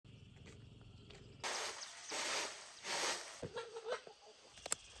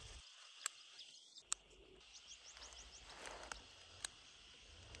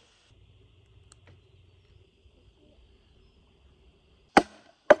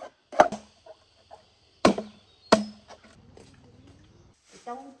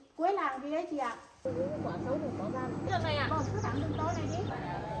làm gì đấy chị ạ? Quả xấu thì có ra đường này à? Vâng, cứ thẳng đường tối này đi.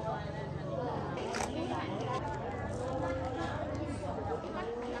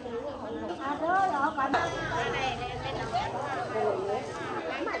 À rồi, còn đây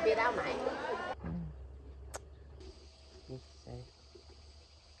mày về đâu mày?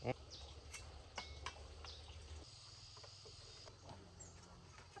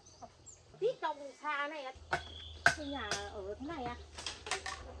 Tít trong xa này á. cái nhà ở thế này à?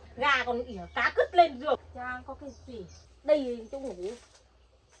 Gà còn ỉa cá cứt lên giường. Trang có cái gì? Đây chỗ ngủ.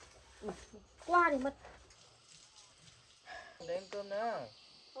 Qua thì mất. Để ăn cơm nữa.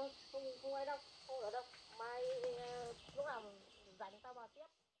 Không ai đâu, không ở đâu. Mai lúc nào rảnh tao vào tiếp.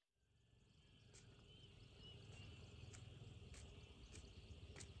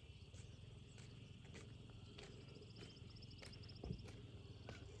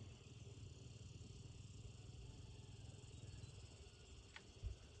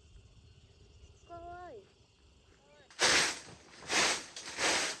 Cô ơi.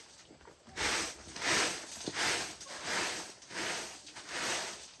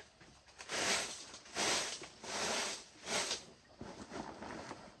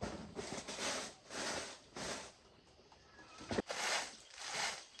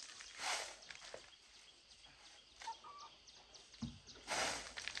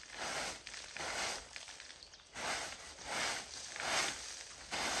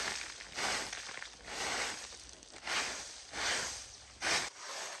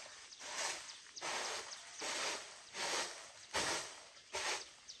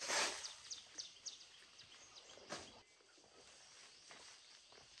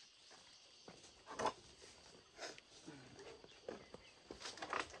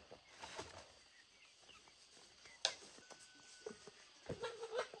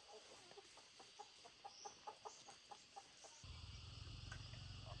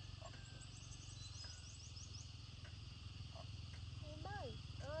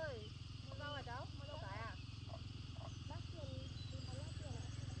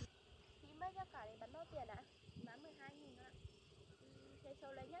 Cả đấy bán bao tiền ạ? Bán 12.000 ạ. Thế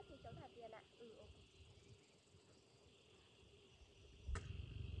cháu lấy nhất thì cháu trả tiền ạ. Ok.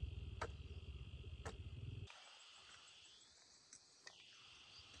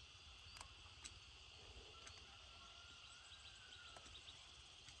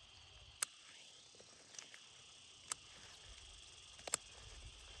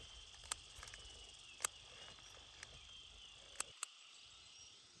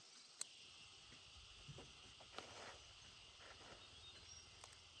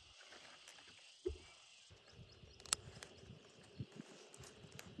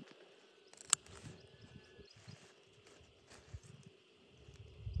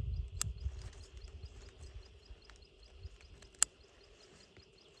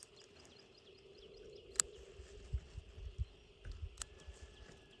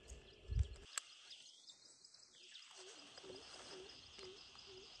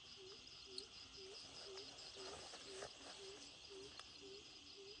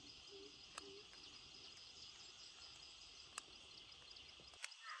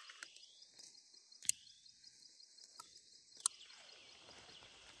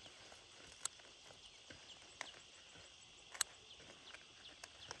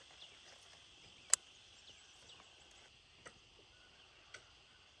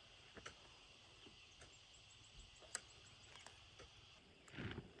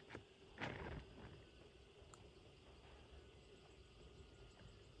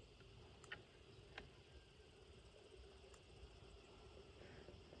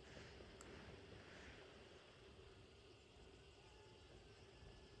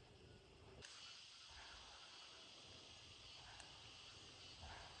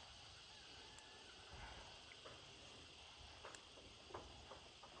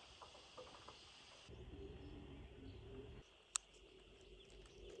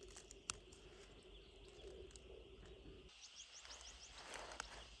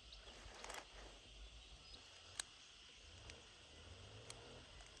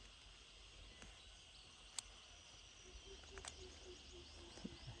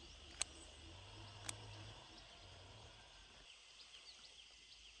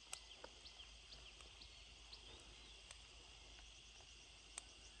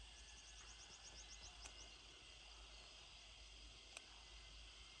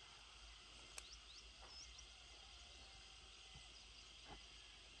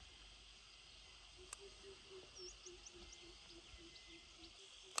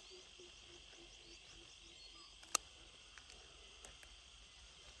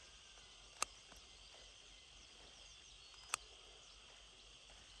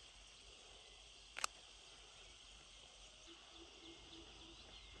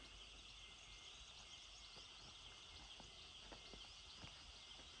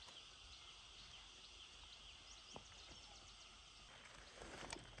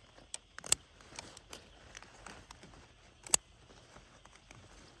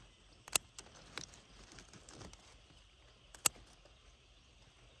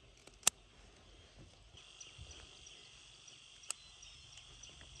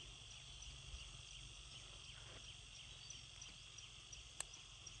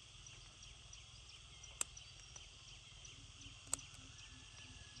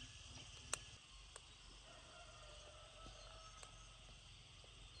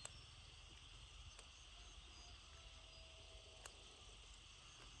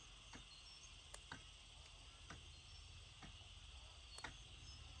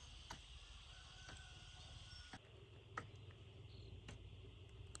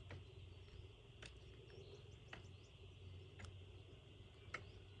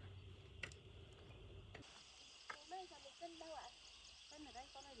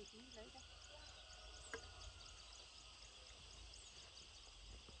 thì chị lấy ra.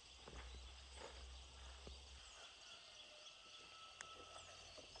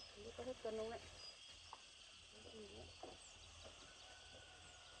 Có hết cân không đấy?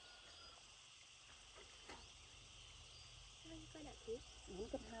 Cân ạ chị? 4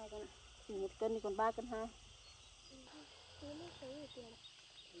 cân 2 con ạ. Chỉ 1 cân thì còn 3 cân 2. Thế mới thấy được tiền.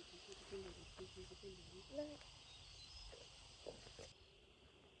 Vâng.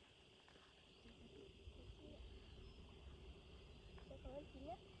 Cảm ơn chị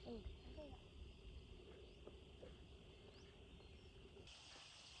nhé. Vâng ạ.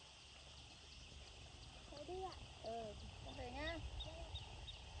 Thôi đi ạ. Con về nhá.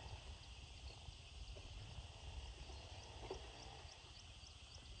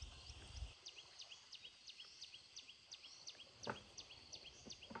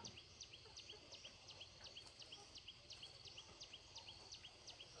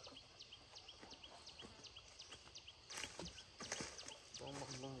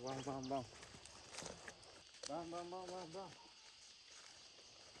 Bang.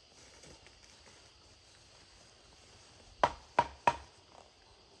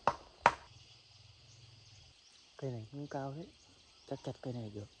 Cây này cũng cao đấy, chắc chặt cây này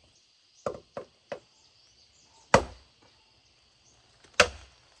được.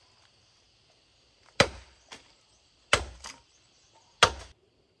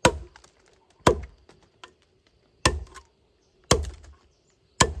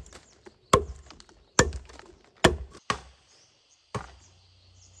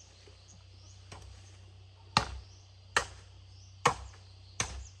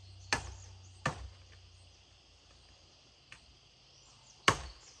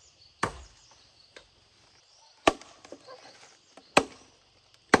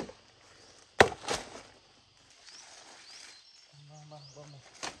 Bông này.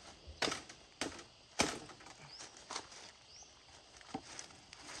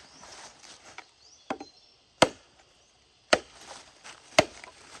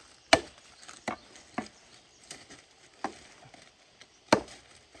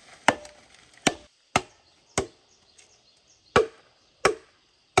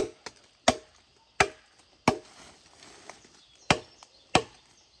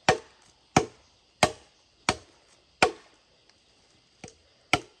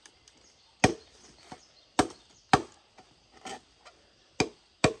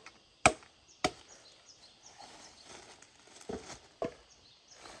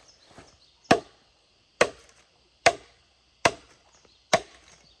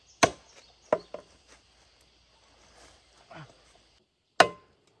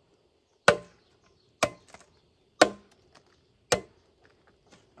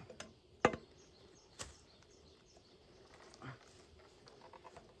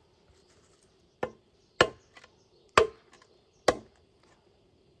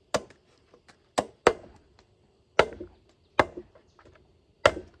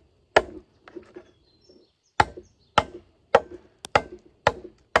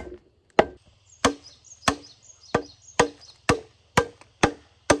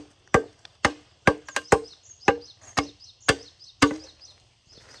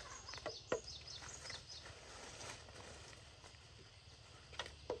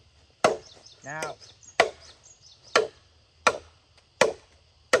 Nào.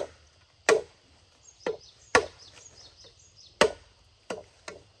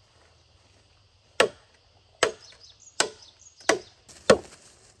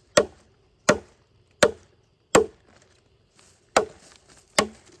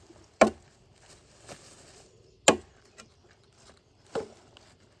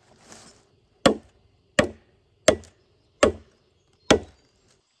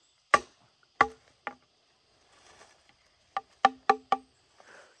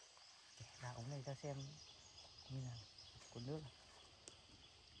 Ra ống này ta xem như nào, cuốn nước này.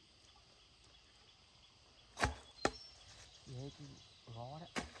 Đấy thì gó đấy.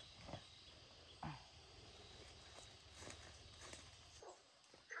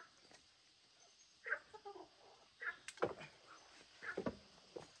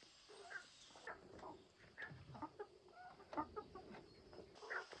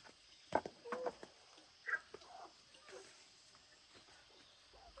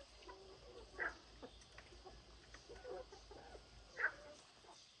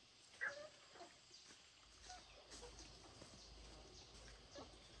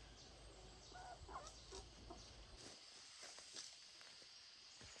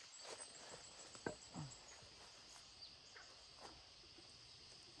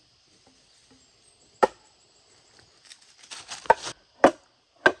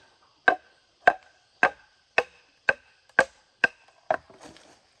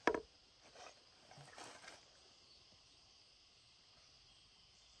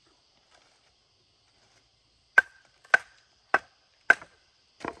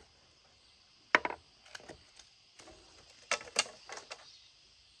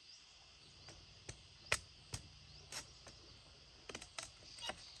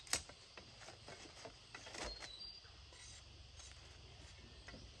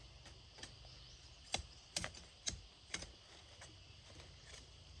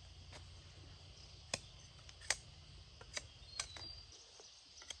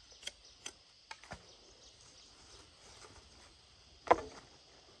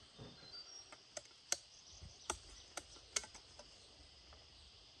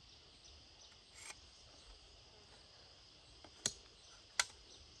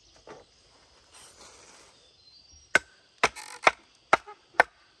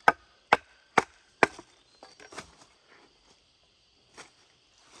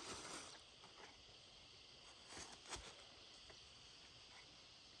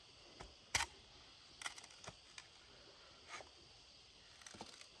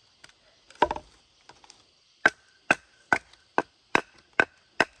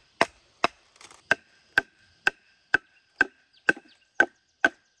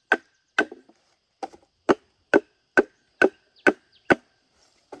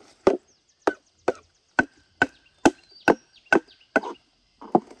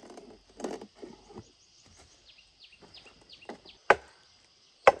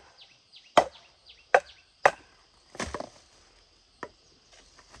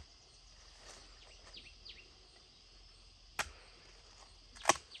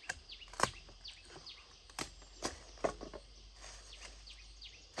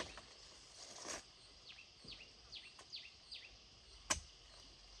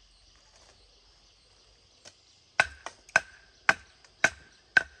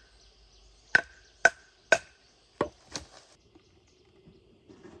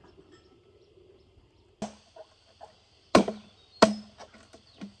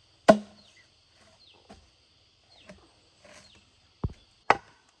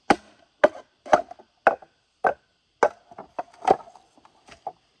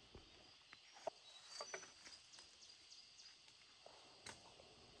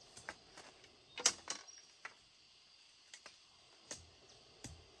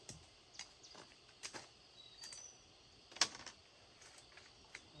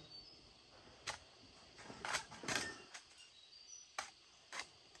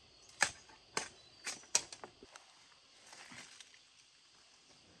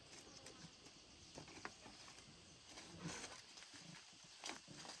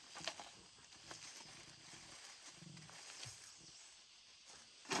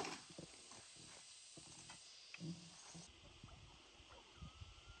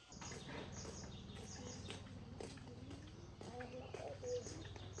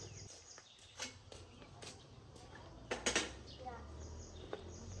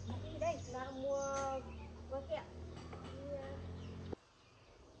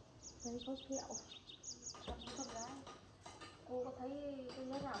 có kẹo. Cô có thấy cái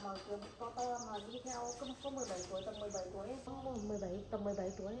đứa nào mà to mà đi theo có 17 tuổi, tầm 17 tuổi ấy, tầm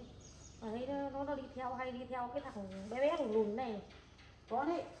 17 tuổi ấy. Mà thấy nó đi theo hay đi theo cái thằng bé bé lùn lùn này. Có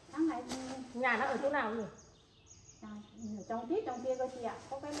đấy, tháng này Nhà nó ở chỗ nào nhỉ? ở trong kia cơ chị ạ,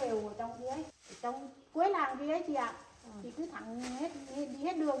 có cái lều ở trong kia ấy, ở trong cuối làng kia ấy chị ạ. Thì cứ thẳng đi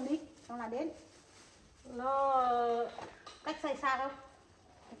hết đường đi, xong là đến. Nó cách xa không?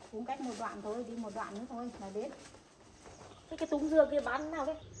 Cũng cách một đoạn thôi, đi một đoạn nữa thôi là đến. Cái túm dưa kia bán thế nào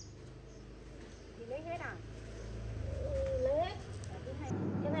đấy? Thì lấy hết à? Lấy hết.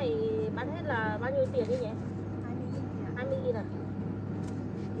 Cái này bán hết là bao nhiêu tiền đi nhỉ? 20.000 à?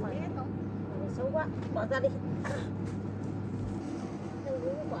 Lấy hết không? Này xấu quá, bỏ ra đi. Đây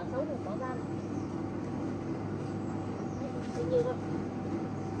cái quả xấu thì bỏ ra. Bao nhiêu thôi?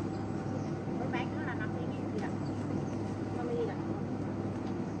 Mấy bánh nữa là 50.000 chị ạ. 50.000 à?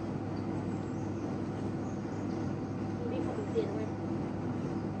 Đi không được tiền thôi.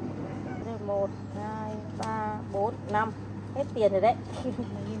 1, 2, 3, 4, 5. Hết tiền rồi đấy.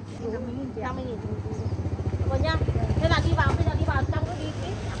 50.000 chị ạ. 50.000. Rồi nhá. Thế là đi vào, bây giờ đi vào trong cái đi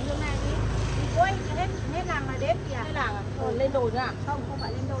thẳng đường này đi. Đi cuối hết làng là đến chị ạ. Thế là rồi lên đồi nữa à? Không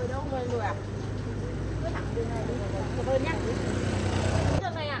phải lên đồi đâu. Không lên đồi à? Cứ thẳng đường này đi. Một hơi nhá.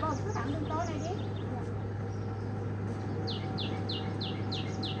 Đường này à? Vâng, cứ thẳng đường tối này đi.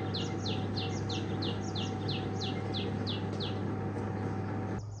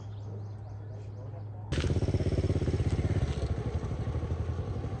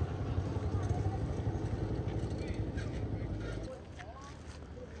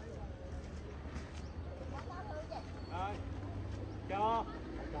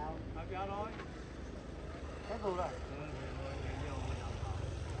 Cho thôi. Hết vụ rồi.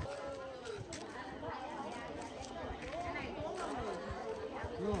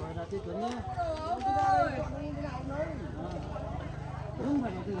 Đúng rồi, là tiêu chuẩn nhé. Đúng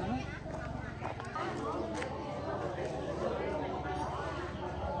phải là tiêu chuẩn đấy.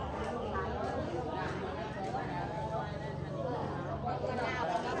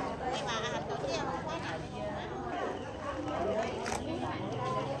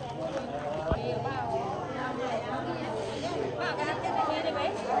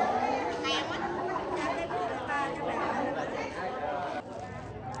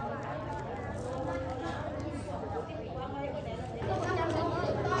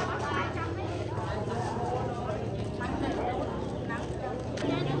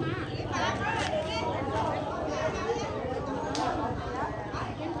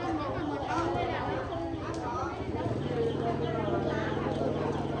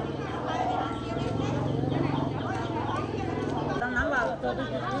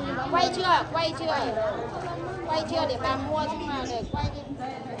 Quay chưa để bà mua xong là để quay đi.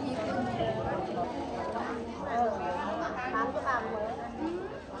 Bán cho bà mới.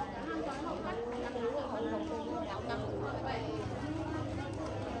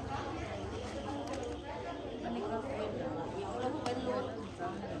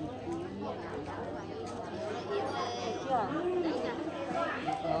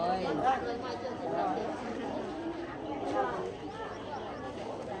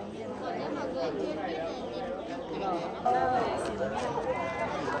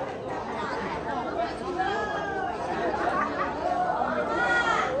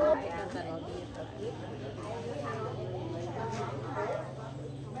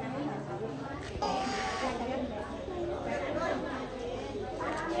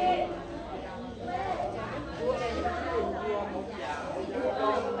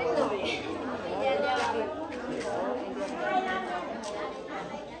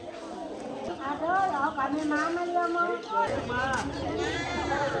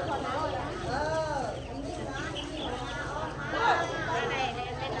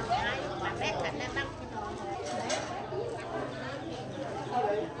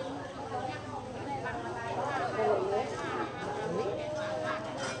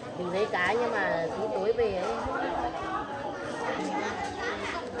 Mình lấy cá nhưng mà tí tối về ấy.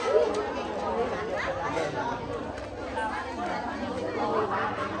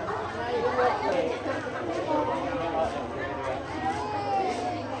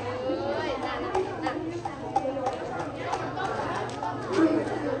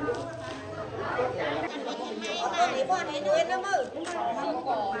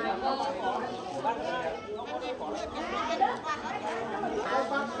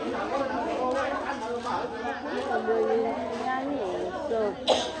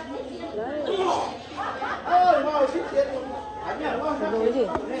 Rồi gì?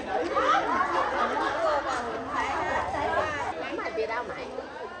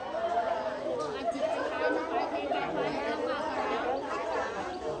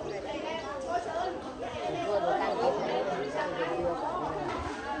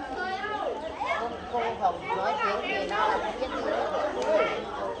 phòng nói tiếng thì nó không biết gì nữa.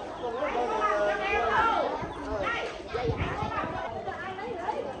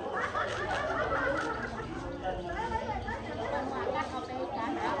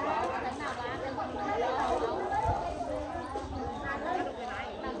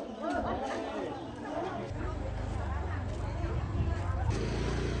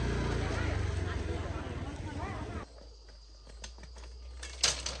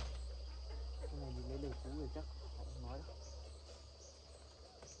 Cái này mình lấy được cú rồi chắc họ không nói đâu.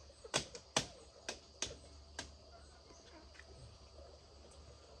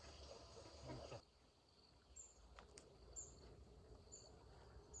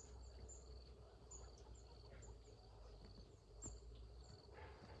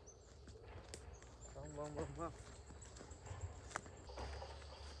 Vâng.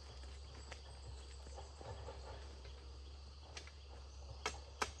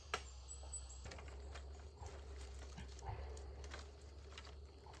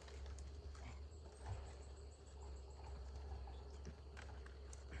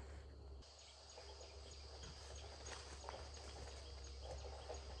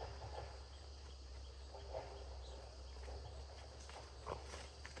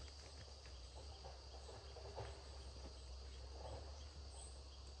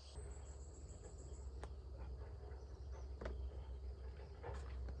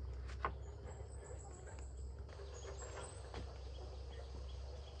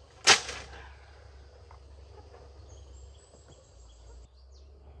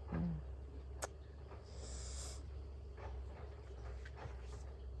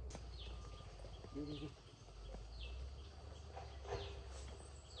 Đi.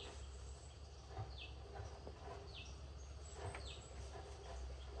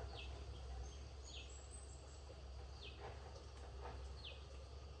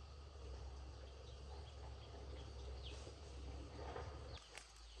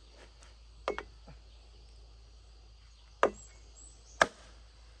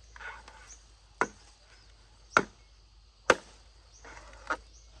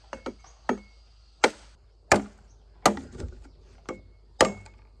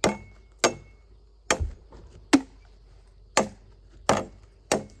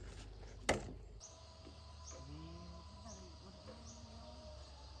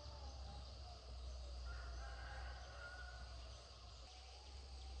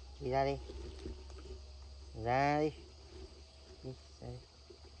 Đi ra đi. Ra đi. Đi ra đi.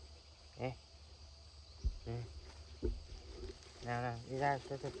 Ê. Ừ. Nào, đi ra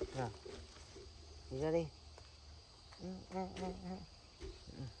cho nào. Đi ra đi.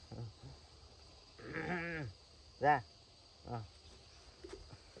 Ra.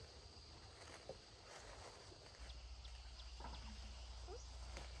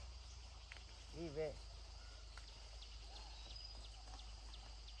 Đi về.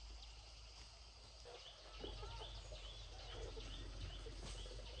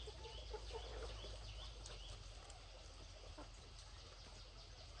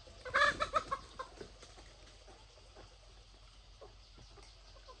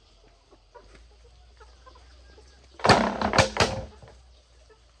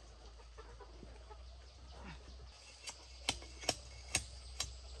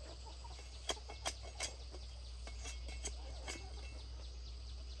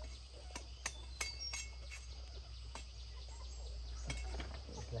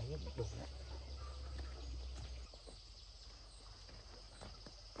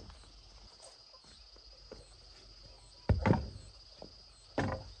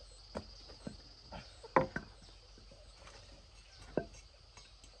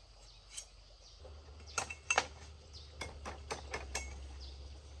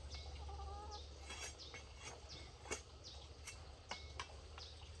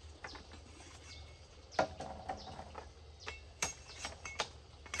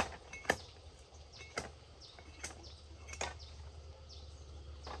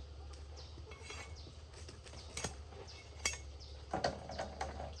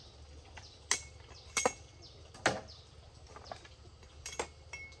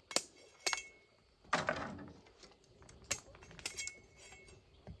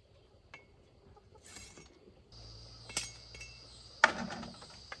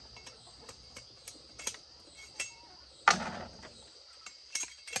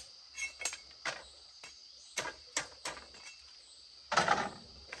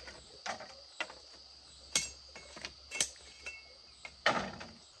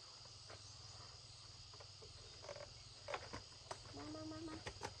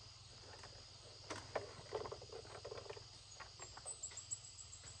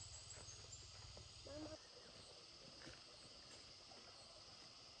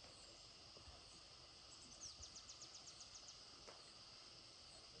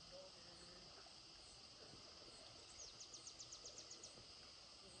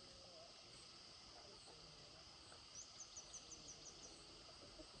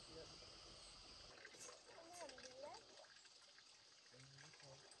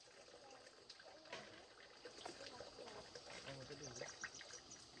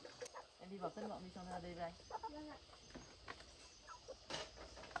 vào cất ngọn đi cho nó đây với anh. Vâng ạ.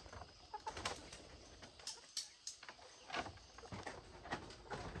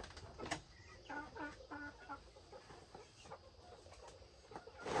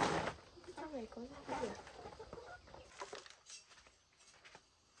 Trong này có gì không?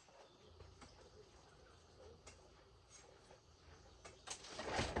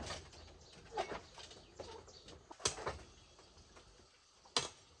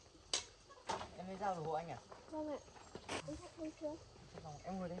 Em lấy dao đồ hộ anh à? Vâng ạ. Anh thật không chưa?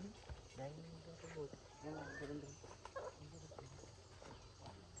 Em ngồi đây đi. Đấy, em ngồi. Em ngồi đây đi.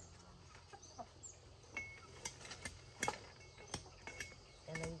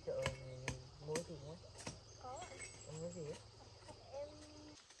 Em đang đi chợ mua gì không? Có ạ. Em mua gì ấy? Em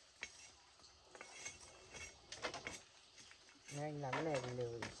Nên anh làm cái này thì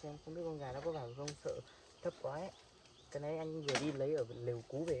lều để xem không biết con gà nó có vào không, sợ thấp quá ấy. Cái này anh vừa đi lấy ở lều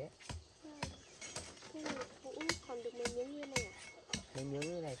cũ về ấy. cái này cũng còn được mấy miếng như này ạ. Mấy miếng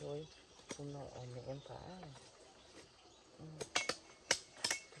như này thôi. Hôm nọ mẹ em phá.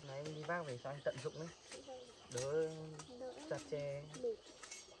 Hôm nay em đi vác về cho anh tận dụng ấy. Đỡ chặt chè.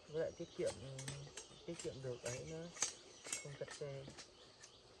 Với lại tiết kiệm được ấy nữa. Không chặt chè.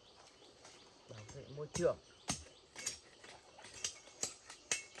 Bảo vệ môi trường.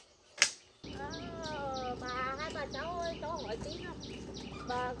 Bà hai bà cháu ơi, cháu hỏi tí nữa.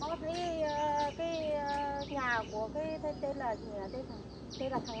 Bà có thấy cái nhà của cái tên là gì à?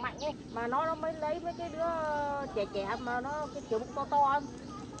 Tên là thằng Mạnh ấy, mà nó mới lấy mấy cái đứa trẻ mà nó cái kiểu bụng to không?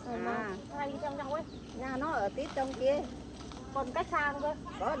 Mà hay theo nhau ấy. Nhà nó ở tít trong kia. Còn cách sang cơ.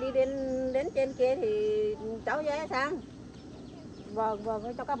 Có đi đến trên kia thì cháu ghé sang.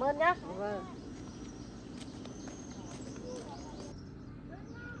 Vâng, cho cảm ơn nhá. Vâng.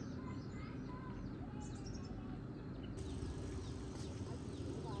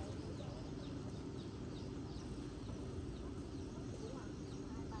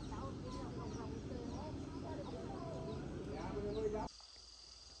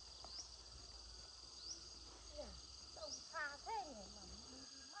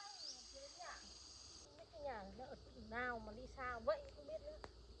 Nó ở tỉnh nào mà đi xa vậy không biết nữa.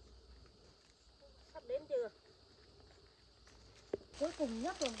 Sắp đến chưa? Cuối cùng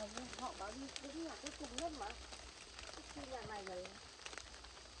nhất rồi mà họ bảo đi đến nhà cuối cùng nhất mà. Cái nhà này rồi.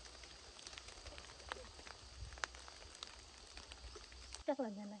 Chắc là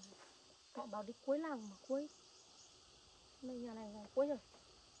nhà này. Họ bảo đi cuối làng mà cuối. Đây nhà này là cuối rồi.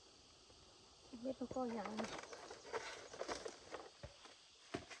 Không biết nó coi nhà này.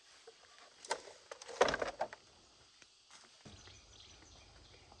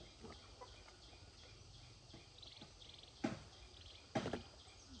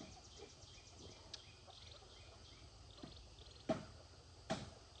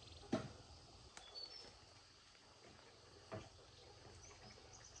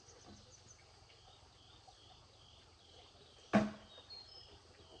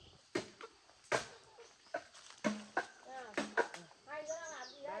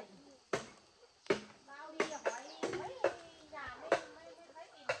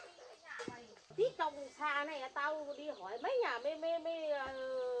 Trong xa này tao đi hỏi mấy nhà mới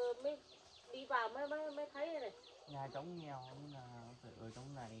đi vào mới thấy này. Nhà trống nghèo nên là phải ở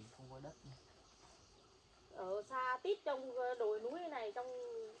trong này không có đất. Ở xa tít trong đồi núi này, trong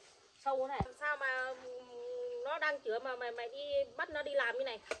sâu này. Sao mà nó đang chữa mà mày đi bắt nó đi làm như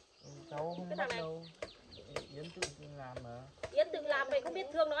này? Cháu không bắt đâu. Yến tự làm mà. Yến tự làm mày không biết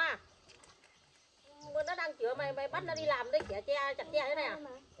thương nó à? Nó đang chữa mày bắt nó đi làm đấy, chặt tre thế này à?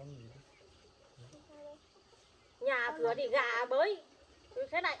 Em nhìn Nhà cửa thì gà bới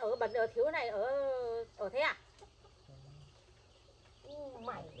thế này, ở bẩn ở thiếu này, ở thế à?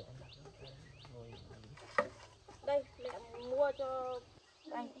 Mày đây mẹ mua cho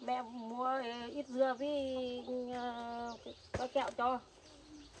anh, mẹ mua ít dưa với có kẹo cho.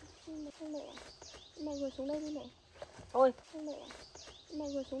 Không mẹ. Mẹ ngồi xuống đây đi mẹ. Thôi. Không mẹ. Mẹ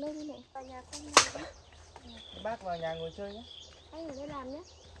ngồi xuống đây đi mẹ. Vào nhà con này. bác vào nhà ngồi chơi nhé. Anh ở đây làm nhé.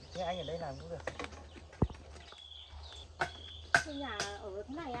 Thế anh ở đây làm cũng được. Cái nhà ở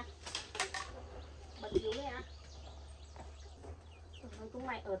thế này à? Bẩn thiếu này à? Chúng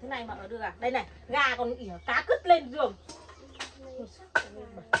mày ở thế này mà ở được à? Đây này, gà còn ỉa cá cứt lên giường.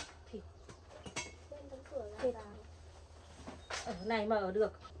 Ở này mà ở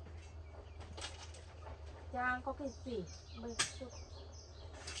được. Trang có cái gì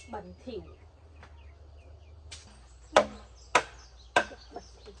bẩn thỉu.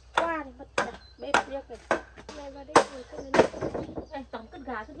 Qua thì mất bếp riêng rồi. Mẹ vào đây ngồi chơi với Ê, tóm cứt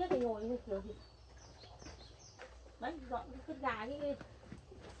gà cứt biết thì ngồi như kiểu gì. Đấy, dọn cái cứt gà cái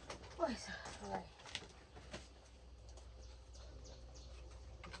Ôi giời ơi.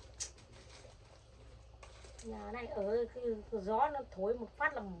 Nhà này ở cái gió nó thổi một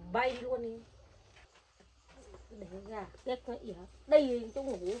phát là bay đi luôn đi. Để gà tiếc nó ỉa đây chỗ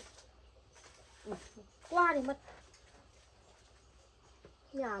ngủ qua đi mất.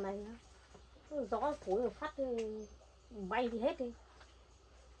 Nhà này gió thổi một phát bay đi hết đi.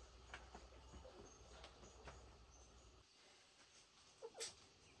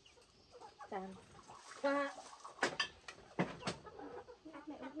 Tràn qua.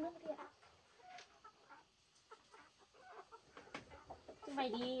 Mẹ uống nước đi ạ. Mày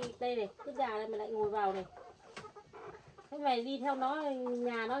đi đây này, cứ già này mày lại ngồi vào này. Thế mày đi theo nó,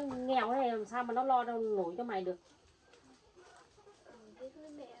 nhà nó nghèo này làm sao mà nó lo đâu nổi cho mày được. Thế thôi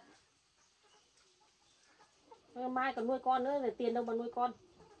mẹ. Mai còn nuôi con nữa, để tiền đâu mà nuôi con.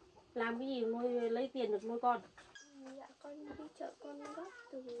 Làm cái gì nuôi lấy tiền được nuôi con. Dạ con đi chợ con góp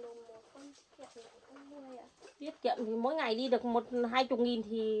từng đồng một con tiết kiệm để con nuôi ạ. Tiết kiệm thì mỗi ngày đi được 20.000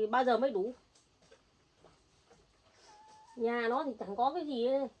 thì bao giờ mới đủ. Nhà nó thì chẳng có cái gì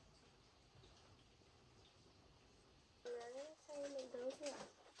ấy. Sao mẹ đỡ chưa ạ?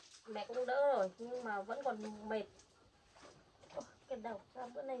 Mẹ cũng đỡ rồi nhưng mà vẫn còn mệt. Ôi, cái đầu sao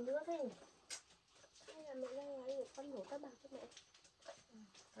bữa nay nữa thế nhỉ? Hay là mẹ ra ngoài để con nhổ tóc bạc cho mẹ.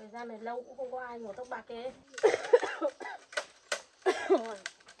 Thời gian này lâu cũng không có ai nhổ tóc bạc kê.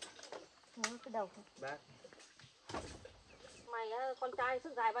 Cái đầu Bác. mày con trai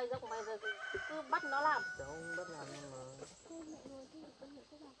sức dài bay dốc mày cứ bắt nó làm. Cháu không bắt làm nhưng mà Thôi mẹ ngồi đi để con nhổ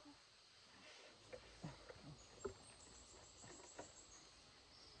tóc bạc thôi.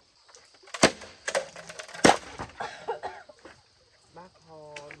 bác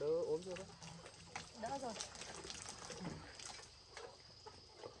ho đỡ ốm chưa bác? Đỡ rồi.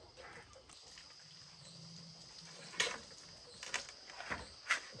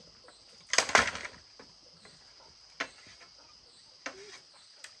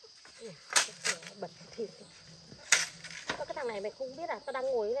 Bật thịt. Cái thằng này mày không biết à? Tao đang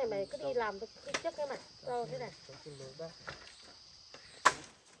ngồi thế này mày cứ đi làm cái trước cái mà. Đâu thế này. Cháu xin lỗi bác.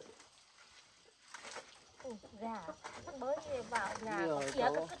 Gà chắc mới vào nhà có Rồi, kia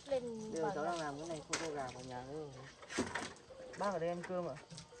cháu- cứ cất lên. Bây giờ cháu đang làm cái này không cho gà vào nhà nữa. Bác ở đây ăn cơm ạ?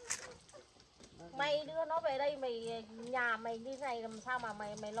 Mày đưa nó về đây mày nhà mày như này làm sao mà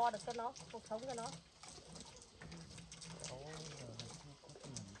mày lo được cho nó cuộc sống cho nó. Cháu giờ không có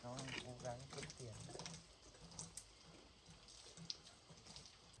tiền, cháu cố gắng kiếm tiền.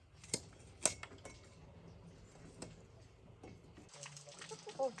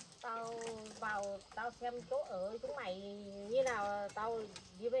 Thôi tao vào tao xem chỗ ở chúng mày như nào tao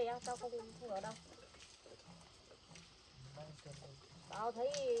đi về á, tao không ở đâu. Tao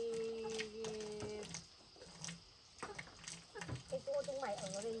thấy cái chỗ chúng mày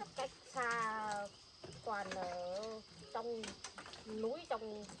ở đây cách xa, toàn ở trong núi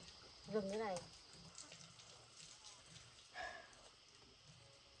trong rừng như này.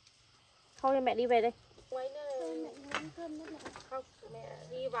 Thôi mẹ đi về đây. Thôi mẹ ngồi ăn cơm nữa mẹ. Không, mẹ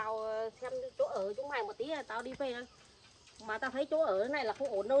đi vào xem chỗ ở chúng mày một tí là tao đi về đây. Mà tao thấy chỗ ở này là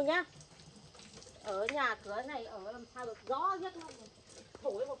không ổn đâu nhá. Ở nhà cửa này ở làm sao được, gió giấc nó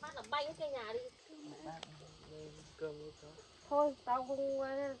thổi một phát là bay hết cái nhà đi. Bác lên cơm với cháu. Thôi tao không,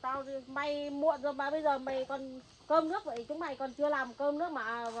 tao may muộn rồi mà bây giờ mày còn cơm nước vậy, chúng mày còn chưa làm cơm nước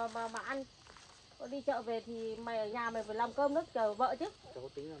mà ăn. Đi chợ về thì mày ở nhà mày phải làm cơm nước chờ vợ chứ. Cháu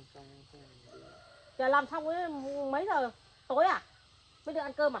tính làm xong không? Chờ làm xong với mấy giờ tối à? Mới được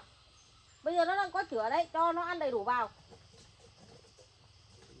ăn cơm à? Bây giờ nó đang có chửa đấy, cho nó ăn đầy đủ vào.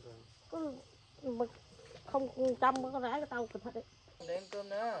 Vâng. Cứ không chăm con gái của tao cẩn thận đấy. Để ăn cơm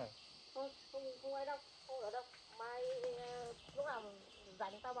nữa. Thôi không ai đâu, không ở đâu. Mai lúc nào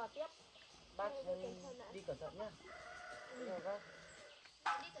rảnh tao vào tiếp. Bác đi cẩn thận nhá. Rồi bác.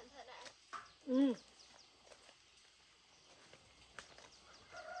 Đi cẩn thận ạ. Ừ.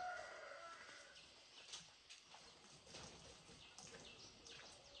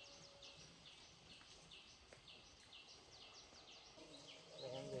 Để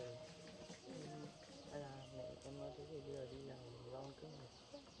em về. Hay là mẹ em nói thế thì bây giờ đi làm lo ăn cơm rồi.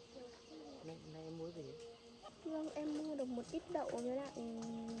 Nay em mua gì? Vâng, em mua được một ít đậu với lại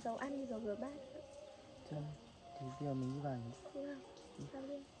dầu ăn, dầu rửa bát. Thì bây giờ mình đi vào nhỉ? Vâng, sao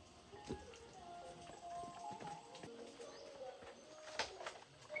đi.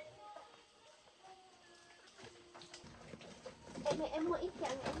 Em mua ít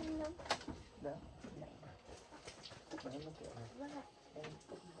kẹo này em ăn không? Dạ. Em có kiểu này. Vâng ạ.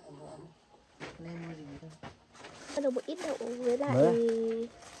 Em mua ăn. Nên mua gì nữa? Mua được một ít đậu với lại...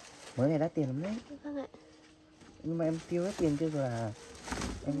 Mới này đắt tiền lắm đấy. Vâng ạ. Nhưng mà em tiêu hết tiền chưa rồi à?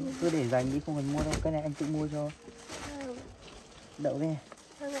 Em cứ để dành đi, không cần mua đâu. Cái này anh tự mua cho. Đậu đây.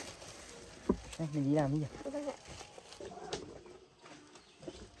 Đây, mình đi làm đi nhỉ?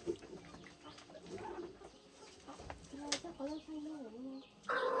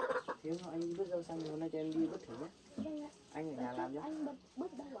 Thiếu anh đi bứt rau xanh, hôm nay cho em đi bứt thử nhé. Anh ở nhà làm nhé. Anh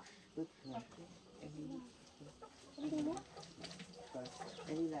bứt đâu ạ? Bứt này. Em đi. Vâng,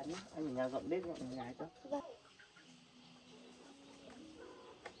 em đi làm nhé. Anh ở nhà dọn bếp, dọn nhà cho.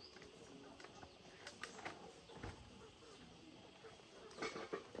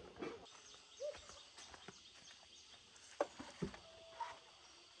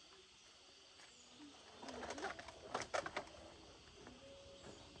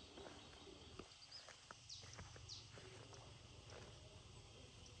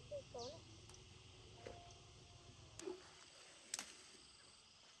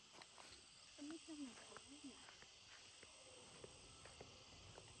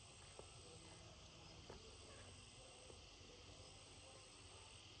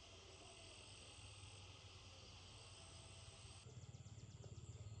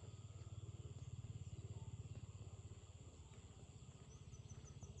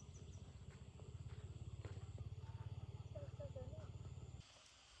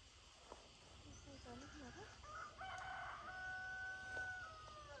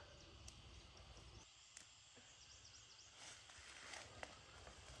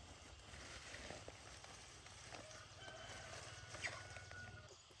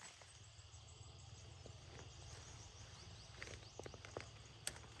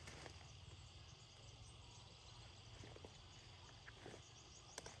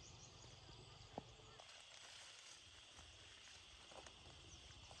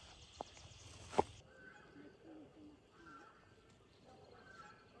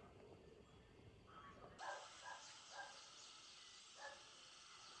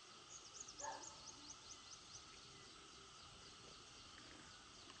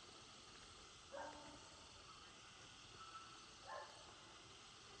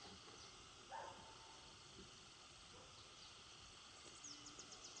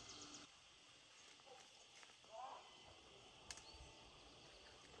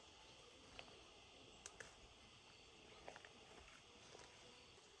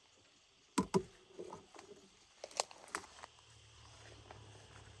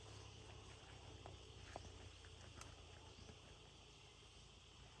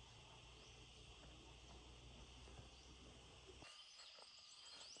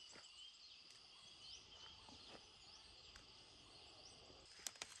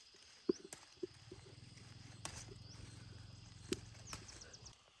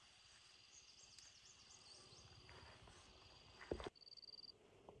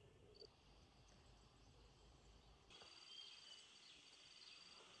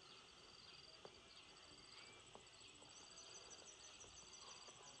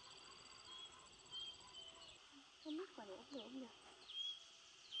 Không biết quả này ốc được không nhỉ?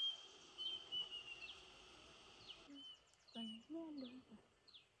 Quả này không ăn được không nhỉ?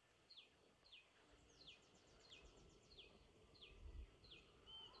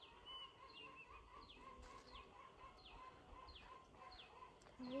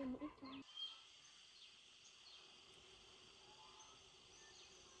 Đây một ít thôi.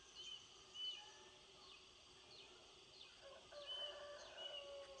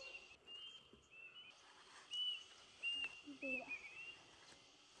 Gì ạ?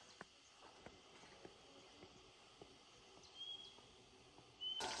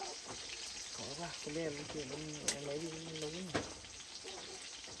 Có quá, cái đây em lấy đi nấu nhỉ?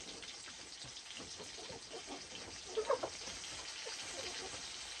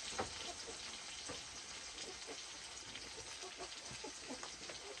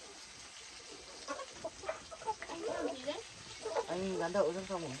 Anh làm gì đấy? Anh gắn đậu trong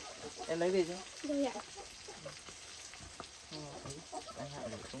phòng rồi. Em lấy về chứ? Rồi ạ. Anh hạ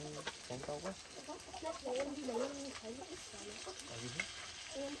để trong chén to quá. Lát nữa em đi lấy em thấy một ít quả này. Ở gì hết?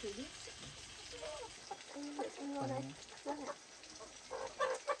 Em thử đi. Anh vệ sinh ngon đây. Vâng ạ.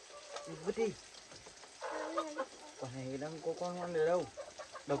 Vứt đi. Quả này đang có con ăn được đâu.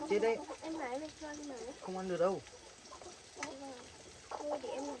 Độc chết đấy. Em lấy lên cho anh này. Không ăn được đâu. Thôi để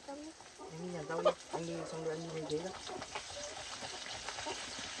em làm xong nhé. Em đi nhặt rau đi. Anh đi xong rồi anh đi lấy ghế đó.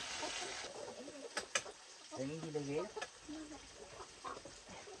 Đấy, anh đi lấy ghế.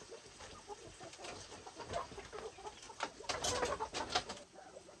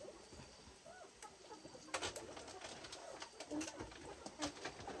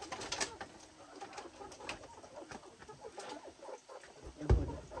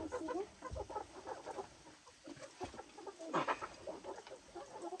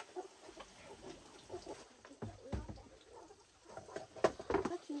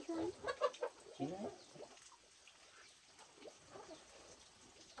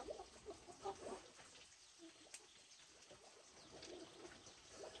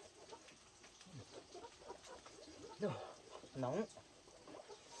 Nóng.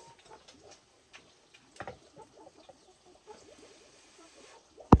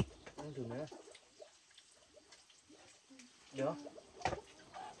 Ăn thử nữa. Được không?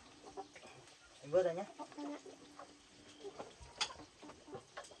 Anh vớt ra nhé.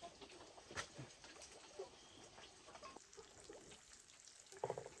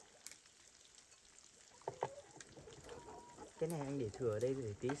 Cái này anh để thừa ở đây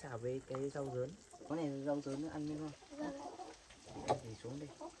để tí xào với cái rau dớn. Có này là rau dớn nữa ăn luôn không? Anh để xuống đây.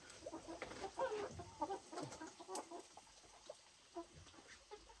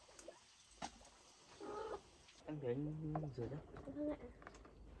 Anh để anh rửa ra. Vâng ạ.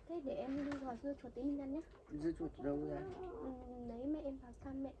 Thế để em đi gọt dưa chuột tí mình ăn nhé. Dưa chuột đâu ra? Lấy mẹ em vào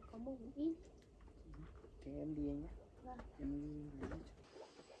thăm mẹ có một ít. Thế em đi anh nhé. Vâng. Em lấy.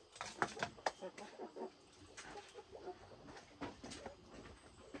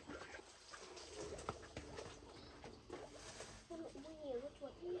 Em lại mua nhiều dưa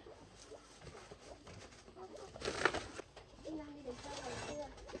chuột đi. Em đang đi đến sao rồi chưa?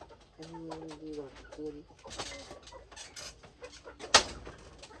 Em đi gọt dưa đi.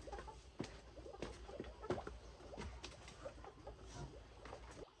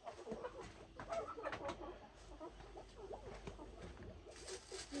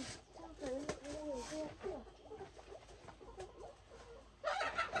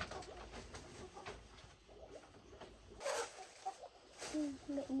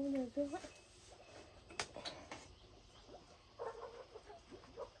 Mẹ mua nhiều dưa vậy.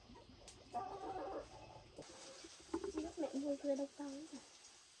 Lúc mẹ mua dưa đâu to ấy.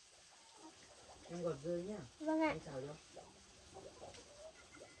 Em gọt dưa nhá. Vâng ạ. Anh xào cho.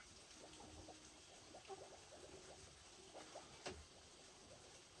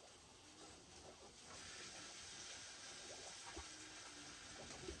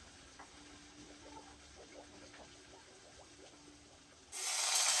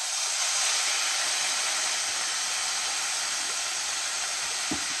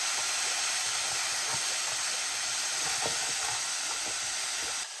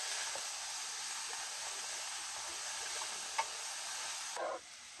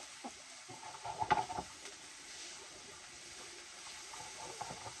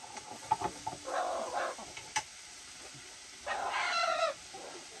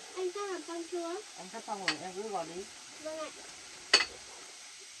 Anh sắp làm xong chưa? Anh sắp xong rồi, em cứ gọt đi. Vâng ạ.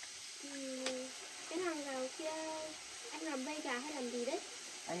 Cái hàng rào kia anh làm vây gà hay làm gì đấy?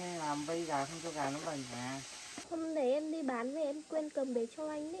 Anh làm vây gà không cho gà nó vào nhà. Hôm đấy em đi bán về em quên cầm về cho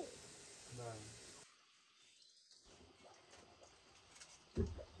anh đấy. Vâng.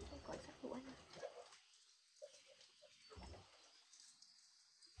 Em gọi sắt đủ anh ạ.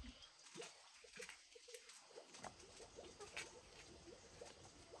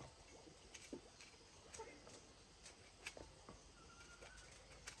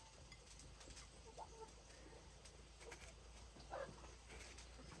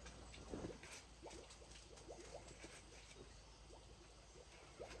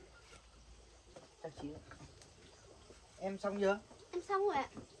 Chắc chín. Em xong chưa? Em xong rồi ạ.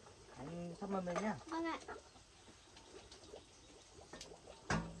 Anh sắp mâm lên nhá. Vâng ạ.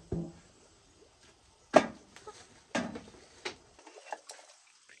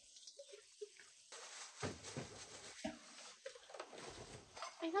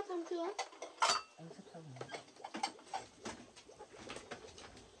 Anh sắp xong chưa? Anh sắp xong rồi.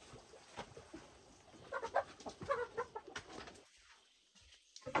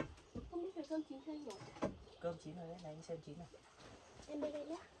 Không biết phải cơm chín chưa anh nhỉ? Cơm chín rồi đấy, này anh xem chín này. Em bên đây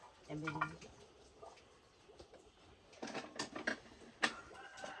nhé. Em đi đi.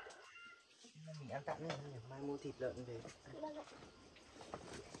 Mình ăn tạm nhé, mai mua thịt lợn về. Vâng ạ.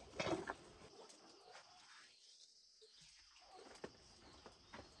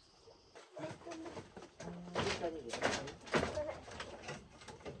 Biết cho gì để em thấy. Vâng ạ.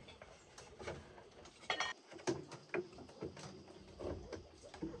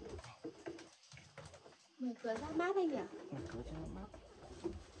 Mở cửa ra mát anh nhỉ? Mở cửa cho nó mát.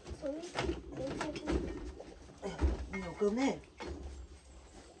 Xuống đi. Đến xem. Nhiều cơm thế.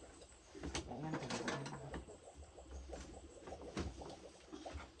 Anh ăn thử.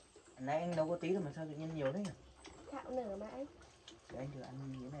 Nãy anh nấu có tí rồi mà sao tự nhiên nhiều thế nhỉ? Thạo nở mà anh. Để anh thử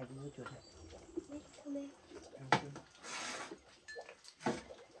ăn như thế này với dưa chuột này. Đi, không đây.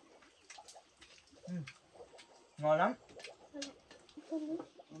 Ngon lắm. Không đi.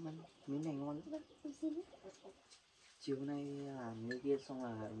 Em ăn miếng này ngon lắm. Vâng, em xin nhé. Chiều nay làm cái kia xong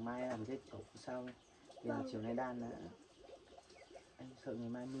là mai làm cái chổ sao này. Vì là chiều nay đan là anh sợ ngày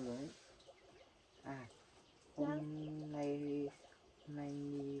mai mưa ấy. À, hôm nay Hôm nay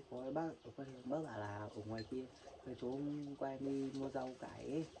đi có bác ở con bác bảo là ở ngoài kia cái chỗ hôm qua em đi mua rau cải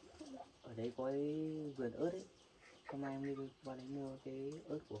ấy, ở đấy có cái vườn ớt ấy, hôm nay em đi qua đấy mua cái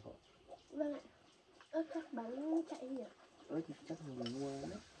ớt của họ. Vâng ạ. Ớt chắc bán chạy nhỉ? Ớt thì chắc mình mua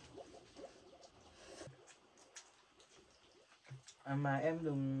đấy. À mà em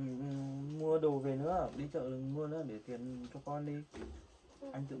đừng mua đồ về nữa, đi chợ đừng mua nữa, để tiền cho con đi.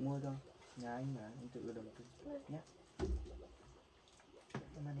 Anh tự mua cho, nhà anh mà, anh tự đầu tư nhé.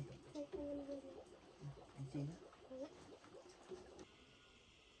 Em ăn đi. Anh xin á.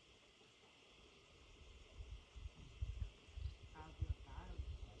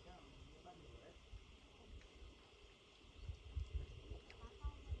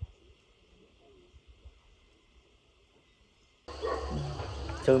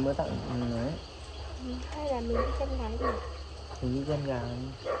 Trời mới tặng đấy. Hay là mình đi chân gái nhỉ? Mình đi chân gà,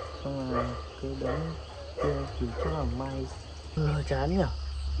 xong là cái đống kia thì chắc là mai chán nhỉ.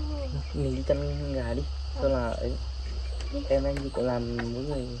 Mình đi chân gà đi, xong là ấy em anh đi có làm mỗi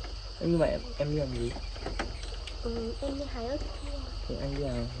người. Nhưng mà em đi làm gì? Em đi hái ớt. Thì anh đi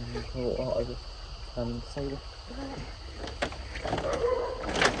làm hộ họ rồi, làm xây đi.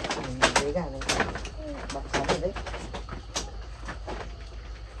 Mình lấy gà này, bọc sóng rồi đấy.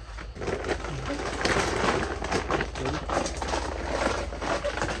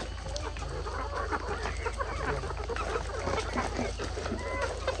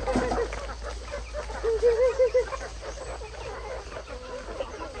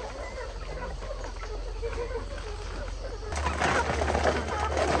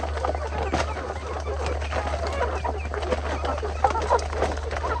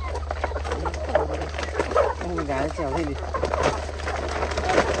 Gà nó trèo lên đi.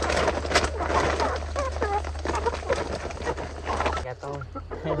 Gà to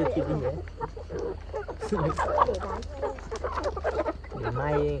hay được thịt đi nhỉ? Để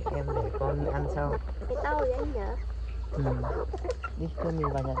mai em để con ăn sau. Cái to vậy anh nhở? Đi, cho mình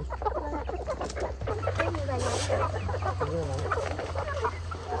vào nhà đi. Thế mình vào nhà.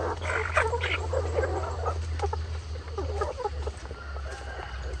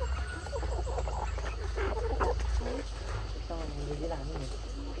 Đi làm gì?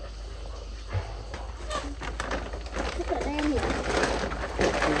 Chắc là em nhỉ?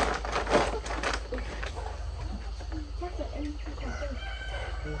 Chắc là em.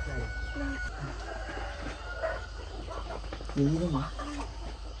 Đi đi mà.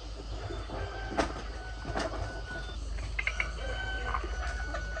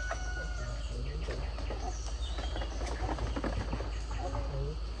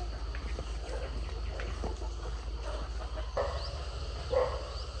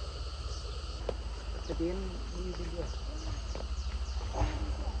 Tiến đi bên kia.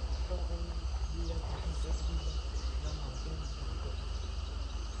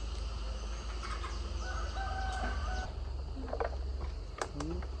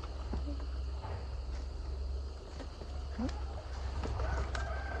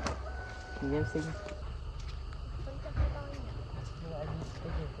 Thì em sinh.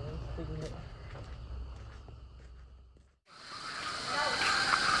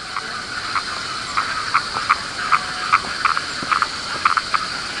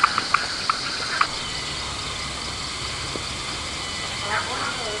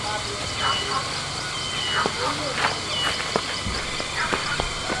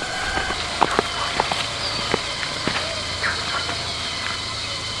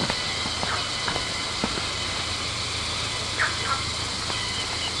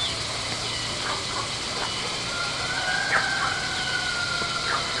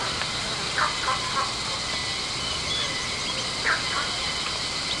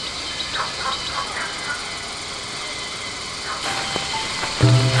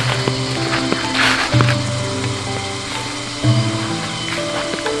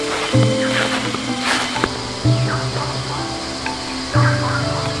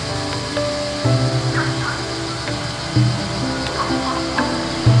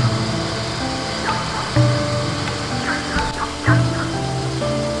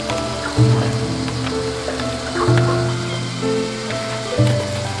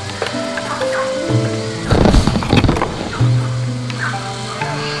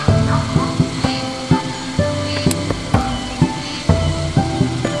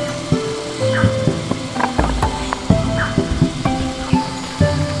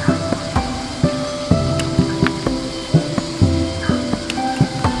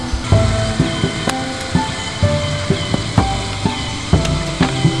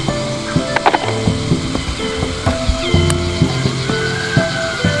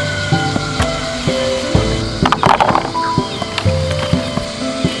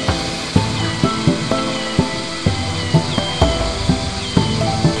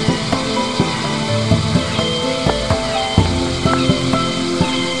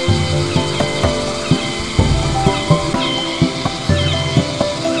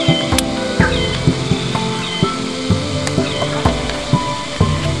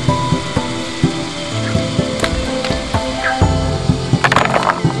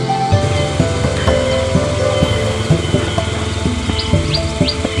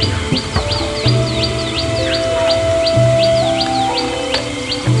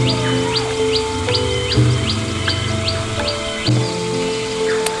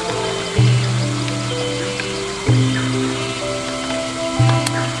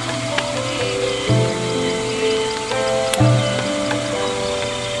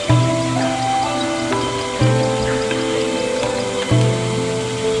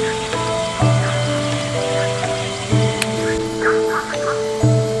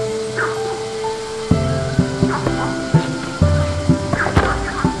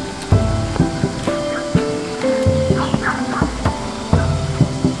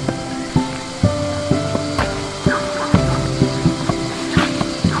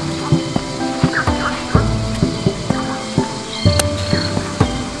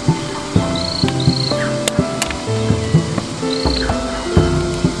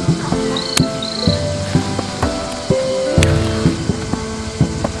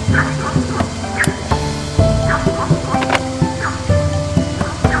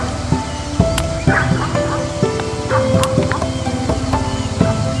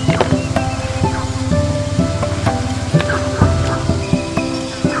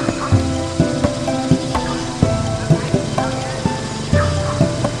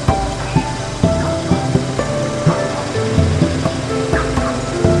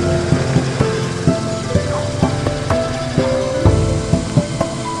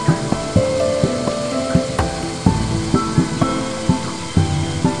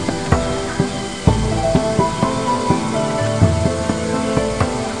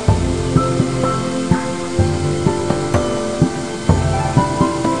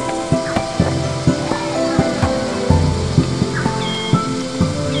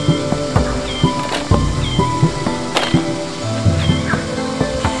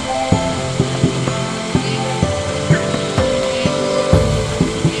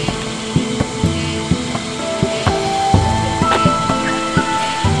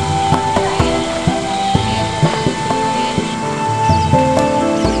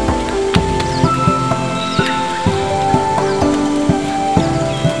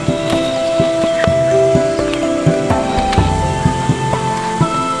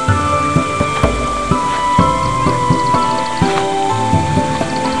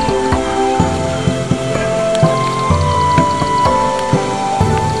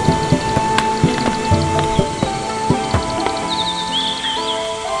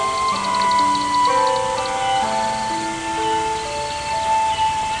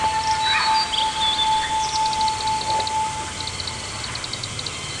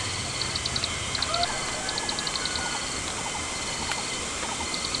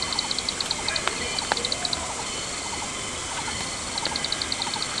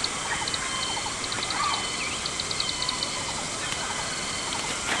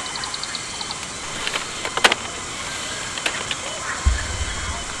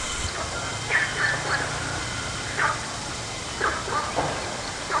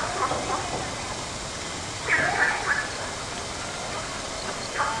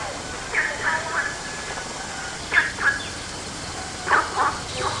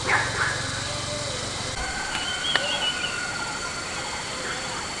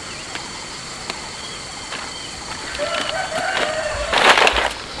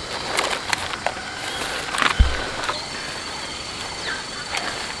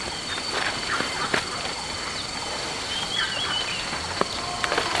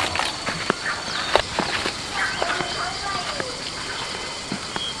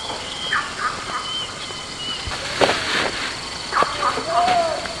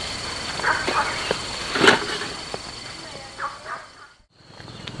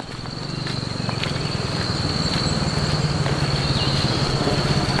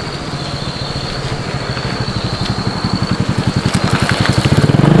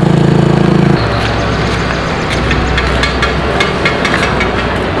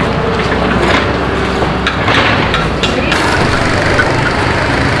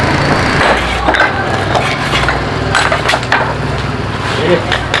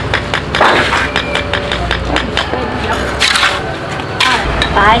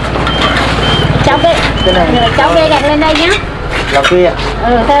 Cháu bê đẹp lên đây nhá. Làm kia ạ?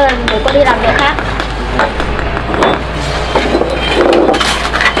 Thế là để cô đi làm việc khác.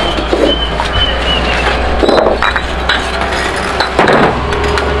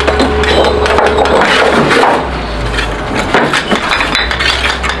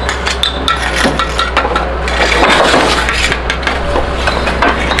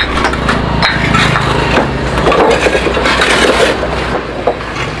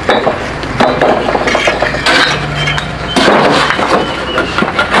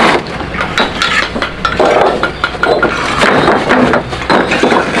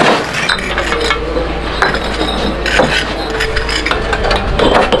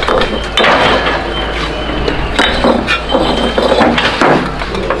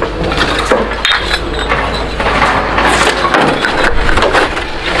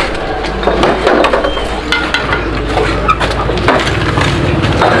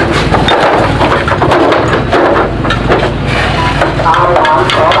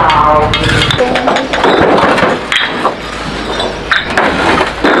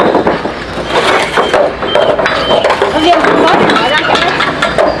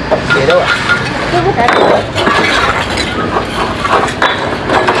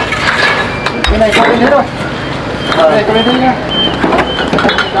 Cái này cho lên hết rồi. Cái này cho lên hết nha.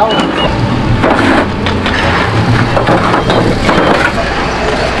 Đâu?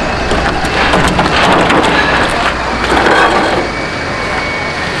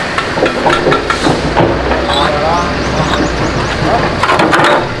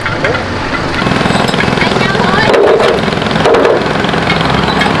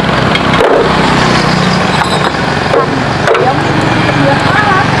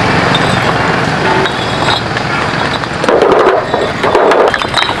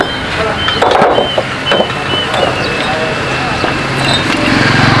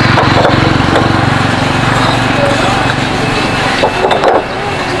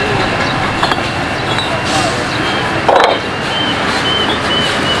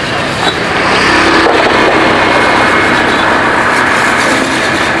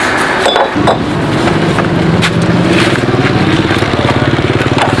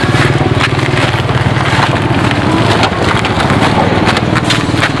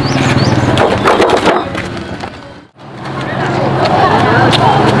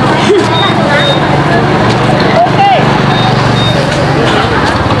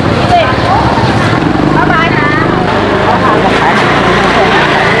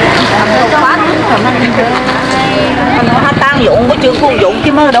 Dụng có chưa khu dụng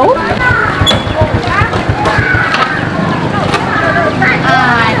chứ mơ đủ.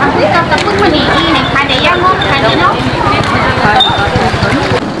 Thằng tí con tập bước mình đi này, khai để ra ngon, khai để nó.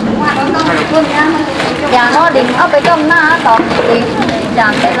 Dạ nó định ở bên trong nó còn thì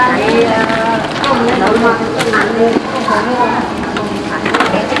chẳng phải là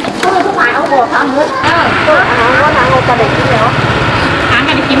không phải ông bồ thằng nữa. Có thằng ngồi cả định chứ nhở. Ăn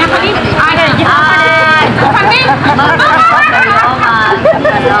cái gì nó có đi. Ai đây chứ? Không ăn đi. Cảm ơn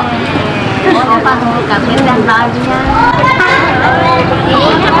đang đòi nha.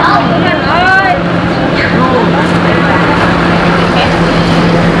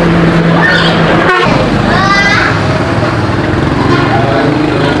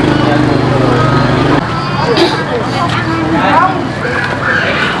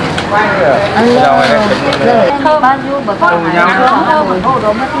 Thơm bao nhiêu bữa con thơm mình vô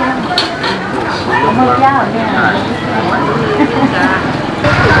đồ mất nha. Mơ ra hả nha.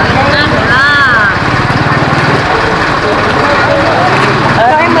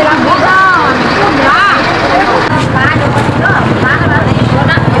 Cho em 15 phút đó. Má cho con đó, má nó đi vô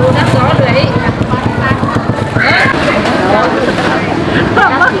nắp gió rồi đi.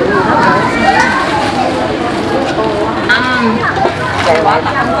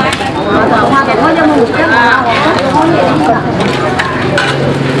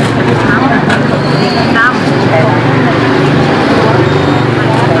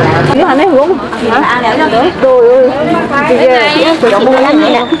 Cái hành ấy uống hả? Rồi ơi. Bây giờ mua lắm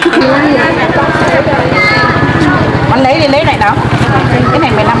nè. Anh lấy đi, lấy này nào. Cái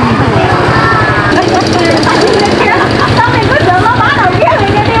này 15. Sao mình cứ tưởng nó bán đầu kia thì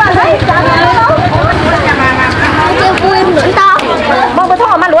đi mà lấy trả lời đâu. Kêu vui em lưỡi to. Mong bữa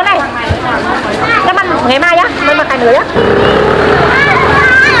thôi mà lúa này. Các bạn ngày mai nhá, mới mặc cái lưỡi á.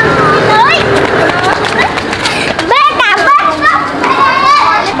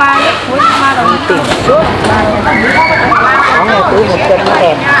 Tiền suốt có nghe túi một chân nó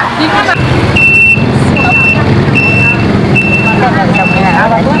đẹp. Chồng nhà ở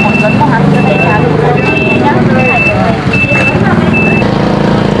đây một lính có hành cho đây là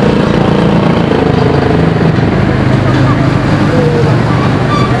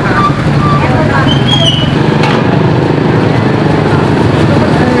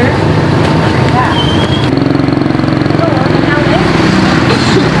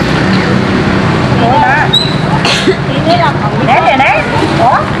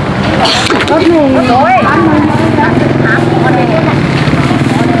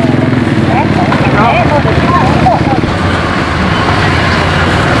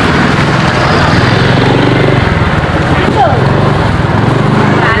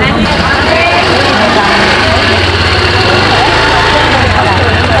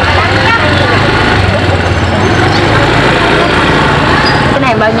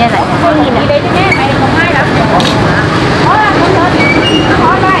Bao nhiêu này? 2.000 đi đấy chứ nhé, mày không ai đâu. Có là con lớn,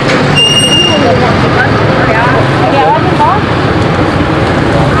 có đây. Đèo ơi, có.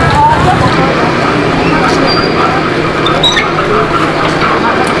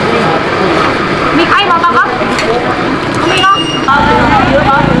 Mi khay vào tao không? Mi không? Chưa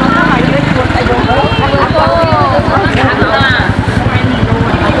có, nó có phải dưới chuột tại vùng đó.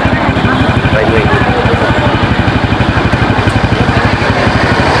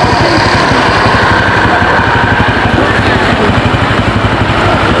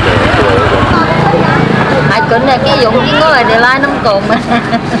 Hai cân này cái dụng cái ngôi để lai năm cồn mà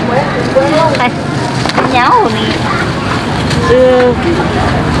nháo rồi nè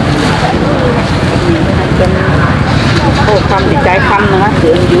ô khăm thì trái khăm nữa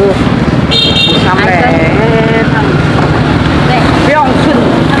sướng chưa khăm để với ông xuân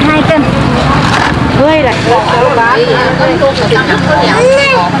 2 cân hơi này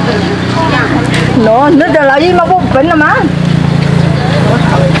nó nước là gì mà bụng vẫn là má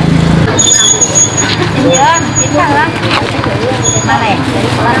nhớ chín thằng đó ba này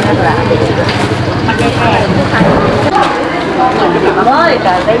mặt đây mới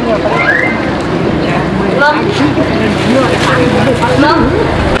cả đây nhiều lắm lắm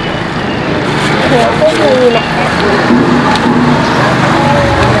cái gì này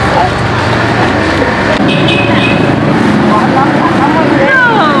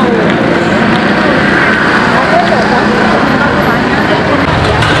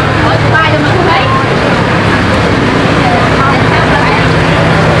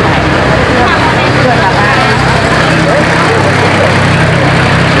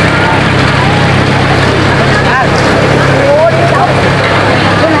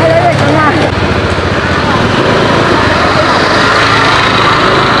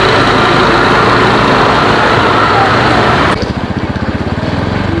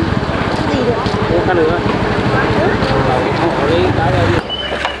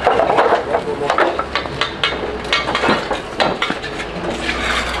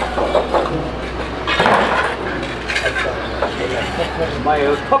mày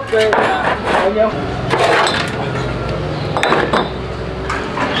khóc ghê bao nhiêu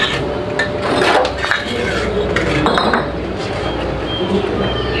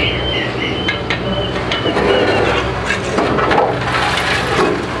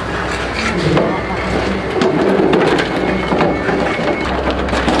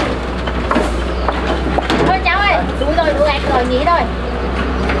thôi cháu ơi đúng rồi đủ gạch rồi nghỉ rồi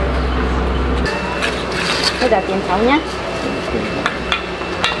bây giờ tiền cháu nhé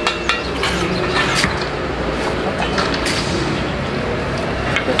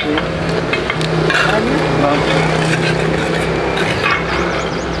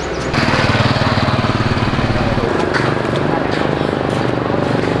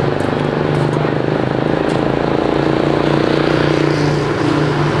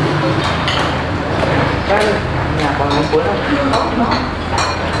nhà còn mấy cuốn không?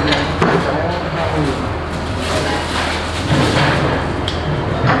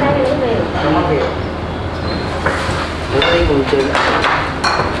 Không mắc việc. Bố đi ngồi chơi.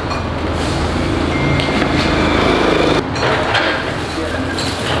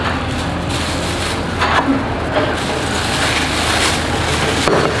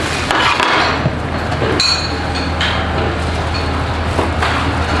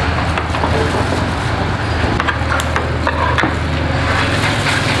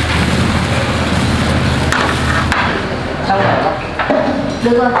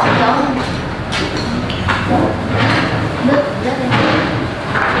 được rồi cháu nước rất là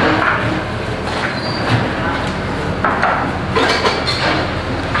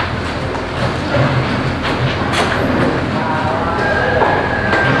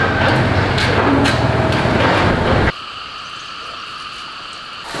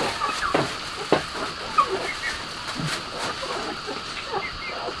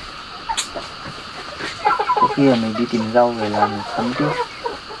khi mà mình đi tìm rau về làm sắm tiếp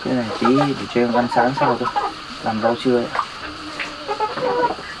cái này tí để cho em ăn sáng sau thôi làm rau trưa ấy.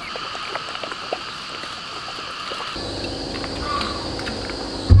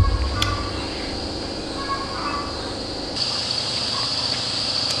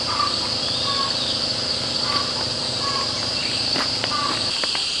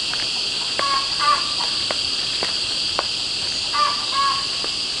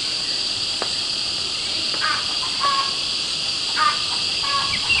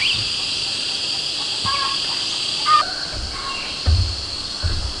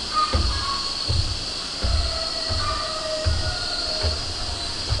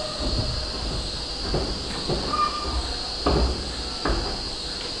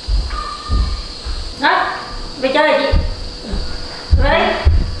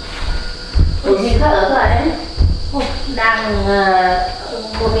 Một mình khác ở thôi đấy. Đang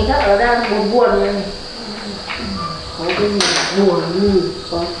một mình khác ở đang buồn buồn. Có cái gì buồn gì,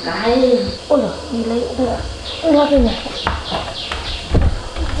 có cái. Ôi giời, đi lấy nữa. Nó cái này.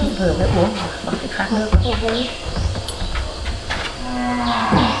 Vừa mới uống bằng cái khát nước.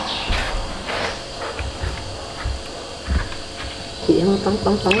 Chị không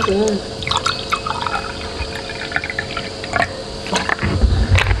tống chứ.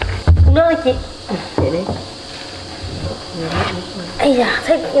 Nước ơi chị. Để đấy. Ây da,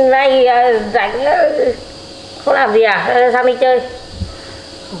 thế nay rảnh không làm gì à? Sang đi chơi?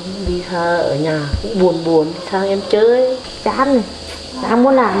 Không, đi xa ở nhà cũng buồn sang em chơi. Chán này, chán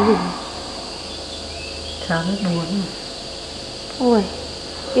muốn làm gì. Sao nó buồn. Ôi,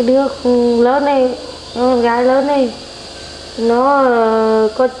 cái đứa lớn này, con gái lớn này, nó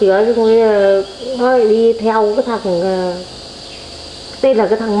có chữa chứ bây giờ nó đi theo cái thằng tên là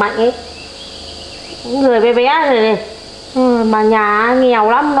cái thằng Mạnh ấy, người bé bé rồi này. Mà nhà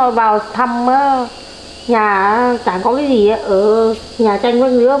nghèo lắm, nó vào thăm nhà chẳng có cái gì ấy, ở nhà tranh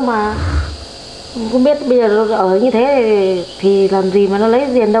vách nữa mà không biết bây giờ nó ở như thế thì làm gì mà nó lấy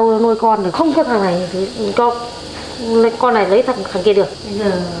tiền đâu nuôi con được. Không có thằng này thì con này lấy thằng kia được. Bây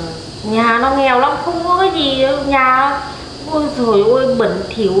giờ nhà nó nghèo lắm, không có cái gì nhà. Ôi trời ơi bẩn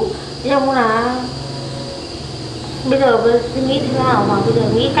thỉu. Nhưng là bây giờ nghĩ thế nào mà bây giờ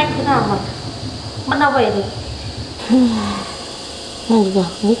nghĩ cách thế nào mà bắt nó về được. Bây giờ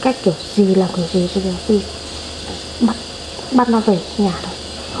nghĩ cách kiểu gì là kiểu gì bây giờ đi bắt nó về nhà thôi,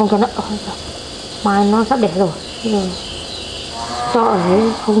 không cho nó ở rồi. Mai nó sắp đẻ rồi, bây giờ cho ở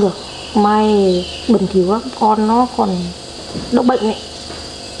đấy không được, mai bẩn thỉu lắm, con nó còn đau bệnh này.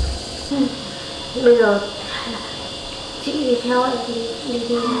 Bây giờ chị đi theo thì đi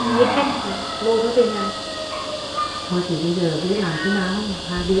nghĩ cách lôi nó về nhà. Thôi thì bây giờ biết làm thế nào,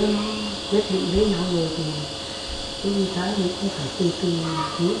 hai đứa nó quyết định lấy nhau rồi thì cái gì cái thì cũng phải từ từ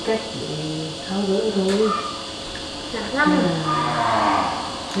nghĩ cách để tháo gỡ thôi. Dạ lắm rồi.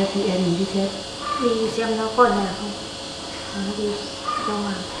 Thế thì em mình đi xem nó còn nhà không. Nó đi cho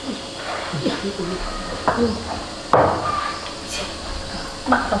mà.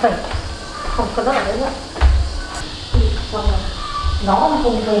 Bắt nó về, không có nó ở đấy nữa. Xong rồi nó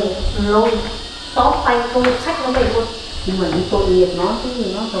không về lôi tóm tay không xách nó về luôn. Nhưng mà đi tội nghiệp nó chứ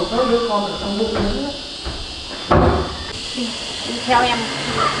nó phải có đứa con ở trong bụng nữa. Đi theo em.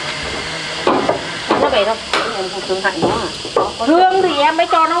 Nó về đâu? Em không thương hại nó à? Thương thì em mới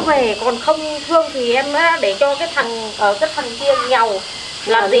cho nó về, còn không thương thì em để cho cái thằng ở cái thằng kia nghèo.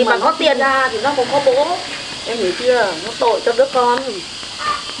 Làm gì mà có tiền ra thì nó cũng có bố. Em hiểu chưa? Nó tội cho đứa con.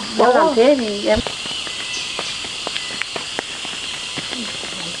 Bố làm thế thì em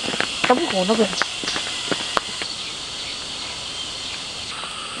tống cổ nó về.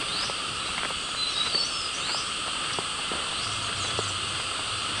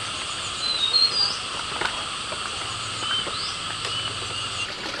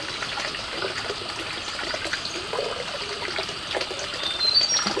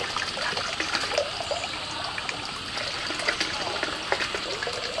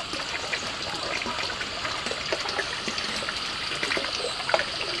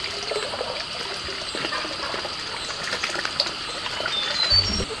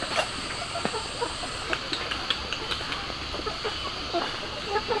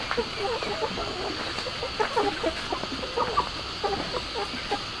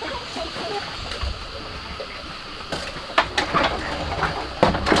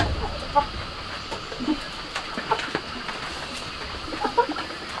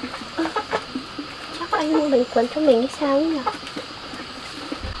 Anh mua bánh cuốn cho mình hay sao ấy nhỉ?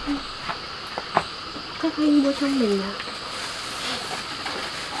 Chắc anh mua cho mình à?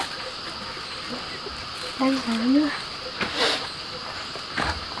 Đang giá nữa.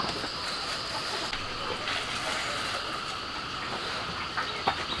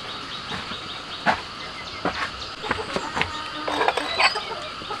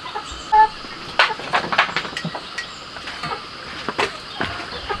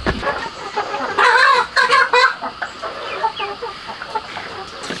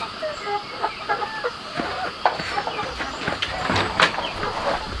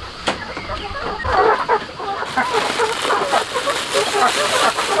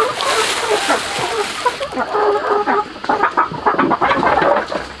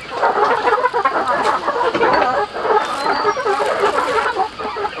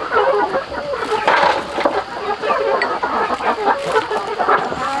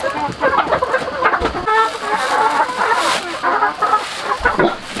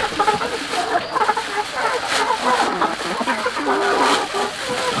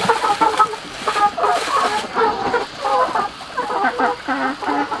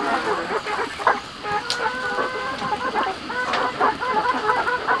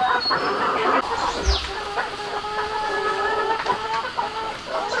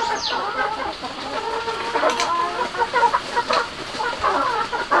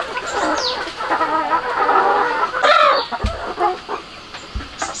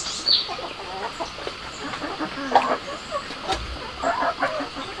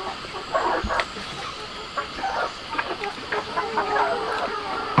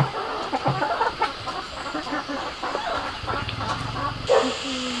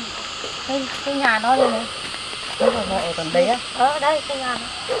 nó đây này. Nó ở gần đây á? Ở đây cái nhà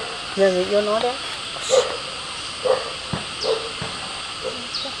nó. Giờ người yêu nó đấy.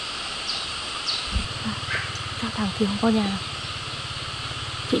 Sao thằng kia không có nhà nào?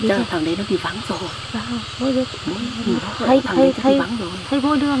 Chị đi Chắc thằng đấy nó bị vắng rồi. Vâng, mỗi đứa Thấy thằng đấy nó bị vắng rồi. thấy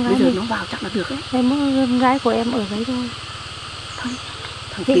mỗi đứa con gái. Bây giờ nó vào chắc là được đấy. Em mỗi con gái của em ở đấy thôi. Thôi,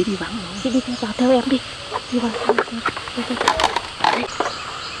 thằng kia bị vắng rồi. chị đi vào theo em đi. Đi vào.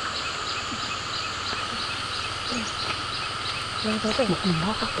 Một mình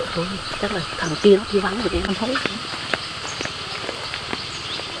nó khóc tội thôi. Chắc là thằng kia nó bị vắng rồi em thấy.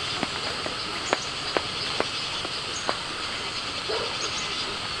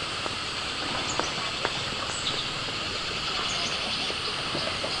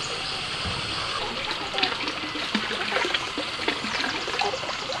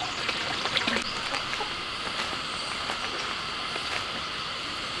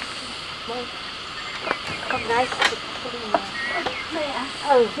 Con gái.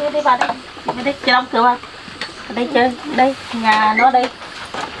 Đi vào đây. Đi đây, chị đóng cửa vào. Ở đây chơi, đây, nhà nó đây.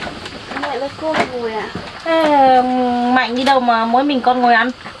 Mẹ với cô ngồi à? Ê, Mạnh đi đâu mà mỗi mình con ngồi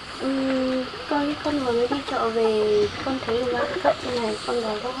ăn? Con vừa mới đi chợ về, con thấy đồ ăn cấp này, con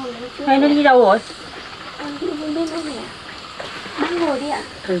gái có hôm nay trước. Hay nó đi đâu rồi? Con không biết nữa mẹ. Bác ngồi đi ạ.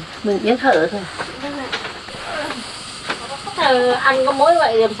 Mình biết thở thôi. Vâng ạ. Ăn có mỗi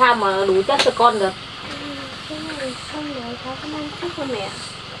vậy làm sao mà đủ chất cho con được? Cái này không nói cháu con ăn chút thôi mẹ.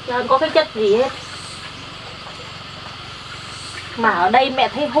 Làm có cái chất gì hết. Mà ở đây mẹ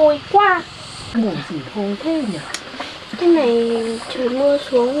thấy hôi quá. Mùi gì hôi thế nhỉ? Cái này trời mưa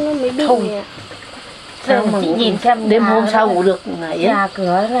xuống nó mới bị mẹ. Sao mà chị nhìn xem đêm hôm sao ngủ được này ấy. Nhà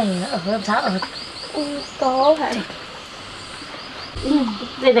cửa này ở làm sao ở? Có phải.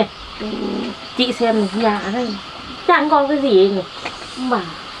 Đây này. Chị xem nhà này chẳng còn cái gì nhỉ? Mà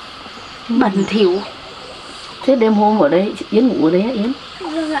Bẩn thỉu. Thế đêm hôm ở đây Yến ngủ ở đấy á Yến?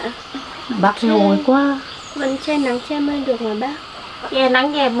 Vâng ạ. Bác thấy hôi quá. Vẫn che nắng che mưa được mà bác. che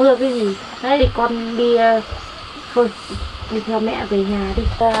nắng che mưa cái gì? Đấy thì con đi thôi đi theo mẹ về nhà đi.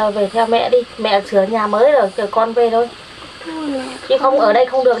 Về theo mẹ đi, mẹ sửa nhà mới rồi, chờ con về thôi. Chứ không ở đây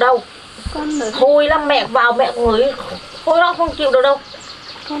không được đâu. Con ở Hôi lắm, mẹ vào mẹ ngửi hôi lắm không chịu được đâu.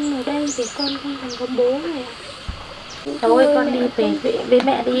 con ở đây thì con không còn có bố mẹ. Thôi con đi về với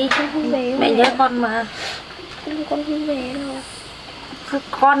mẹ đi. Con không về. Mẹ nhớ con mà. Con không về đâu.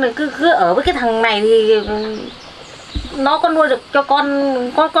 Con cứ ở với cái thằng này thì nó có nuôi được cho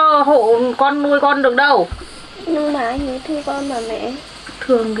con, có hộ con nuôi con được đâu. Nhưng mà anh ấy thương con mà mẹ.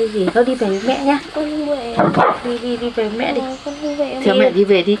 Thương cái gì, thôi đi về với mẹ nhá. Con không về. Đi về với mẹ đi. Con không về. Theo mẹ đi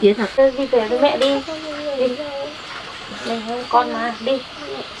về đi Yến à? Đi về với mẹ đi. Con không về đâu. Đây con mà đi.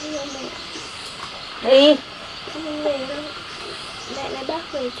 Mẹ. Đi. Con không về đâu. Mẹ lấy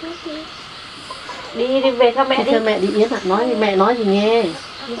bác về trước đi. Đi về theo mẹ đi. Theo mẹ đi Yến à? Mẹ nói gì nghe.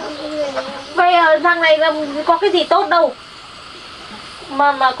 Con không về đâu. Bây giờ thằng này là có cái gì tốt đâu.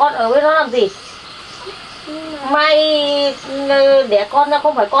 Mà con ở với nó làm gì? Mai đẻ con ra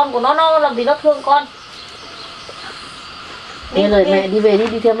không phải con của nó làm gì nó thương con. Nghe lời mẹ đi về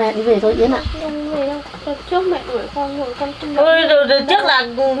đi theo mẹ đi về thôi Yến ạ. Không về đâu. Đợt trước mẹ đuổi con rồi con không Rồi trước là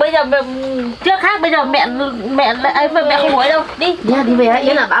bây giờ trước khác, bây giờ mẹ không đuổi đâu. Đi. Đi về hả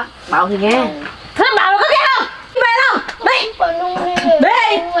Yến à? Bảo thì nghe. Thế bảo nó có nghe không? Đi về đâu? Đi. con không về.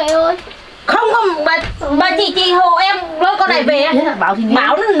 Đi. Không về ơi. Không bà chị hộ em lôi con này về. Yến à, bảo thì nghe.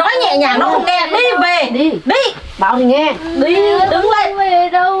 Bảo nó nói nhẹ nhàng nó không nghe. Đi về. Đi. Bảo thì nghe. Đi, đứng lên. Không về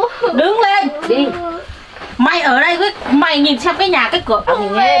đâu. Đứng lên. Đi. Mày ở đây với mày nhìn xem cái nhà cái cửa. Bảo thì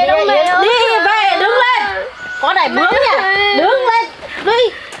nghe đi. Đi về, đứng lên. Con này bướng nha. Đứng lên.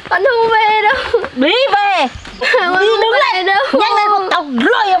 Đi. Con không về đâu. Đi về. Đi đứng lên. Nhanh lên con tao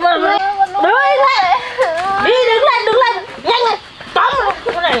rơi mà. Đứng lên. Đi đứng lên. Nhanh lên. Tóm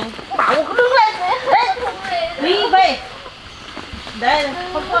con này. Bảo đứng lên. Đi về. Đây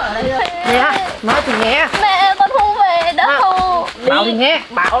không có ở đây đâu. Nghe. Nói thì nghe. Mẹ con không về đâu. Bảo thì nghe.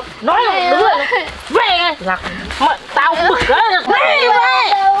 Bảo nói là đứng lên. Về ngay. Mà tao bực đấy. Đi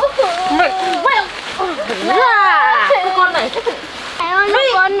về. Mày về. Cái con này. Mẹ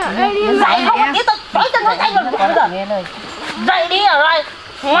ơi, con ở đây đi. Dậy không tí tao trói chân nó tay rồi. Nghe lời. Dậy đi rồi.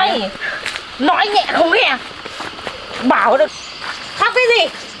 Mày nói nhẹ không nghe. Bảo được. Khóc cái gì?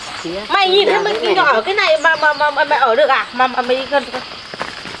 Mày nhìn thấy mình nhỏ ở cái này mà mày ở được à? Mà mày đi gần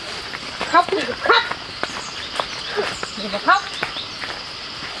khóc thì khóc. Gì mà khóc?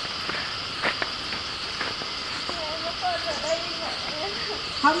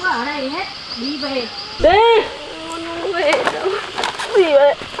 Không có ở đây hết. Đi về. Đi. Con không về đâu. Gì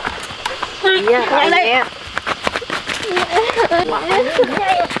vậy? Nhanh đây.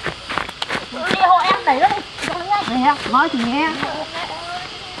 Đi hộ đẩy nó đi. Nè, nói thì nghe.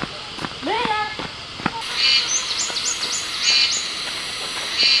 Đi ra.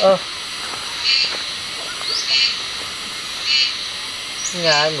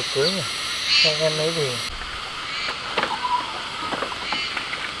 Nhà ai mở cửa nhỉ? Anh em lấy về.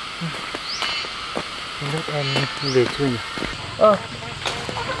 Không biết em về chưa nhỉ?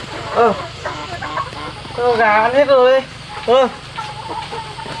 Gà ăn hết rồi.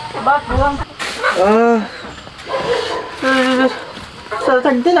 Bác Vương. Sao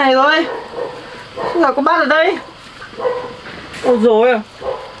thành thế này rồi? Sao có bát ở đây? Ôi dồi à.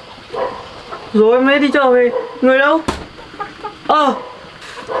 Rồi em lấy đi trở về. Người đâu?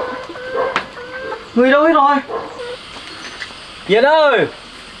 Người đâu hết rồi? Yến ơi!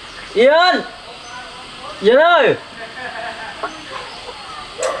 Yến! Yến ơi!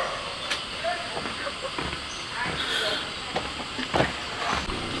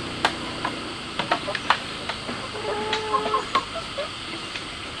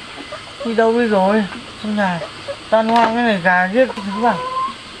 Đi đâu đi rồi? Trong nhà tan hoang cái này, gà giết cái thứ vào.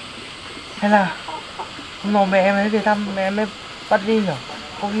 Hay là hôm nào mẹ em ấy về thăm, mẹ em ấy bắt đi nhỉ?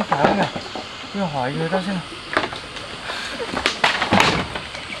 Có khi phải không nhỉ? Cứ hỏi người ta xem nào.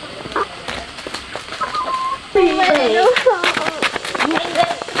 Đi về.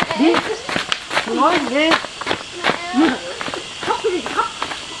 Đi. Nói gì đi. Khóc gì khóc.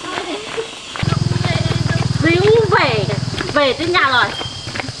 Díu về tới nhà rồi.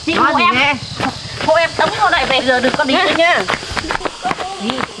 Chị hộ em. Hộ em tống vào này về giờ đừng có đi nữa nhá. Đi,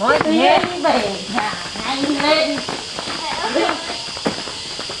 nói gì về nhà nhanh lên.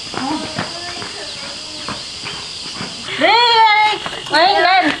 Đi nhanh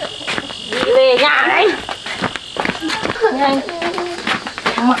lên. Đi về nhà đấy. Nhanh.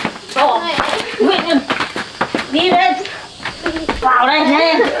 Nguyện lên. Đi lên. Vào đây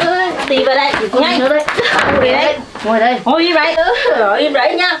nhanh. Đi vào đây. Nhanh. Ngồi đây. Ngồi đây. Ngồi im đấy. Im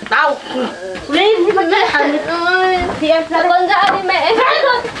đấy nhá. Đau. Lên đi con ơi. Thì em ra con ra đi mẹ.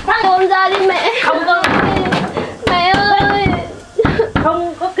 Con ra đi mẹ. Không con. Mẹ ơi.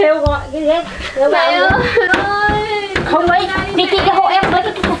 Không có kêu gọi cái gì hết. Mẹ ơi. Không ấy. Đi cái hộ em với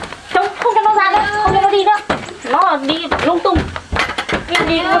cái không cho nó ra nữa, không cho nó đi nữa. Nó đi lung tung.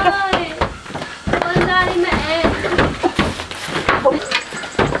 Đi nữa cái. Con ra đi mẹ. Không.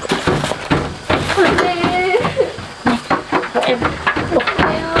 Em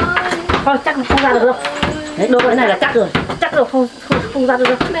thôi chắc không ra được đâu. Đấy, đôi cái này là chắc rồi, chắc rồi, không ra được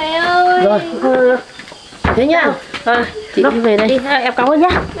đâu. Mẹ ơi. Rồi, thế nhá. Chị đi về đây. Đi, em cảm ơn nhá.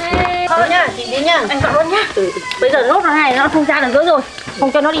 Thôi nhá, chị đi nhá. Em cảm ơn nhá. Bây giờ nốt nó này nó không ra được nữa rồi,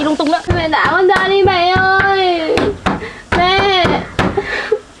 không cho nó đi lung tung nữa. Mẹ đã con ra đi mẹ ơi. Mẹ.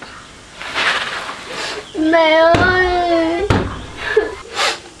 Mẹ ơi.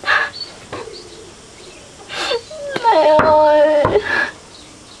 Mẹ ơi.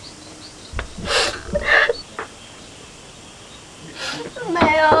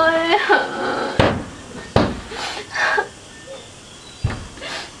 Mẹ ơi.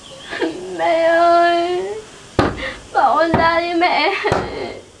 Mẹ ơi. Bỏ con ra đi mẹ.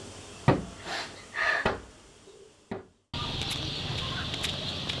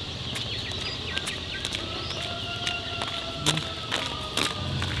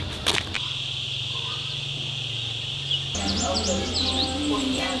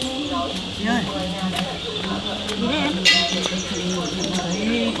 Chị ơi. Gì đấy em? Thấy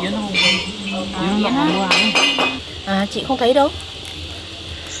Yến không? Yến không mua hàng. À chị không thấy đâu.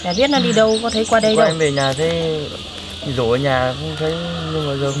 Chả biết nó đi đâu, có thấy qua đây đâu. Em về nhà thấy rủ ở nhà không thấy, nhưng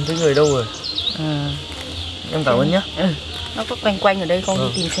mà giờ không thấy người đâu rồi. Em cảm ơn nhé. Nó có quanh quanh ở đây, con đi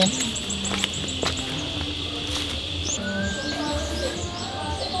tìm xem.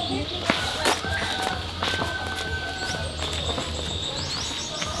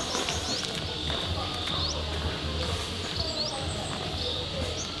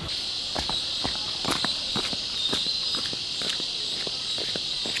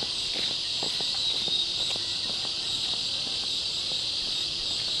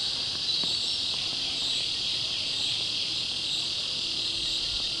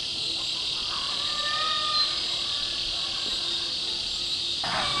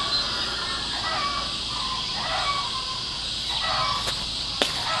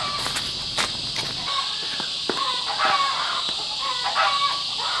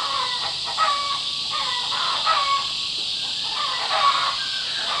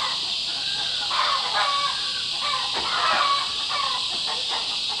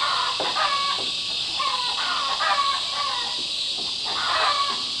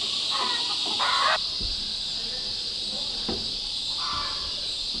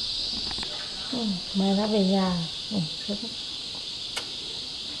 Mai đã về nhà.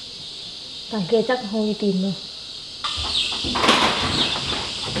 Thằng kia chắc không đi tìm đâu.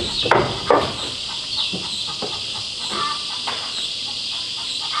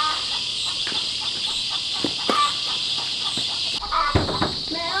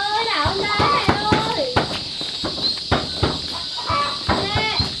 Mẹ ơi, Đảo không ra mẹ ơi.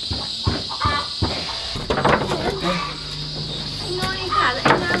 Mẹ. Anh ơi, thả lại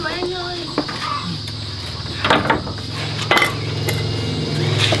ra với anh ơi.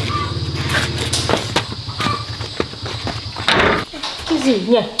 Cái gì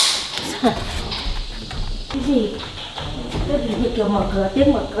nhỉ? Cái gì? Cái gì như kiểu mở cửa,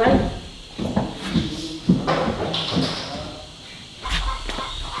 tiếng mở cửa ấy.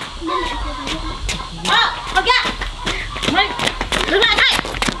 Con kia! Mày, đứng lại đây!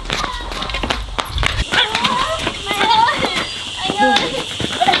 Mẹ ơi, anh ơi.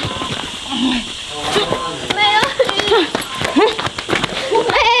 Mẹ ơi.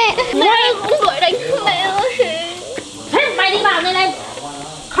 Mẹ cũng đuổi đánh mẹ ơi. Thế mày đi vào nhanh lên!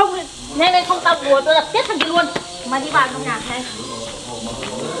 Không, nhanh lên không tao đùa tôi đập chết thằng kia luôn. Mày đi vào trong nhà này.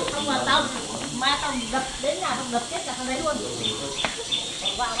 Không mà tao đập đến nhà tao đập chết cả thằng đấy luôn.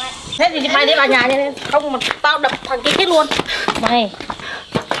 Vào ngay. Thế thì mày đi vào nhà nhanh lên. Không mà tao đập thằng kia chết luôn. Mày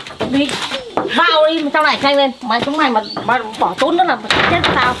đi vào đi trong này nhanh lên. Mày chúng mày mà bỏ trốn nữa là chết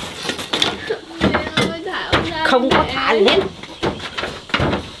với tao. Mẹ ơi, thả ông ra. Không có thả gì hết.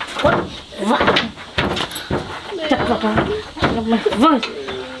 Quất vặt. Chặt vào đó.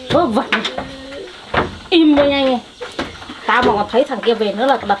 Vâng vặt. Im đi nhanh. Tao mà thấy thằng kia về nữa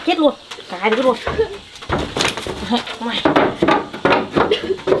là đập chết luôn. Cái đấy luôn. Mày.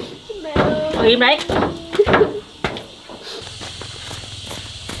 Mẹ ơi. Im đấy.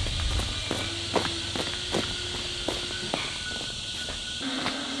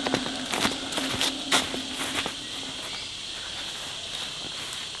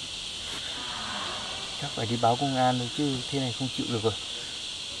 Chắc phải đi báo công an thôi chứ thế này không chịu được rồi.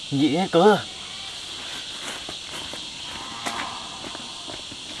 Nhịn hết cớ rồi.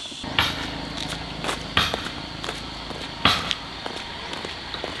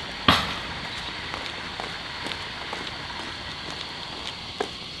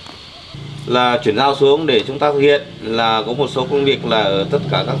 Là chuyển giao xuống để chúng ta thực hiện, là có một số công việc là ở tất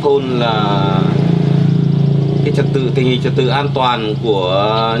cả các thôn là cái tình hình trật tự an toàn của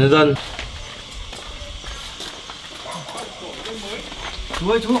nhân dân. Chú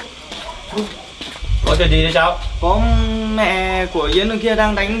ơi chú. Có chuyện gì đấy cháu? Có mẹ của Yến ở kia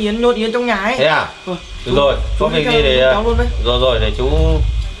đang đánh Yến, nhốt Yến trong nhà ấy. Thế à? Được rồi, có việc gì để cháu luôn đấy. Rồi để chú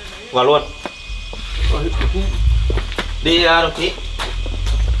vào luôn. Đi đồng chí.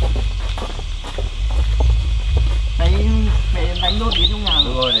 Mẹ đánh nhốt Yến trong nhà rồi.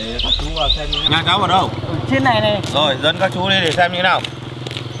 Được rồi, để các chú vào xem như thế nào. Nhà cháu vào đâu? Trên này này. Rồi, dẫn các chú đi để xem như thế nào.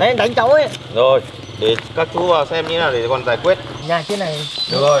 Đấy đánh cháu ấy. Rồi, để các chú vào xem như thế nào để còn giải quyết. Nhà trên này.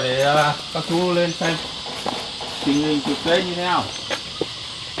 Được rồi, để các chú lên xem tình hình thực tế như thế nào.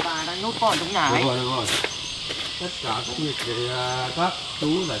 Bà đang nhốt con trong nhà ấy. Được rồi. Tất cả công việc để các chú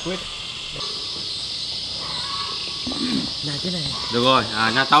giải quyết. Nhà trên này. Được rồi,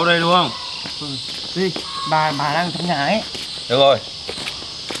 nhà cháu đây đúng không? Đi, bà đang trong nhà ấy. Được rồi.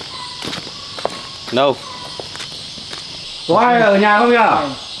 Đâu? Có ai ở nhà không nhỉ?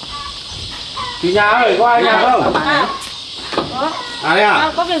 Chị nhà ơi, có ai ở nhà không? Đây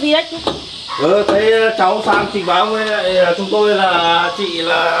à? Có việc gì đấy? Thấy cháu sang trình báo với chúng tôi là chị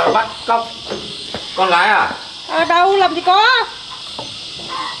là bắt cóc con gái à? Đâu làm gì có.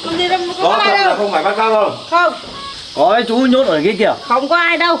 Làm gì đâu có ai đâu. Không phải bắt cóc không? Không. Có chú nhốt ở kia kìa. Không có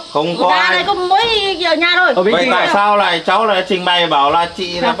ai đâu. Không có ai. Đây có mỗi ở nhà thôi. Vậy tại sao lại cháu lại trình bày bảo là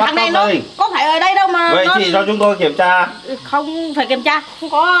chị là bắt thằng này cóc nó đây? có phải ở đây đâu mà. Vậy chị cho chúng tôi kiểm tra. Không phải kiểm tra, không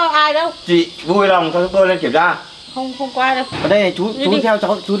có ai đâu. Chị vui lòng cho chúng tôi lên kiểm tra. Không có ai đâu. Ở đây này chú đi theo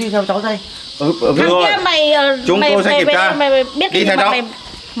cháu, chú đi theo cháu đây. Thằng kia mày chúng tôi sẽ kiểm tra. Mày biết đi theo cháu.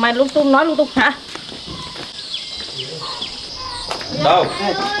 Mày lung tung nói lung tung hả? Đâu?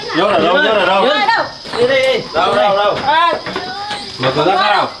 Nhốt ở đâu? Đi đây. Đâu? Mở cửa ra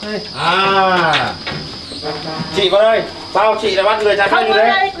sao? Chị vào đây. Sao chị lại bắt người trái phép như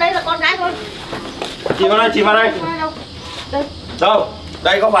thế? Đây là con gái thôi. Chị vào đây. Đâu?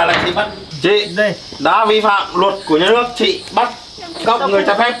 Đây có phải là chị bắt? Chị đây đã vi phạm luật của nhà nước, chị bắt cóc người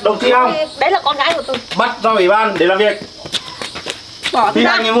trái phép đồng chí không? Đấy là con gái của tôi. Bắt ra ủy ban để làm việc. Bỏ thi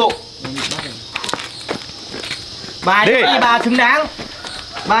hành nhiệm vụ. Bà đi, bà xứng đáng.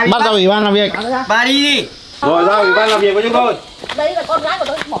 Bà bắt ra ủy ban làm việc. Bà đi. Rồi ra ủy ban làm việc với chúng tôi. Đây là con gái của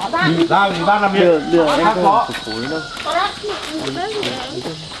tôi, bỏ ra. Ra ủy ban làm việc. Lừa khác có. Bỏ ra.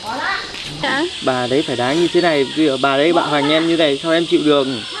 Bỏ ra. Dạ. Bà đấy phải đáng như thế này, bây giờ bà đấy bạo hành em như này sao em chịu được?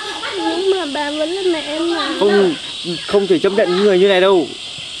 Nhưng mà bà vẫn là mẹ em mà. Không thể chấp nhận những người như này đâu.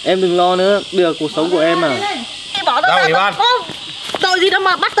 Em đừng lo nữa, bây giờ cuộc sống của em mà. Bỏ ra ủy ban. Tội gì đâu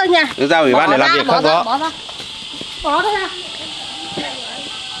mà bắt tôi nha. Đưa ra ủy ban để làm việc không có. Bỏ ra. Bỏ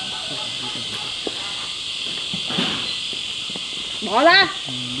ra.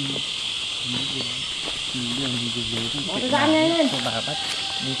 Bỏ ra nhanh lên. Cho bà bắt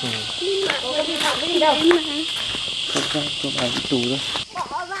đi tù. Đi đâu? Không ra cho bà đi tù thôi.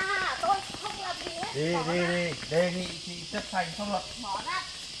 Bỏ ra, tôi không làm gì hết. Đi, đề nghị chị chấp hành pháp luật. Bỏ ra.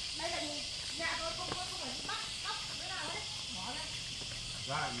 Đây là nhà tôi không phải bắt cóc thế nào hết. Bỏ ra.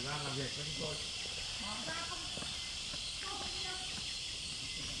 Ra ủy ban làm việc với chúng tôi. Bỏ ra không.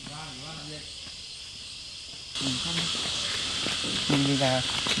 Ra ủy ban làm việc. Mình đi là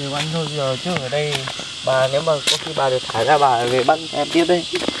đều ăn thôi giờ chứ ở đây bà nếu mà có khi bà được thả ra bà về bắt em tiếp đây.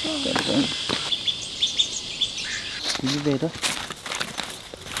 Đi về thôi.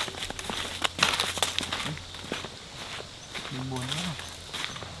 Mình buồn lắm.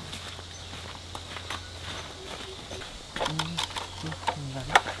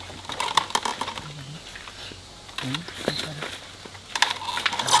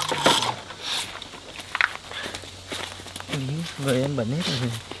 Vậy em bẩn hết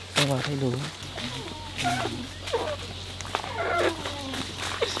rồi, em vào thay đồ.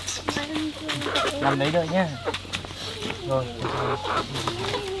 Nằm đấy đợi nhá. Rồi,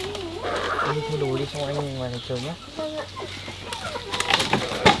 đi thay đồ đi xong anh ngoài này chờ nhé.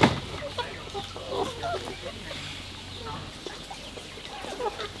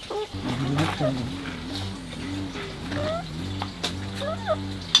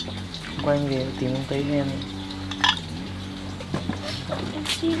 Quanh về tìm ông Tây em.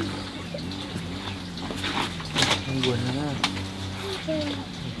 Em buồn lắm á.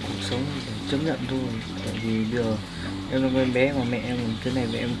 Cuộc sống phải chấp nhận thôi. Tại vì bây giờ em là con bé mà mẹ em thế này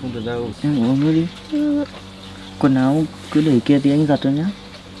với em không được đâu. Em uống nước đi. Quần áo cứ để kia tí anh giặt cho nhá.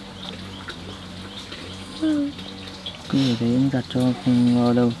 Cứ để đấy anh giặt cho không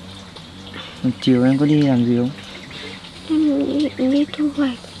lo đâu. Chiều em có đi làm gì không? Em đi thu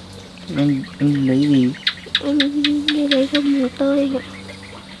hoạch. Em lấy gì? Em đi lấy rau mùng tơi ạ.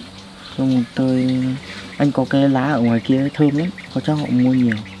 Rau mùng tơi. Anh có cái lá ở ngoài kia thơm lắm, có chắc họ mua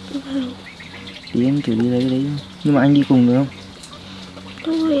nhiều. Thì em thử đi lấy đấy. Nhưng mà anh đi cùng được không?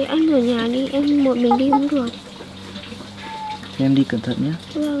 Thôi anh ở nhà đi, em một mình đi cũng được. Thì em đi cẩn thận nhé.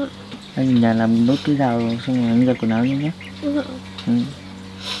 Vâng ạ. Anh ở nhà làm nốt cái rào xong rồi anh giặt quần áo nhé. Vâng.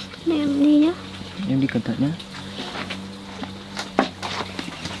 Em đi nhé. Em đi cẩn thận nhé.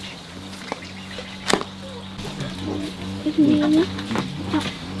 Em đi nhé.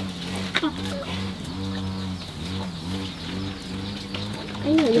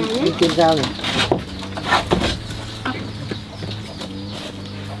 Anh ở nhà nhé. Đi kiếm dao rồi.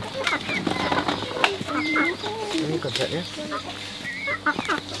 Em đi cẩn thận nhé.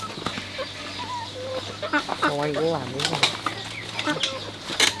 Không anh cũng làm đấy rồi.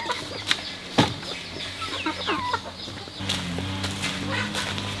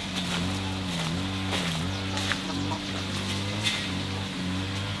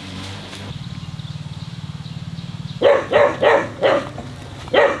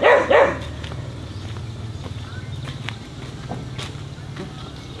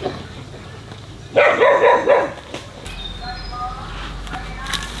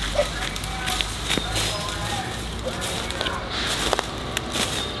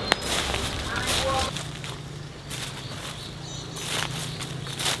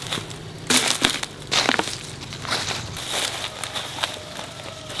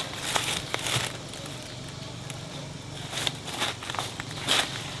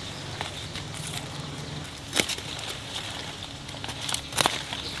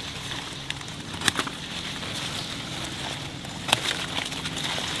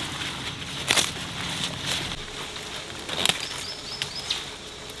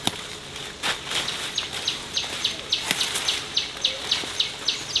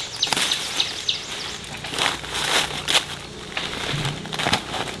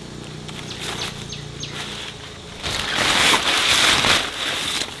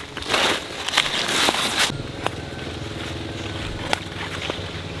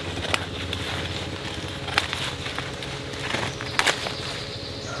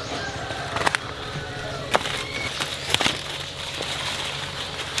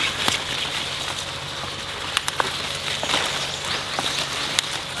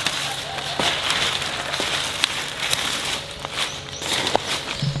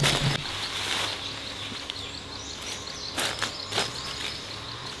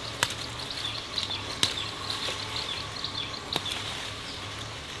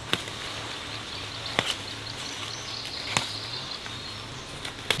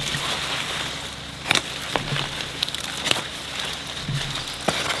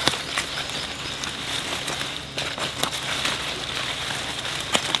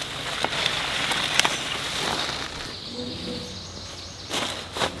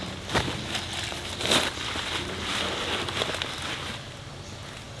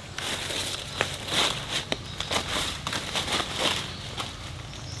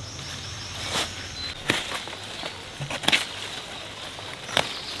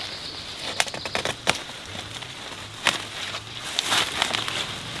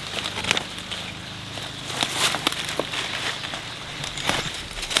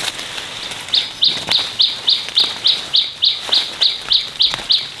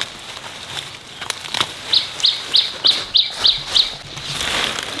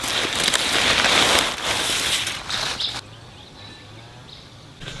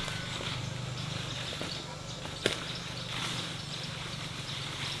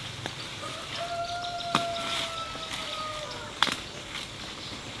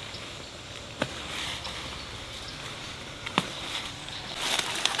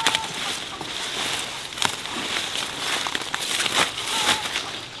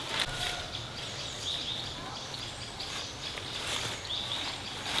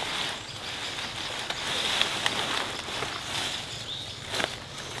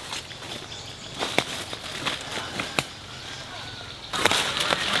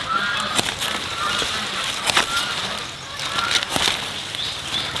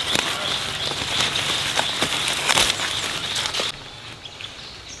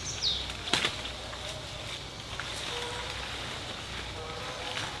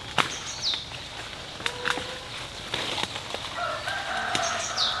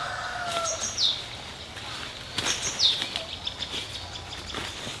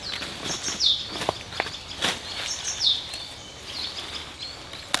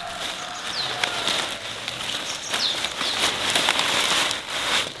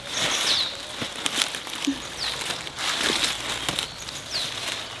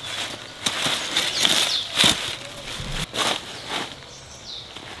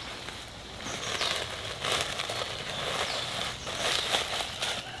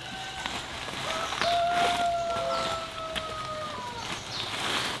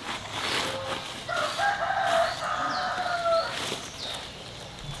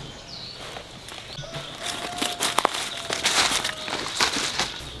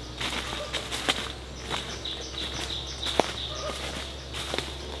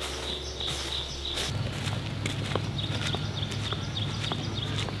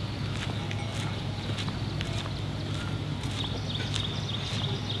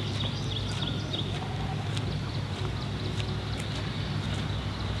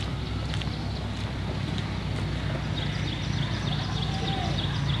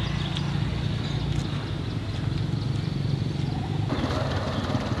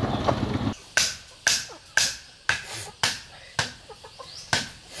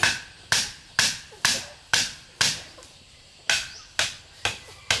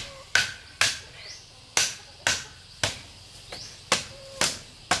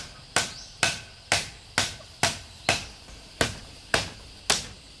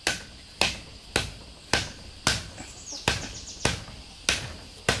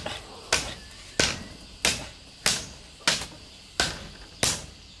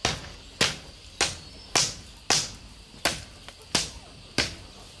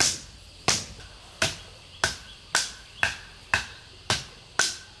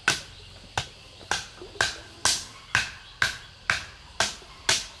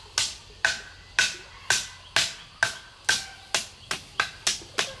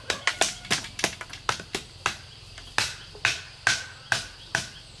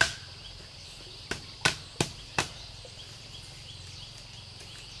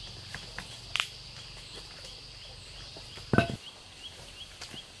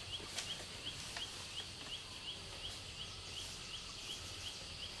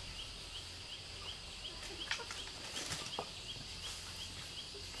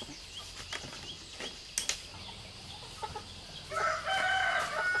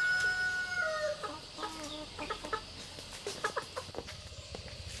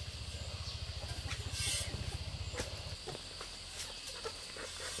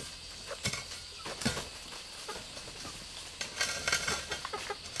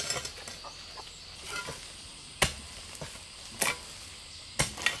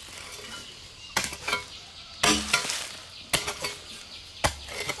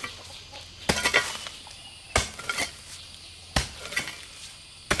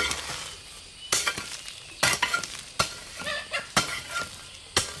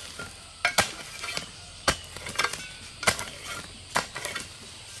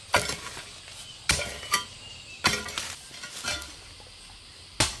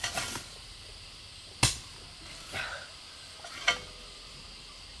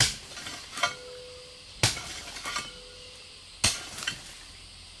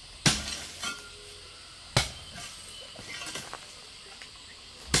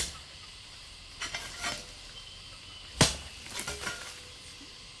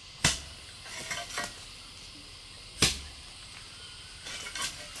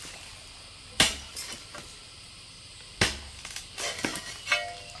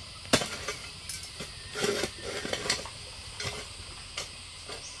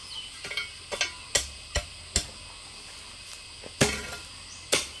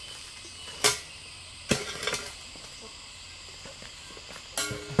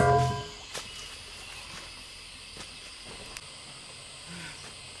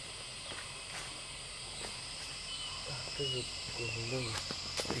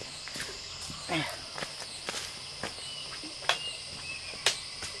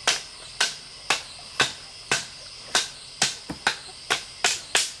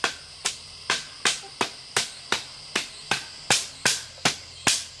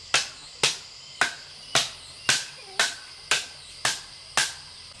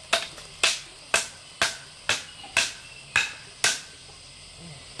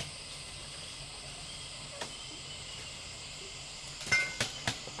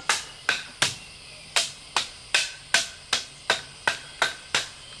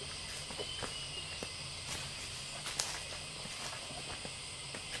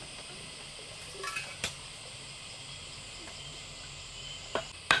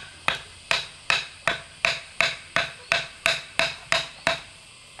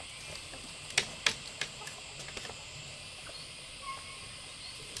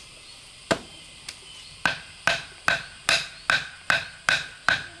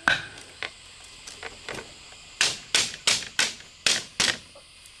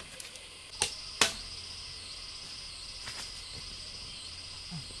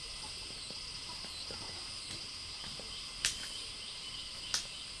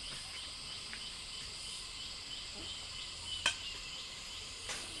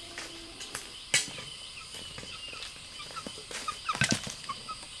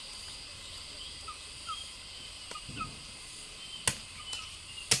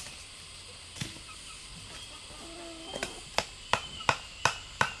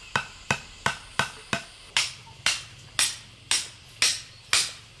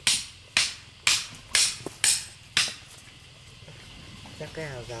 Chắc cái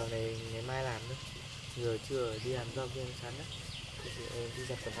hàng rào này ngày mai làm nữa. Giờ chưa đi làm rau viên sắn á. Thì đi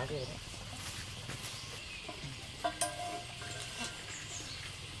giặt quần áo kia đấy.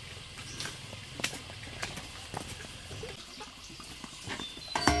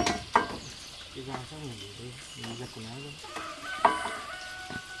 Đi ra chắc mình để đi giặt quần áo luôn.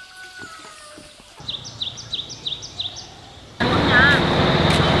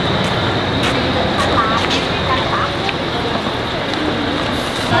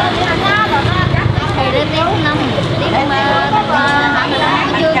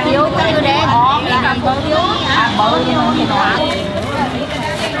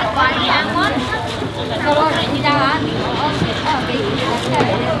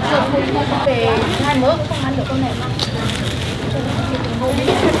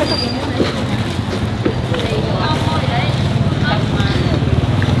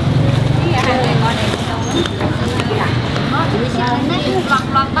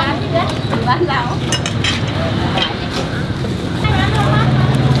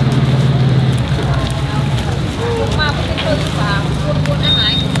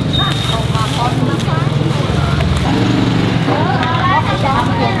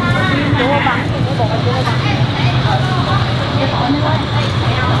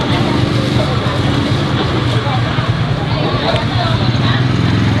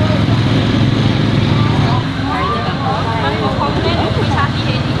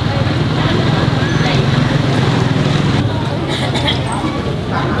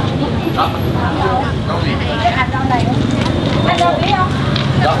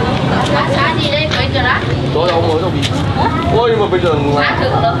 Tôi ông mới đâu bị. Ôi nhưng mà bây giờ Má thử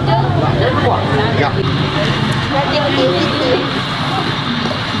lớn chứ. hết quả. Gặp.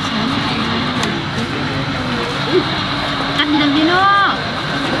 Ăn làm gì nó?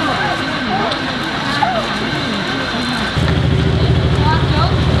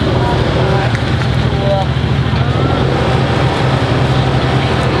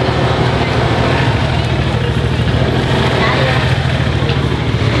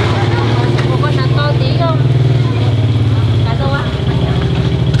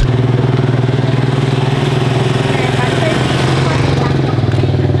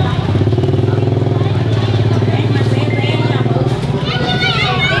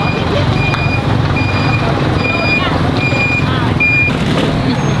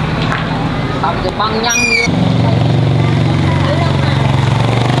 Bằng nhăn như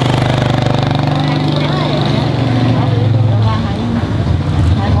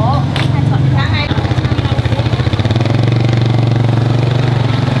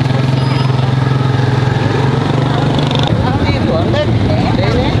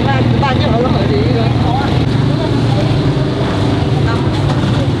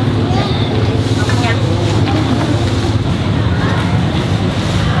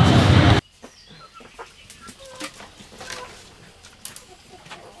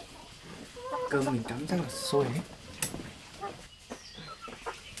cơm mình cắm chắc là sôi hết.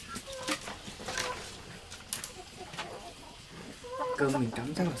 Cơm mình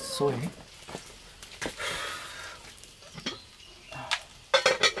cắm chắc là sôi hết.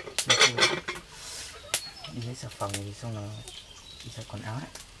 Đi lấy xà phòng thì xong là đi giặt quần áo đấy.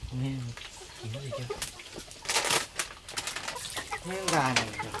 Nghe gì nữa gì chưa? Nghe con gà này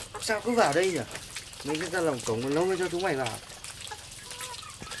sao cứ vào đây nhỉ? Mấy cái ra lòng cổng còn lâu mới cho chúng mày vào.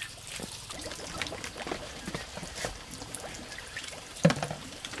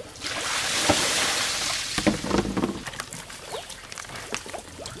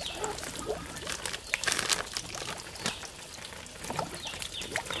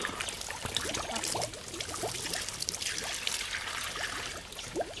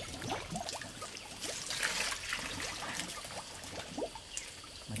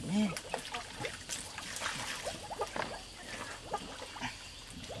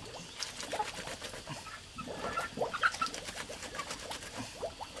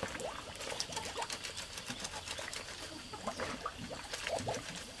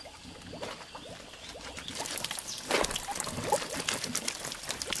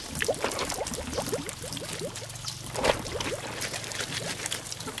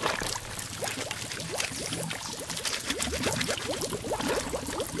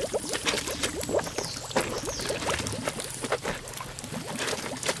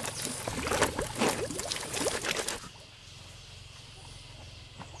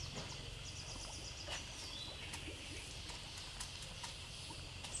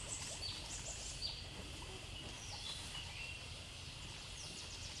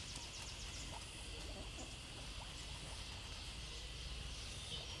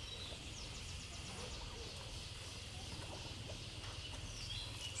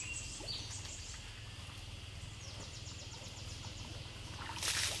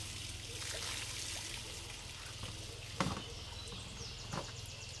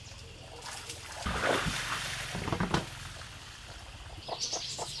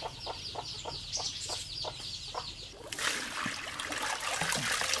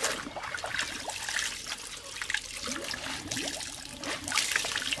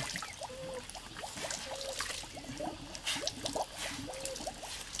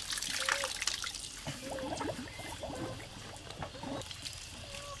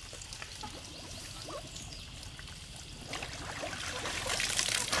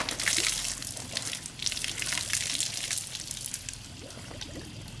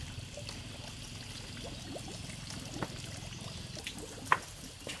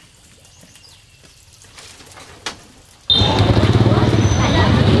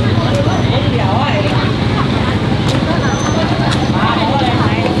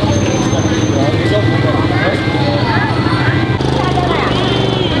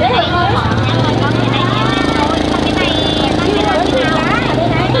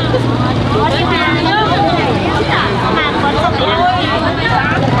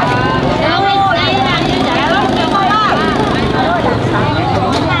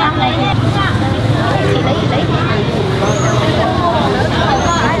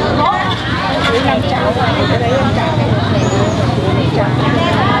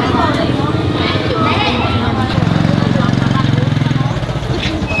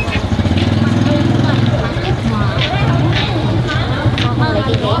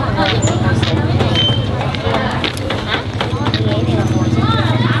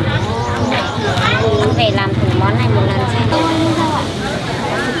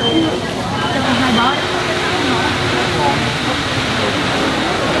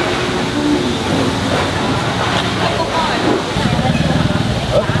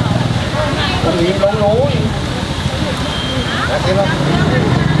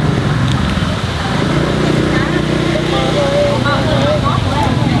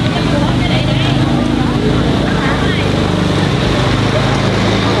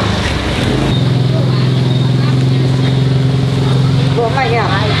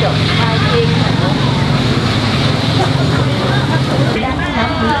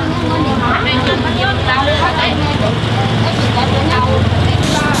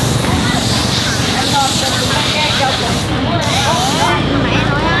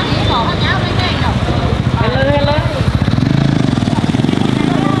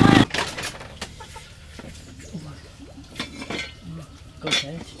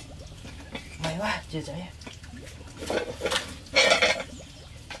 chia sẻ.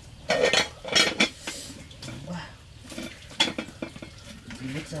 Quá.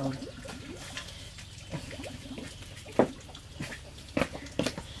 Biết sao đi.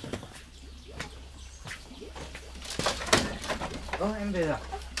 Em về rồi.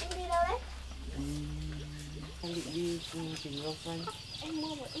 Em đi đâu đấy? Em định đi tìm rau xanh. Em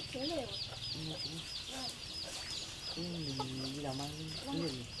mua một ít trứng đều. Mình đi làm ăn cái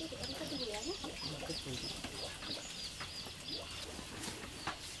gì? Thế thì em cứ đi nhé.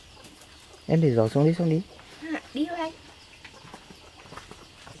 Em để giỏ xuống đi. Đi thôi anh.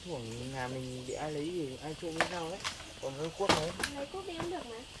 Thuồng nhà mình bị ai lấy thì ai trộm với nhau đấy. Còn cái cuốc đấy. Lấy cuốc đi cũng được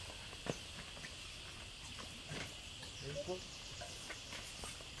mà. Lấy cuốc.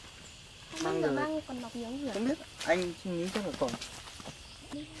 Mang rồi mang còn mọc nhiều không nhỉ? Không biết. Anh suy nghĩ chắc là còn.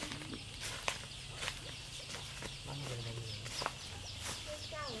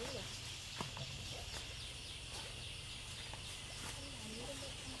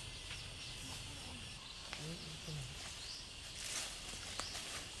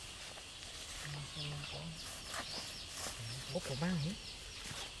 Có củ măng ấy.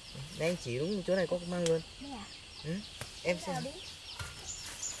 Đây anh chỉ đúng chỗ này có củ măng luôn. Đây à? Ừ. Em xem. Đi.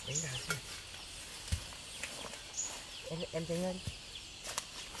 Đánh đào xem. Em thấy ngay đi.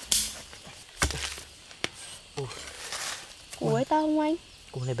 Củ ấy to không anh?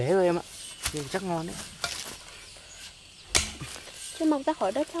 Củ này bé rồi em ạ. Nhưng chắc ngon đấy. Chứ mọc ra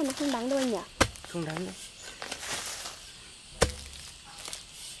khỏi đất sao nó không đắng đâu anh nhỉ? Không đắng đâu.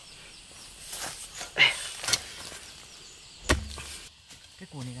 Cái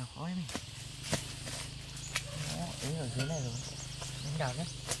củ này là khó em. Đó, đấy ở dưới này rồi. Đánh đào nhé.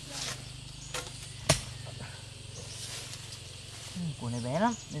 Củ này bé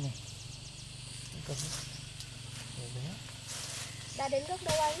lắm. Đây này. Củ bé. Đã đến gốc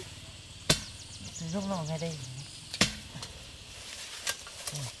đâu anh? Gốc nó ngay đây.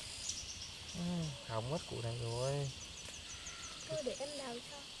 Hỏng mất củ này rồi. Thôi để em đào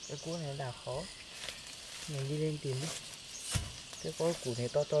cho. Cái củ này đào khó. Mình đi lên tìm đi. Cái có củ này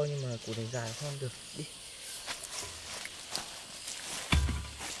to nhưng mà củ này dài không được. Đi.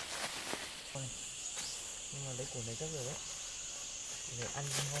 Nhưng mà lấy củ này chắc rồi đấy. Củ này ăn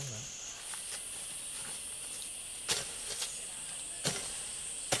ngon lắm.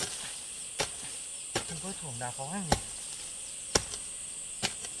 Không có thuồng đào khó hay gì.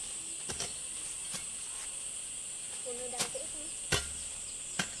 Củ này đào dễ không?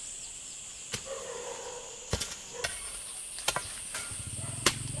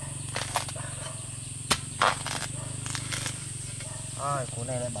 Củ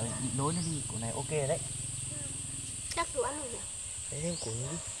này lại bảo bị lối nó đi, củ này ok rồi đấy. Chắc đủ ăn rồi nhỉ? Lấy thêm củ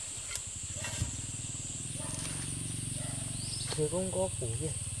đi. Dưới cũng có củ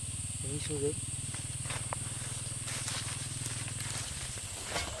kia. Mình đi xuống dưới.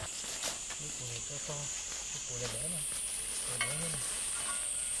 Cái củ này to, cái củ này bé này. Củ bé hơn này.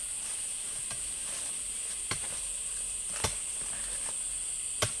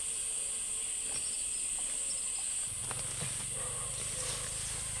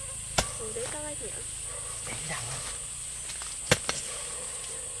 Củ đấy to anh nhỉ? Đánh đào.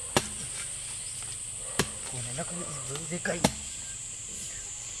 Củ này nó có bị dưới dây cây.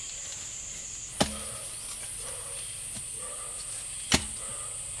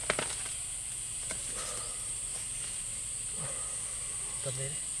 Cầm lên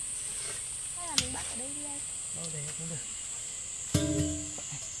đấy. Hay là mình bắt ở đây đi anh? Đâu đây cũng được.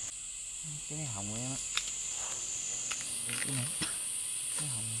 Cái này hỏng rồi em ạ. Cái này. Cái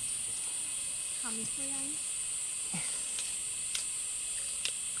hỏng. Hỏng thôi anh.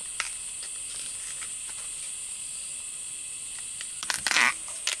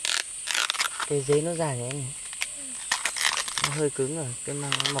 Cái giấy nó dài này anh này. Nó hơi cứng rồi, cái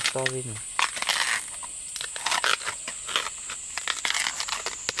măng nó mọc to lên rồi.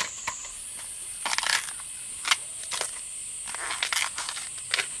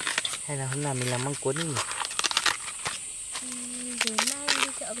 Hay là hôm nào mình làm măng cuốn đi nhỉ? Để mai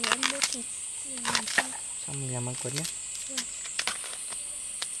đi chợ về em mua thịt. Xong mình làm măng cuốn nhé.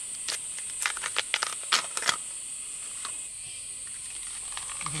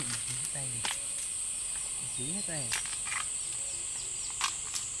 Tay này. Xí hết tay.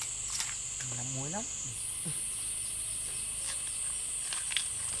 Làm muối lắm.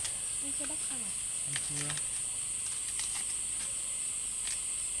 Anh chưa bắt xong à? Anh chưa.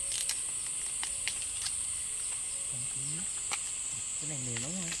 Cái này mềm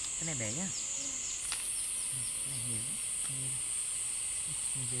lắm nha. Cái này bé nhá. Cái này mềm.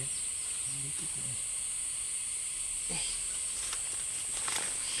 Nhìn dễ. Lấy cái củ này.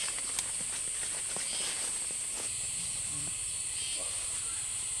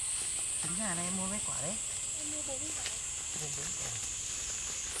 Trứng gà này em mua mấy quả đấy? Em mua 4 quả. Mua 4 quả.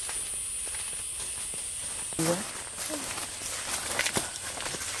 Đi quá.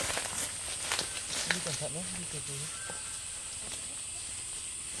 Đi cẩn thận nhé, đi từ từ.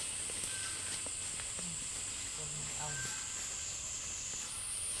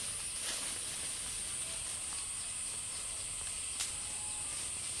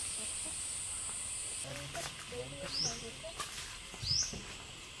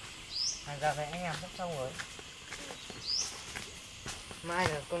 Gà này anh làm sắp xong rồi. Mai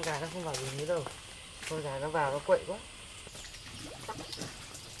là con gà nó không vào gì nữa đâu. Con gà nó vào nó quậy quá.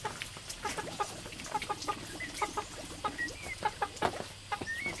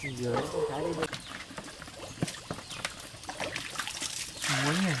 Dưới con cái đây được.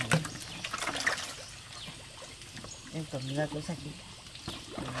 Muốn nhỉ? Em cầm ra cái sạch đi.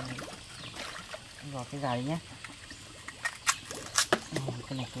 Em gọt cái gà đi nhé.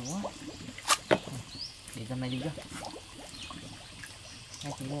 Cái này cứng quá. Để tầm này đi chưa?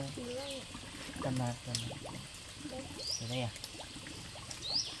 Hai tí nữa. Tầm này. Ở đây à?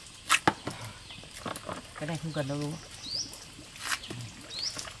 Cái này không cần đâu đúng không?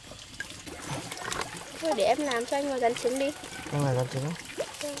 Thôi để em làm cho anh vào dàn trứng đi. Anh vào dàn trứng không?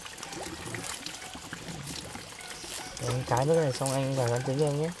 Để anh cái nước này xong anh vào dàn trứng cho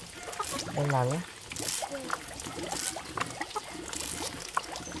em nhé. Em làm nhé.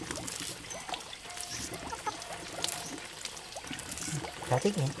 Khá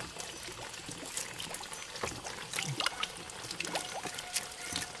thích nhỉ?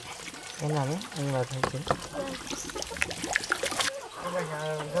 Em làm nhé, anh vào dàn trứng. Em vào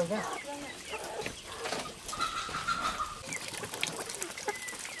nhà không nhé.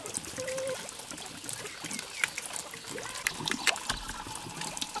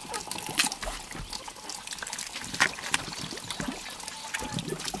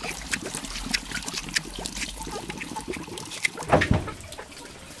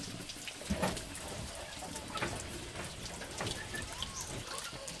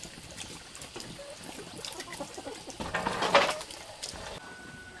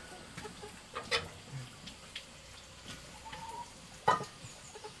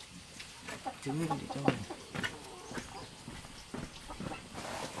 Trứng lên để cho mình.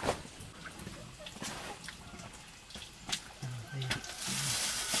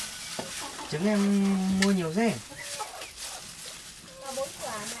 Trứng em mua nhiều thế? Là 4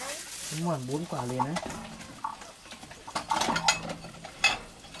 quả mà anh. Em mua hẳn 4 quả liền đấy.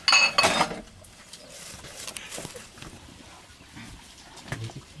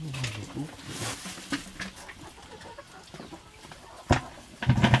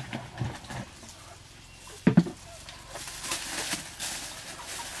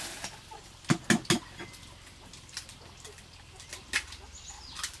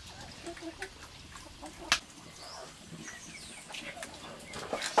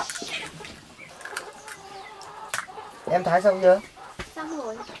 Em thái xong chưa? Xong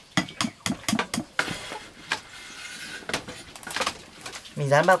rồi. Mình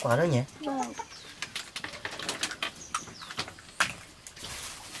rán 3 quả thôi nhỉ? Vâng.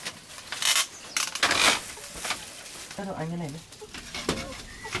 Cắt hộ anh cái này đi.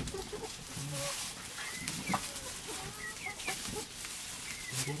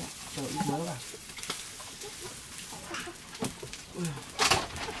 Cho ít mỡ vào.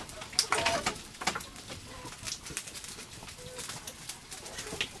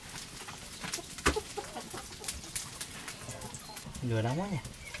 Lửa nóng quá nhỉ?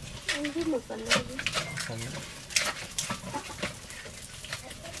 Anh rút một phần đây đi. Phần nữa.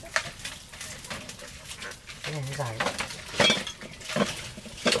 Cái này nó dài quá.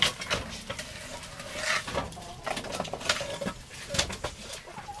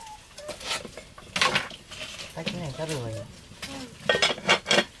 Tách cái này cắt rồi.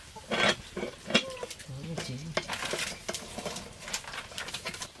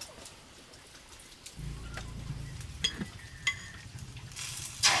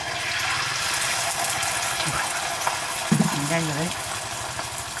 Nhanh rồi đấy.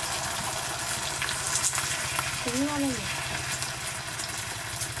 Trứng ngon lên nhỉ?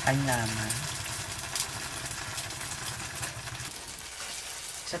 Anh làm mà.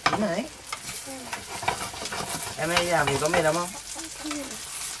 Sắp chín rồi đấy. Em hay làm thì có mệt lắm không?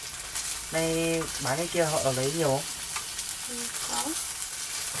 Đây bán cái kia họ lấy nhiều không? Có.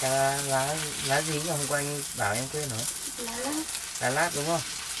 Cái lá gì nhỉ? Hôm qua anh bảo em quên rồi. Lá lát đúng không?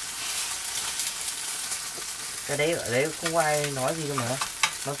 Cái đấy ở đấy không có ai nói gì đâu mà.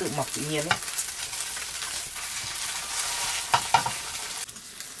 Nó tự mọc tự nhiên đấy.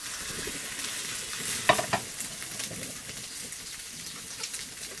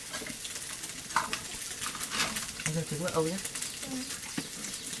 Anh cho trứng vào âu nhé.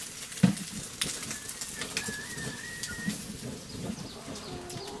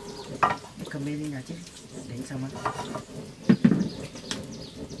 Cầm bên đi nào chứ. Đánh xong á.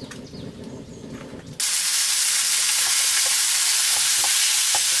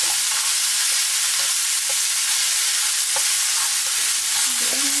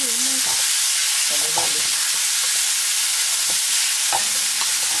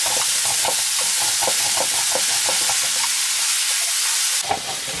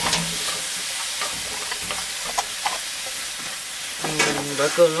 đói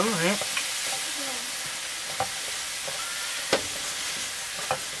cơm lắm rồi ấy.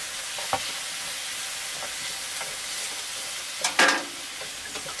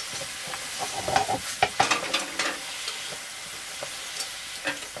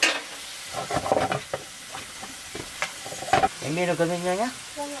 Em biết được cơm nhanh nhá.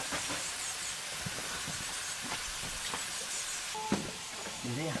 Vâng ạ.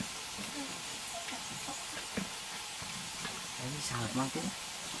 Để đây à? Đấy, xào mang tí.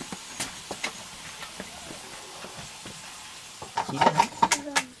 Chín rồi đấy.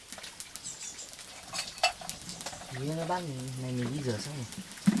 Vâng. Tí nữa bát này mình đi rửa xong rồi.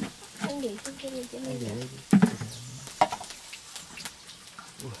 Anh để trên kia mình sẽ Anh mình để rửa. đây đi.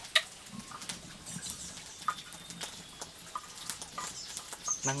 Ui.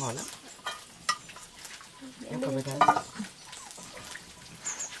 Đang ngon lắm. Em còn với cái.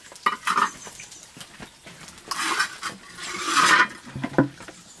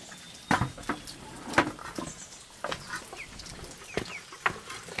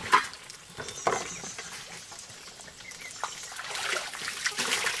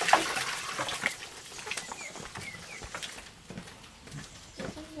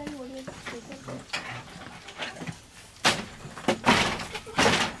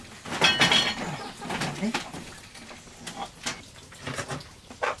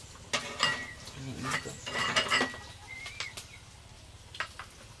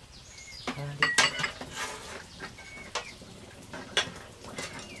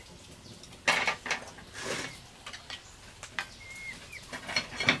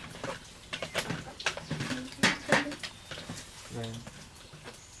 Vâng.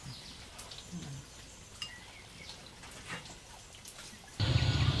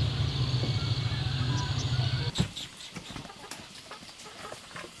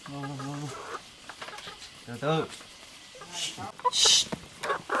 Từ từ.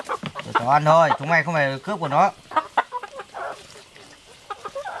 Để cháu ăn thôi, chúng mày không phải cướp của nó.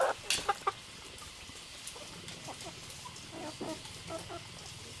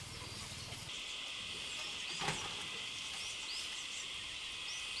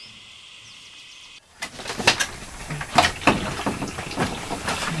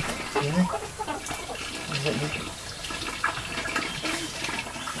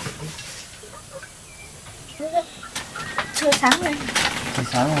 Chưa sáng rồi. Thì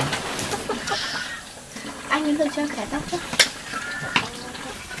sáng rồi. Anh được cho cải tóc chứ?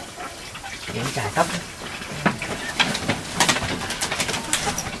 Để chải tóc.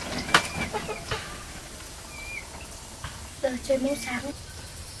 Giờ trời mốt sáng.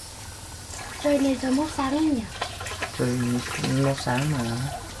 Trời này giờ mốt sáng em nhỉ? Trời nó sáng mà.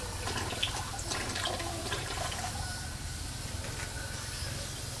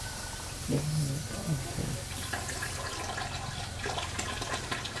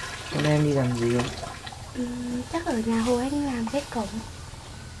 Hôm nay em đi làm gì không? Chắc ở nhà Hồ anh làm cái cổng.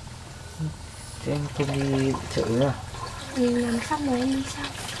 Thế em không đi chợ nữa à? Làm xong rồi em đi sau.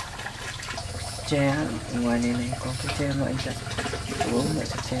 Tre ngoài này này có cái tre mà anh chặt uống lại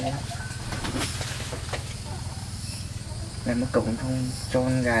chặt tre. Này mà cổng không cho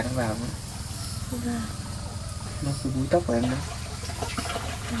con gà nó vào nữa. Vâng. Nó cứ búi tóc của em nữa.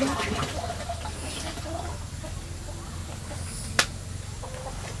 Vâng.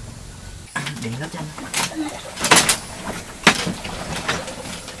 Để gấp chân.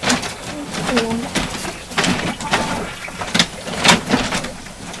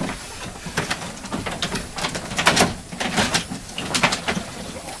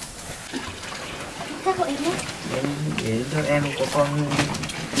 Các hộ em nhé. Em để cho em có con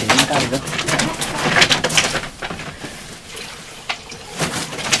để em cầm nữa.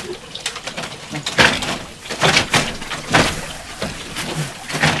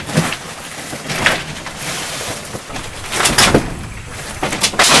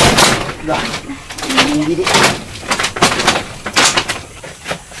 Rồi, mình đi đi.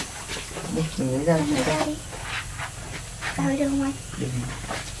 Đi, mình lấy ra. Lấy ra đi. Sao đi được không anh? Đi.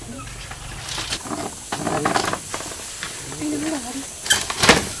 Anh đứng đỏ đi.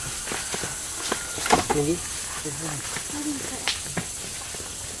 Mình đi.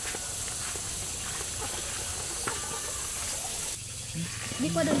 Đi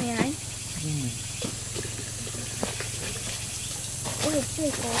qua đường này hả anh? Ôi,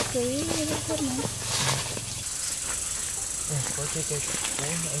 trời có cái con này. Có cây đấy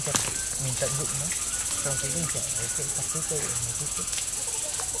anh chặt, mình tận dụng nó. Trong cái mình chặt cái chặt cái cây ở một chút.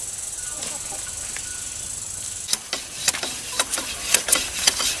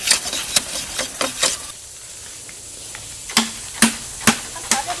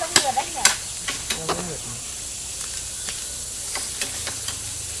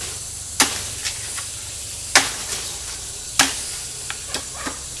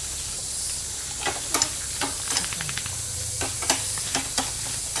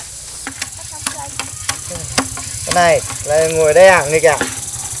 Cái này là ngồi đây à, người kìa.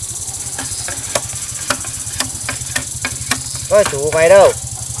 Ôi chú mày đâu?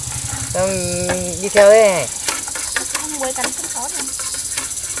 Sao đi theo thế này? Không quay cắn không khó này.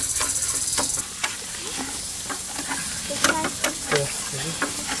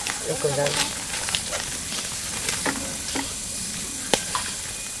 Em còn đang.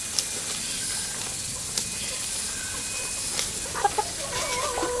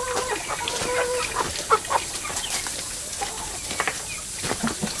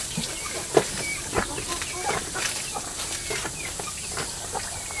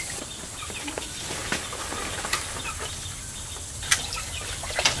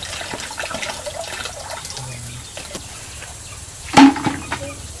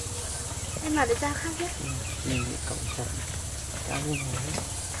 Em bảo để ra khác nhé. Mình bị cộng chặt ra bên này.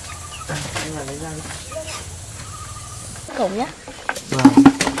 Anh là lấy ra đi. Cổng nhá. Vâng,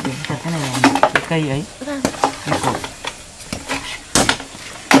 để chặt cái này là cái cây ấy. Vâng. Cái cổng.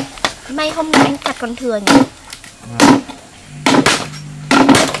 May hôm nay anh chặt còn thừa nhỉ? Vâng.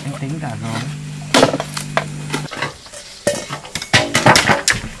 Anh tính cả rồi.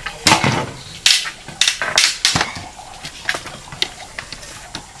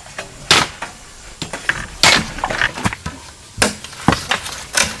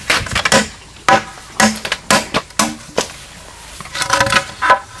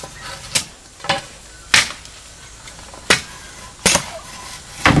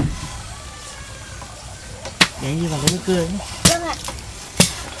 Để đi vào lấy cái cưa nhé. Vâng ạ.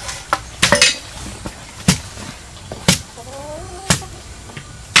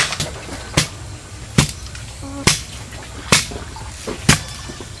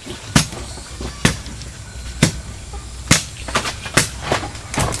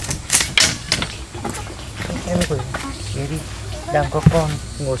 Em gửi ghế đi. Đang có con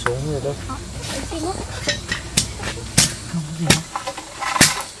ngồi xuống rồi đâu. Em xin nhé. Không có gì đâu.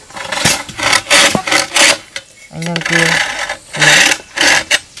 Anh đang cưa.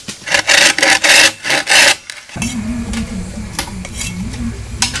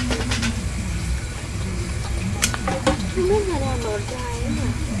 Không biết nhà nào mở dài ấy nhỉ?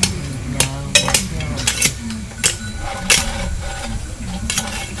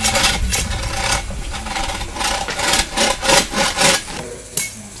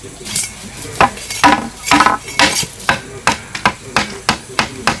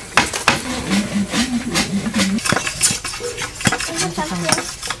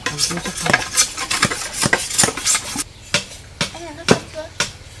 Anh làm nước sạch chưa?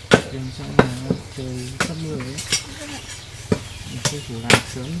 Đừng sao mà trời sắp mưa đấy. Mình chưa phủ làm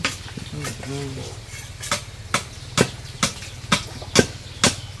sớm không được rơi.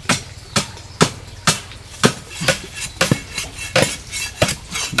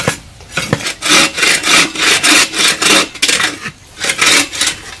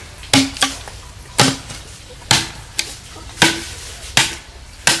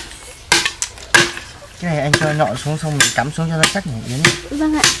 Cái này anh cho nhọn xuống xong mình cắm xuống cho nó chắc nhỉ Yến.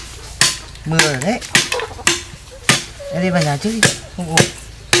 Vâng ạ. Mưa rồi đấy. Em đi vào nhà trước đi, không ổn.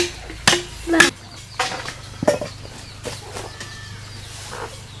 Vâng.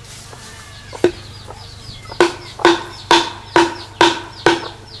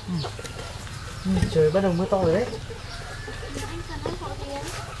 Trời bắt đầu mưa to rồi đấy. Anh cần anh có gì em?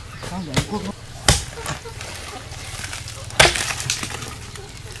 Không, để anh cuốc nó.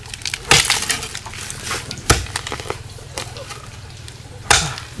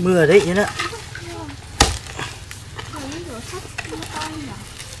 Mưa ở đấy Yến ạ.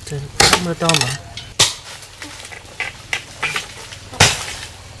 Trời sắp mưa to mà.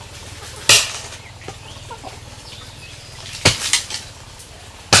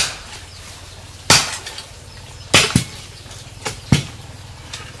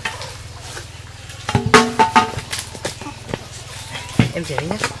 Em chảy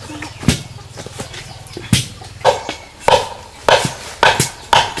nhé.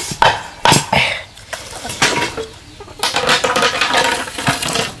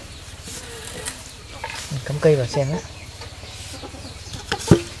 Cắm cây vào xem nhé.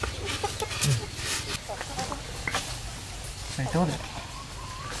 Này tốt rồi.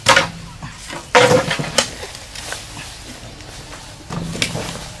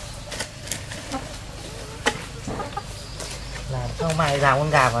 Làm sao mai rào con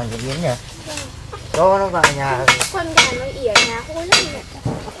gà vào những Yến nhỉ? Cho nó vào nhà. Con gà nó ỉa nhà hôi lắm nhỉ?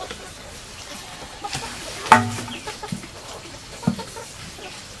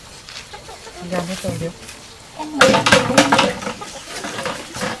 Ra hết rồi điếu.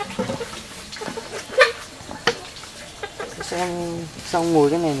 Xem xong ngồi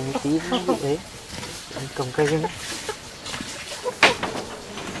cái này một tí không bị đấy. Cầm cây chứ.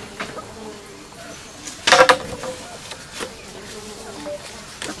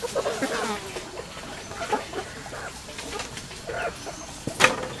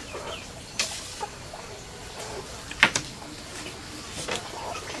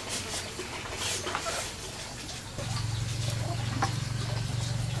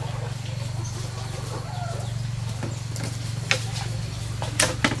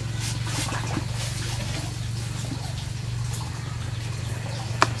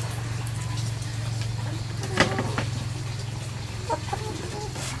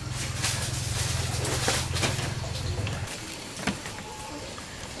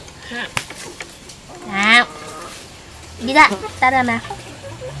 Nào, đi ra, ta ra nào.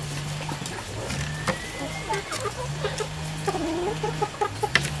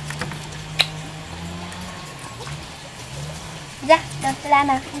 Ra, đâu ta ra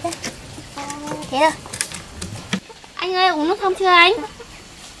nào, đi ra. Thế rồi. Anh ơi, uống nước không chưa anh?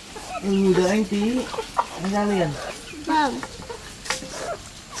 Đợi anh tí, anh ra liền. Vâng.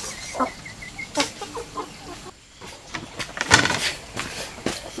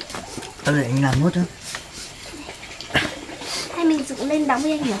 Tao để anh làm nốt chứ. Hay mình dựng lên đóng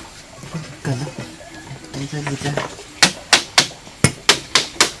với anh nhỉ? Cần đâu. Anh cho vịt ra.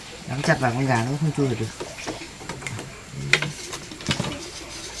 Đóng chặt vào con gà nó không chui được.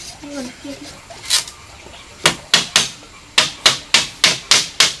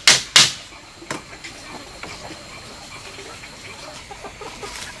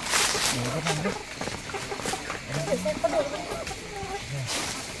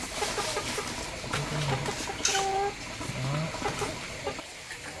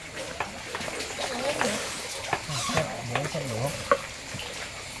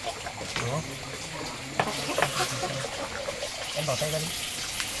 Em bỏ tay ra đi.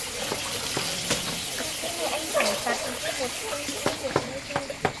 Anh phải cắt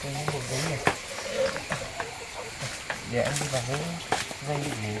Cái bột đấy này. Để anh đi vào cái dây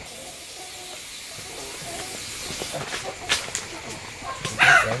bị ngủ.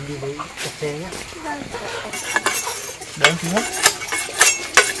 Để anh đi với cà phê nhé. Để anh thứ nhất.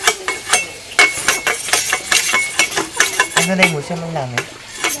 Anh ra đây ngồi xem anh làm này.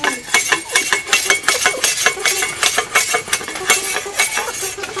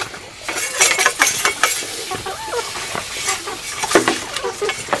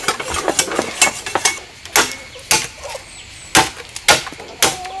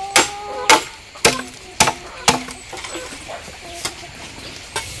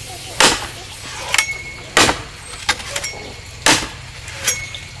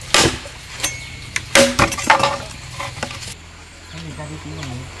 Ra đi tí vào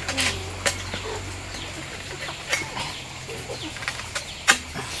mình.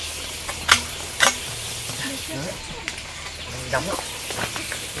 Đấy. Đóng ạ.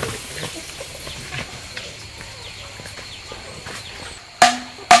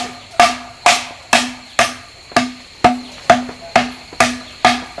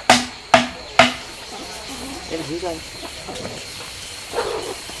 Em giữ cho anh.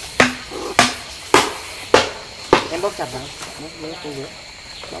 Em bóp chặt vào, lấy cái dưới.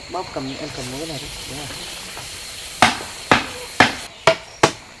 Bóp cầm, em cầm cái này đi. Đúng rồi.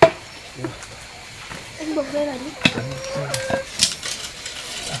 Được. anh buộc dây này đi.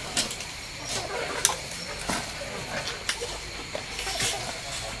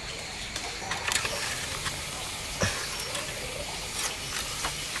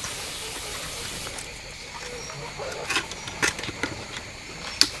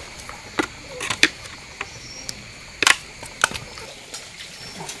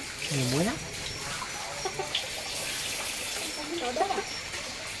 Nhiều muối lắm.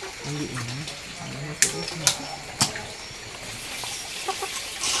 Anh bị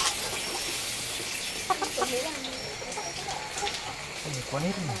Anh quá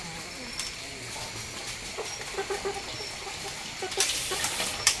hết rồi.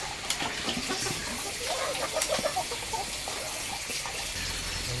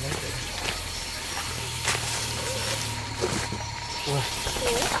 Ui.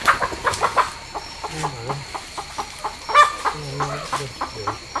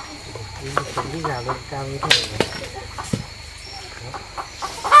 Để cái gà lên cao như thế này.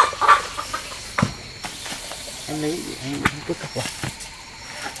 Em lấy anh cứ cặp vào.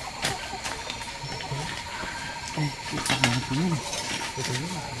 Đây, cái cặp này tí này. Cái tí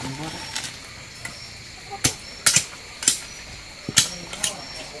này anh bóp.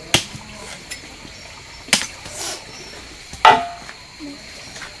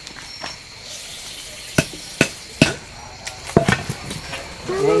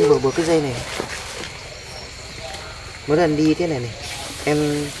 Anh vừa buộc cái dây này. Mỗi lần đi thế này này,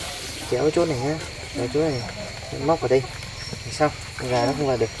 em kéo chỗ này nhá, kéo chỗ này, em móc vào đây, xong gà nó không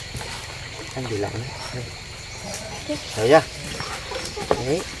vào được. Anh để lỏng đây, hiểu chưa?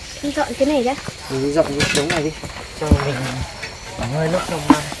 Đấy. Mình dọn cái này ra. Mình dọn cái trống này đi, cho mình nghỉ ngơi lúc trong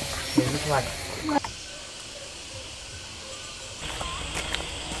năm mình đi thu hoạch.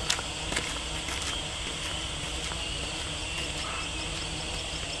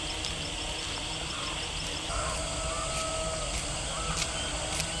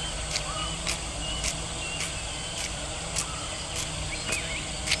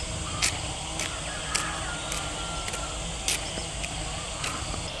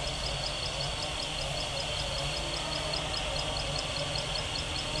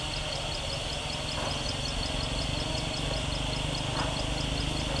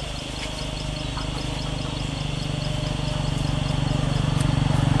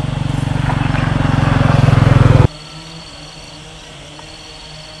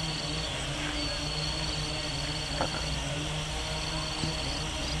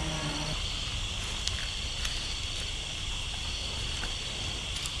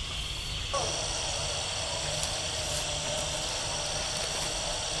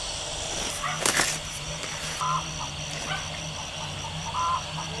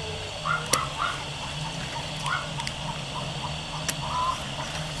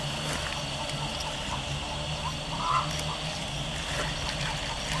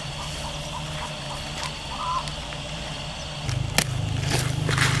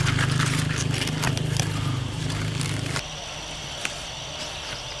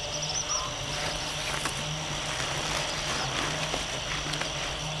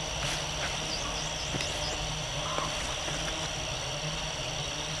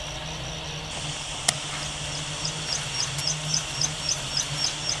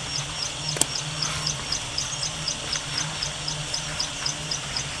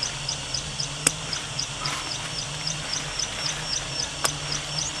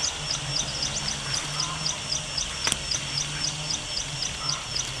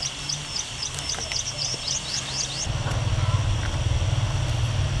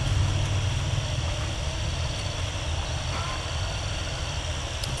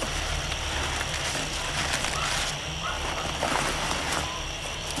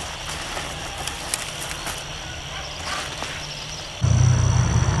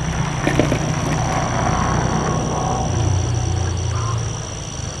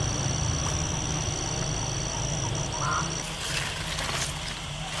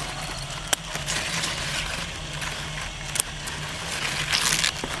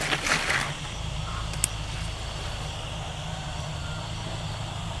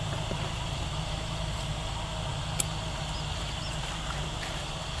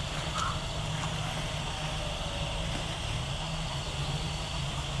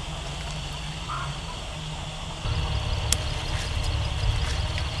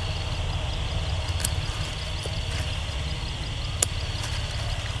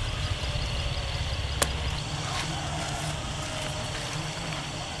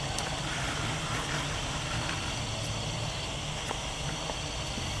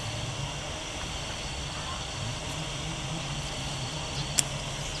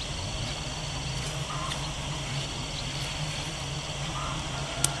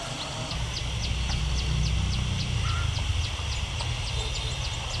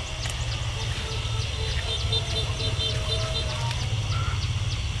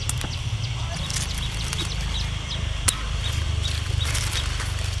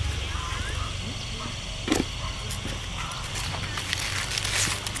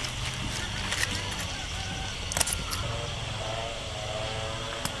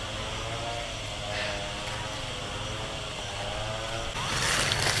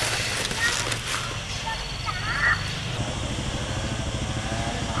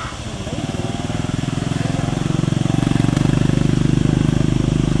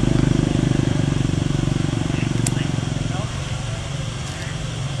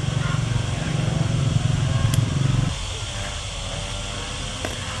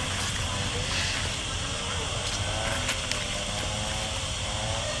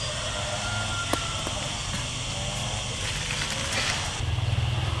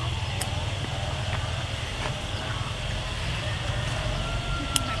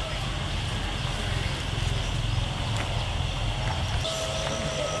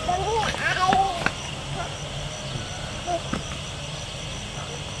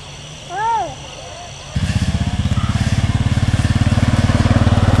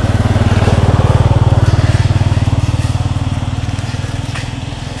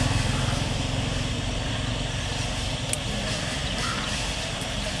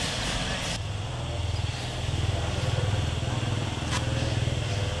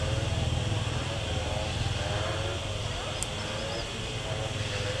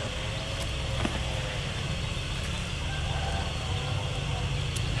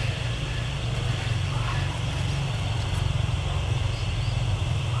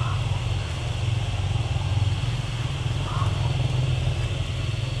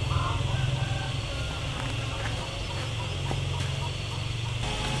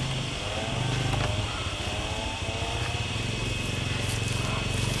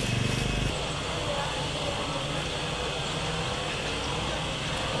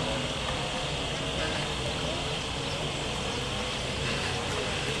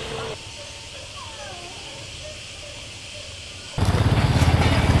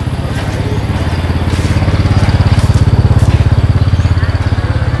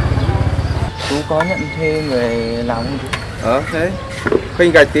 có nhận thuê người làm không chú? Thế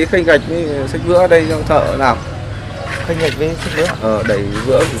khênh gạch tí, khênh gạch với xách vữa đây cho thợ làm. Khênh gạch với xách vữa? Đẩy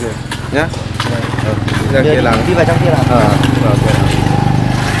vữa kìa nhá. Ra kia làm. Đi vào trong kia làm. Vào kia làm.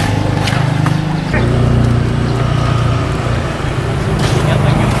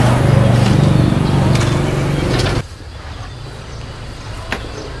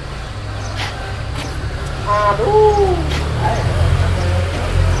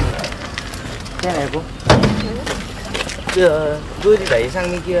 Thế này cô. Giờ tôi đi đẩy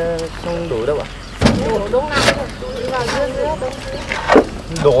sang bên kia không đổ đâu ạ? Đổ đúng nào đi vào dưới đúng.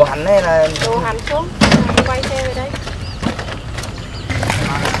 Đổ hẳn hay là Đổ hẳn xuống, quay xe về đây.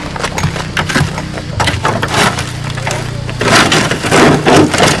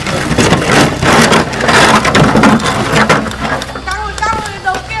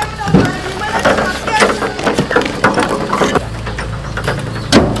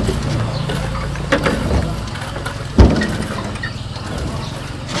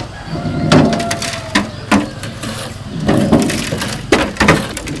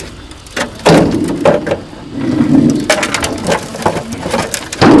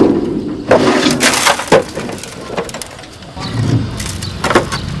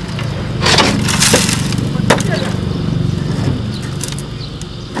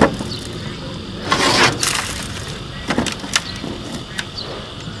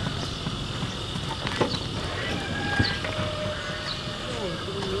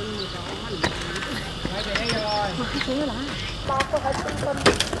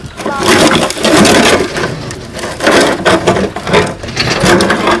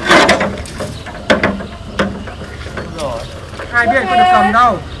 Hai bên có được cầm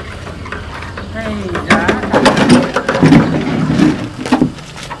đâu. Hay giá.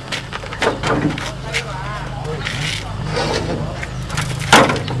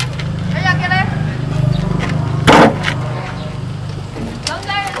 Bây giờ kia đây. Đứng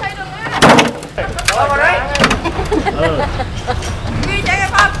đây thấy được nhá. Đó vào đấy. Ghi chạy cái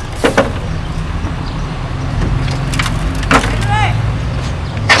phong.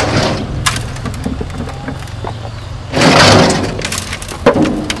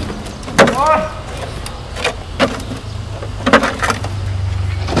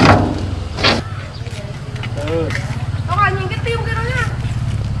 Các bạn nhìn cái tim kia đó nhá.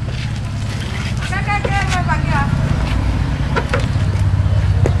 Cái bạn kìa.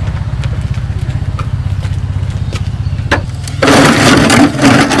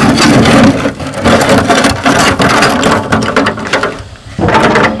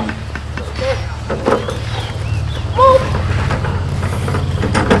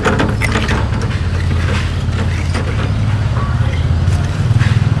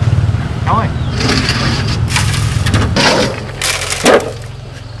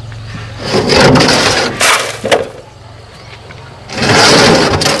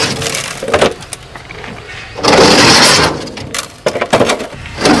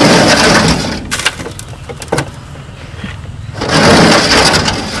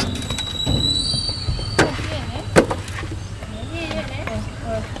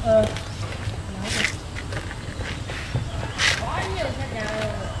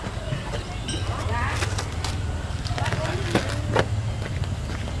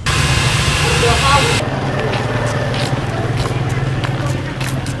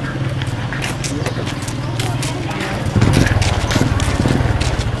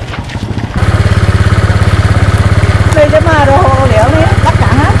 Đi chứ mà đồ liệu đi, tất cả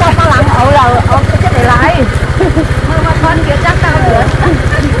hết cho nó làm ổ rồi, ổ cái chất này lại. Mà thân kia chắc tao được.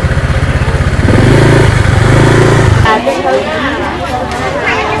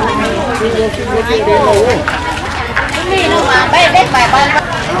 Cái thứ đi đâu mà bé bé bài bài.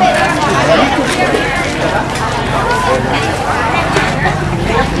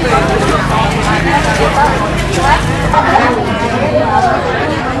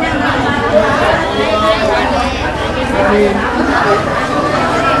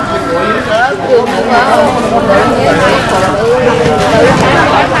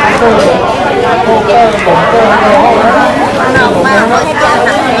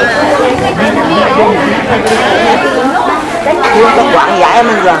 Các quảng giải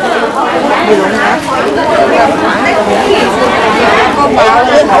mình rồi. Đi luôn hả? Con bào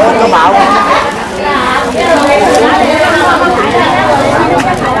với thổ con bào.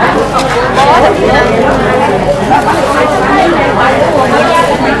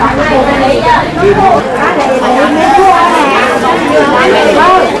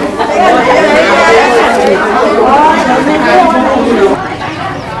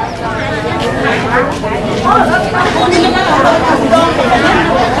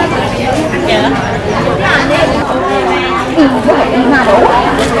 Dạ.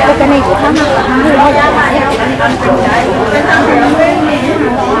 này của thăm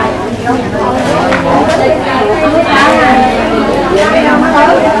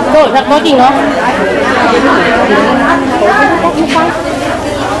rồi thật có gì nữa.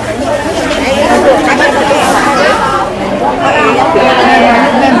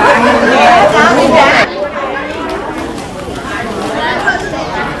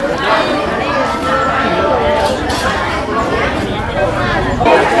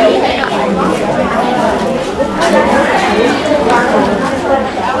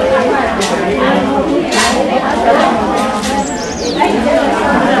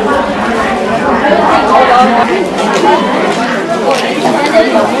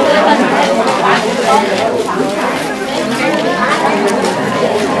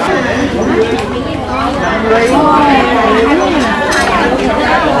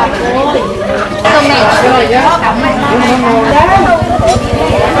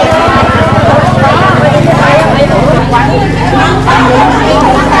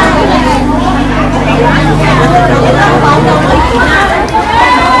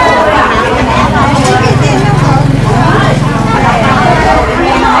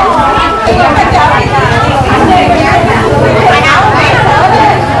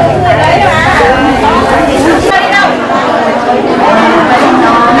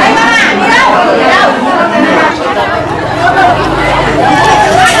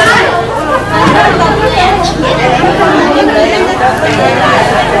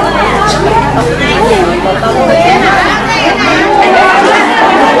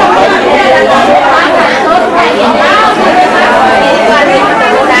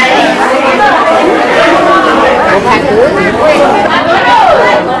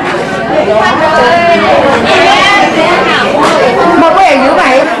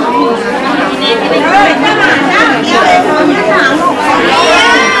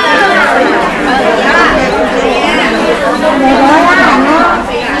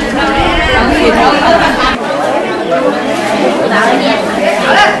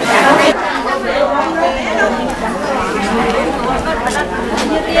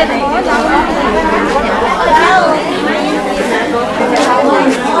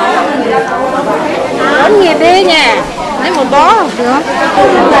 Lớn nghiệp đi nha, lấy một bó được.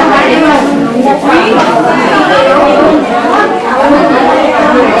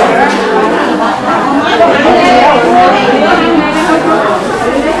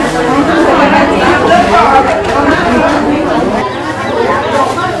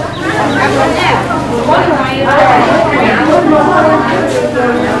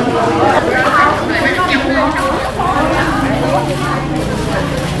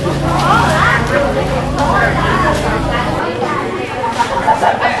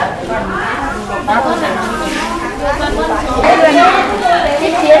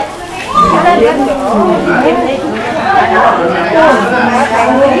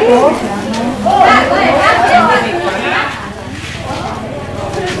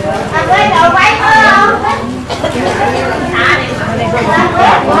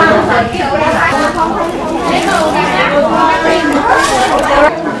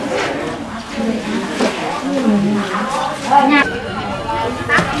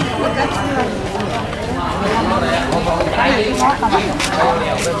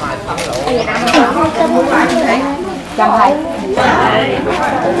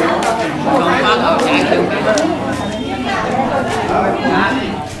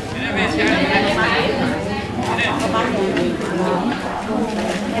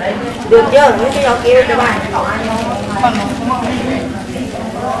 Được chưa? Mấy cái giò kia cho bạn.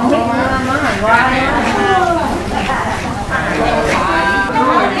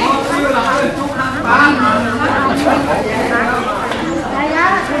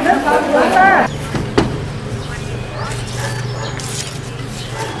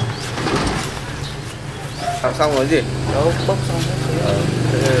 Làm xong rồi gì? Đâu, bốc xong hết.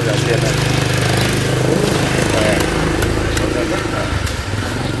 Thế là tiền này.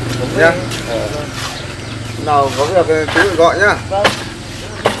 Nhá. Nào có việc chú phải gọi nhá. Vâng.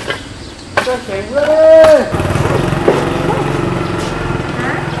 Cho chị vừa đi.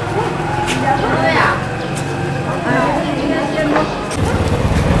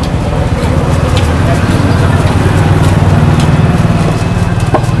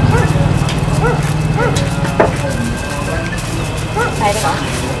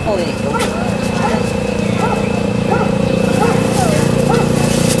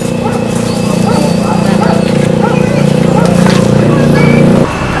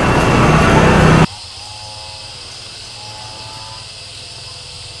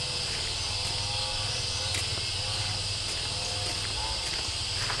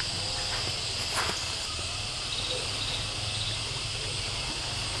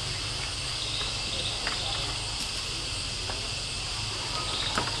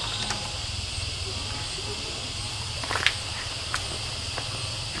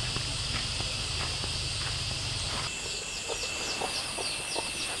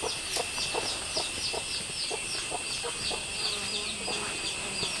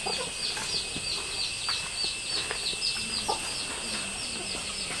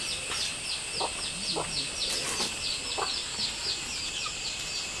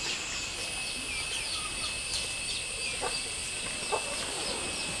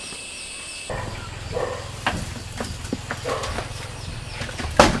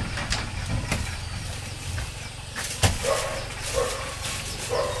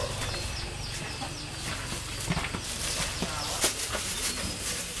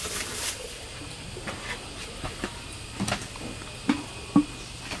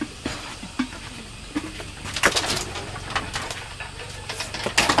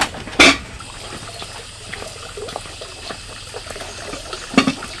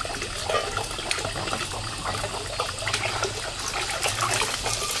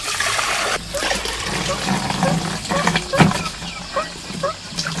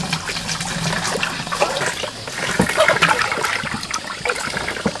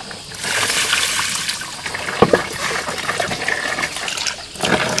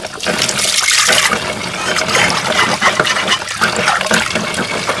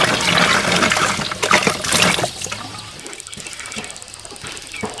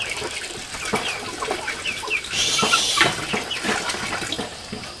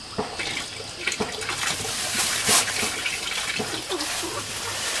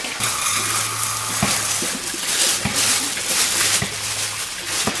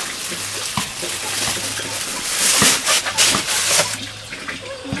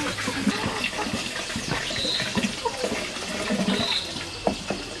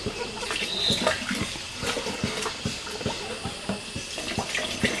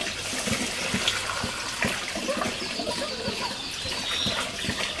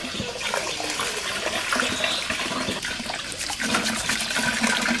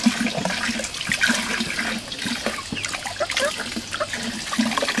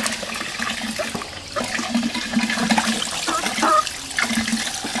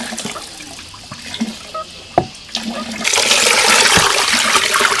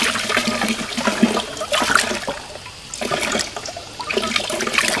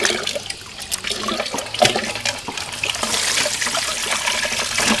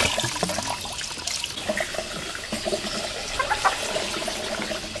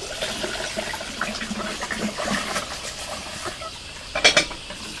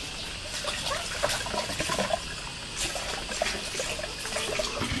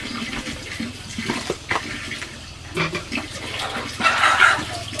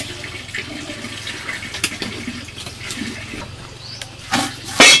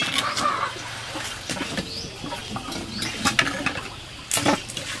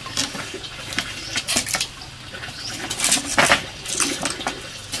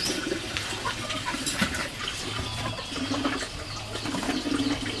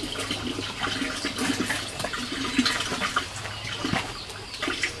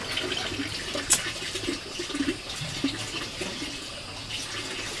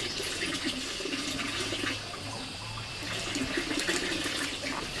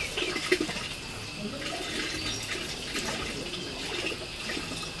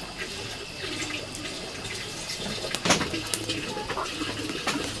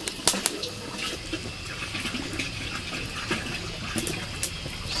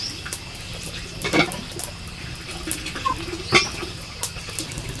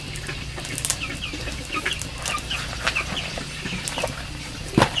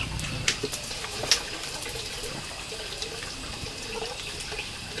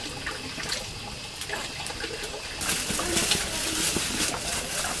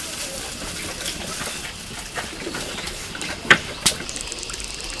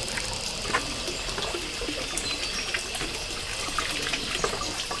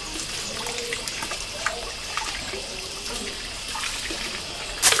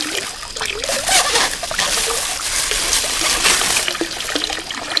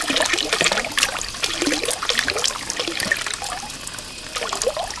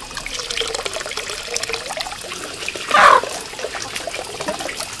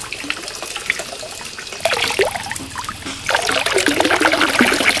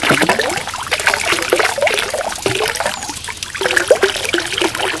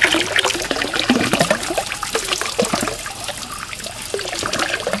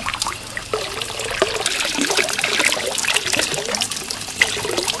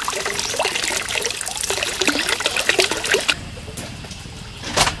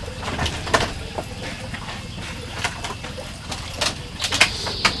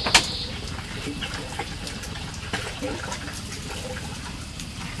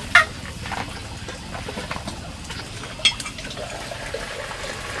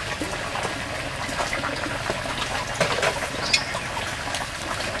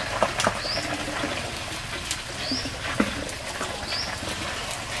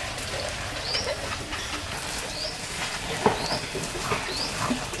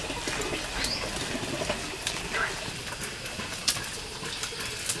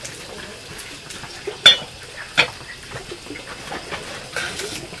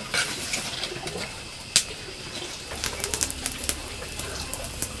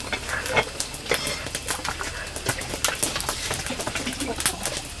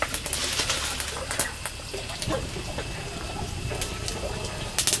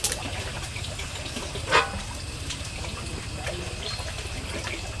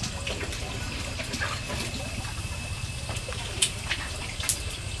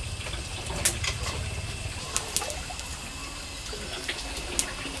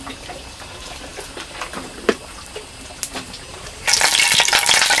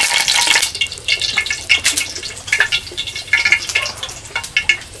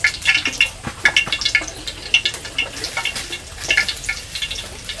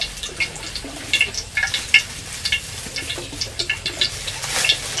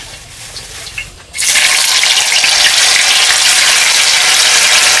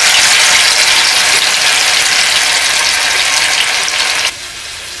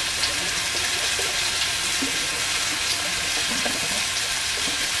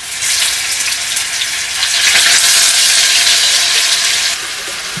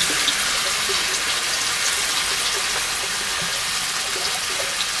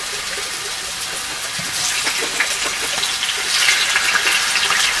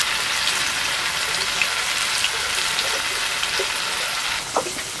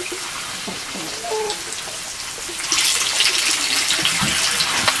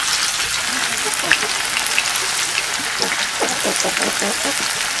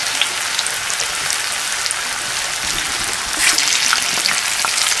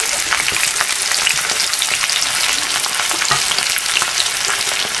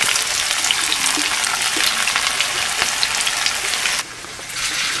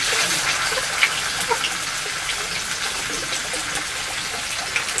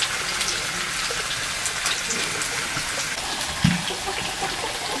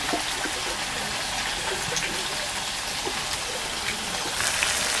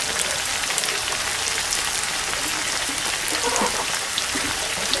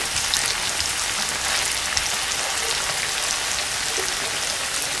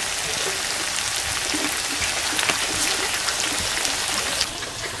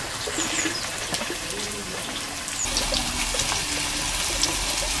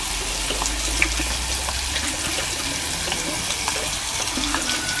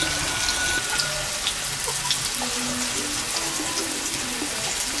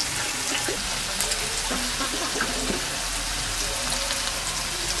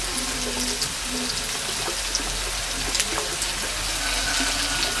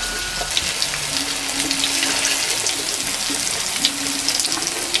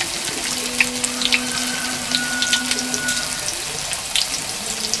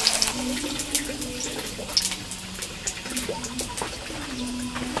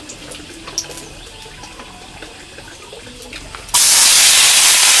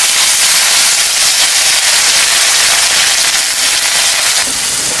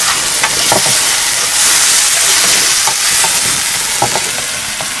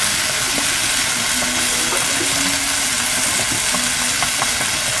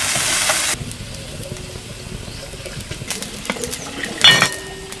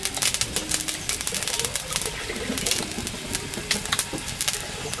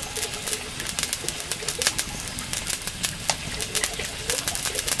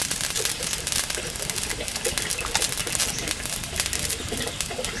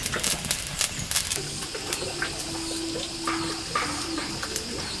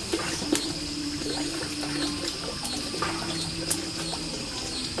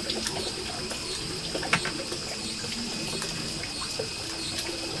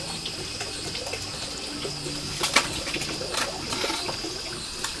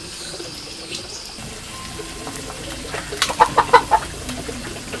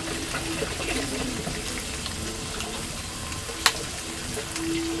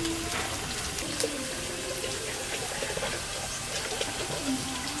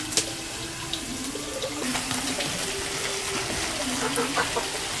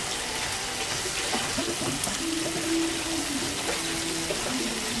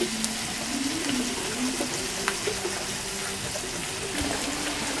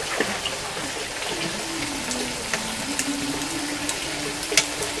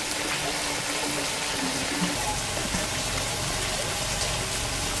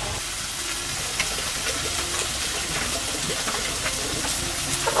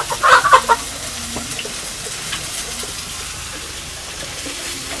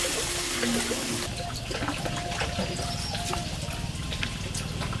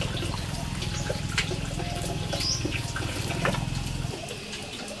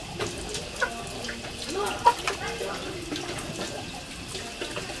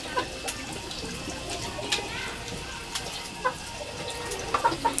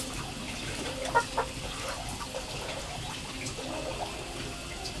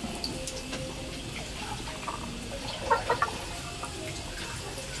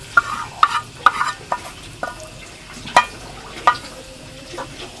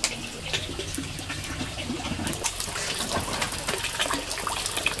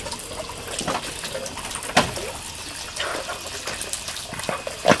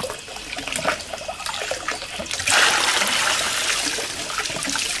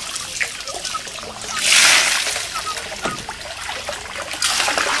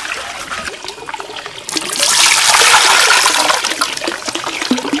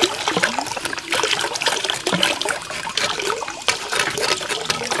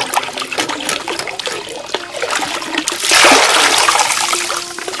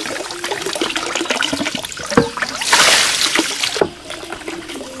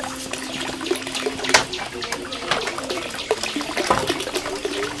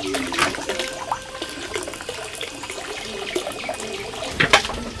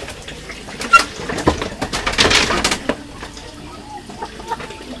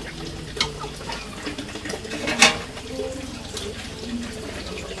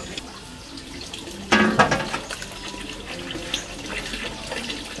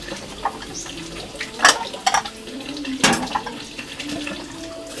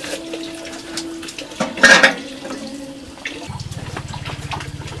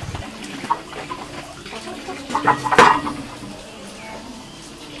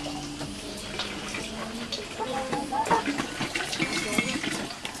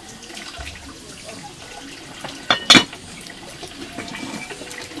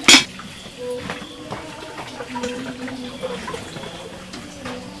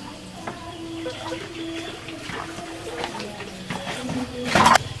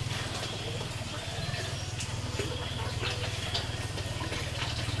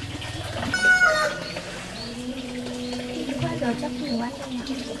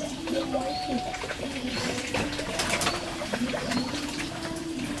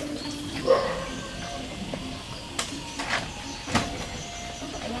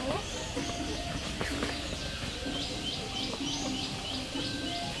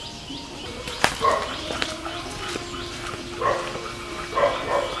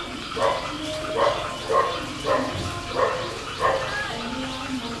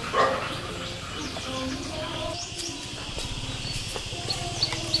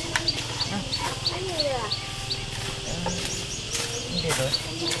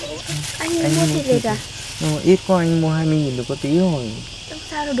 Anh mua thịt vịt à? Ít quá, anh mua 20.000 được có tí rồi. Không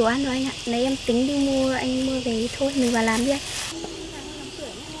sao đâu, đồ ăn rồi anh ạ. Lấy em tính đi mua, anh mua về thôi, mình vào làm đi anh.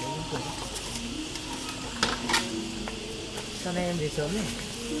 Sao nay em về sớm này?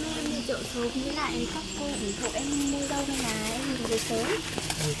 Em đi chợ sớm, với lại các cô ủng hộ em mua rau nên là em về sớm.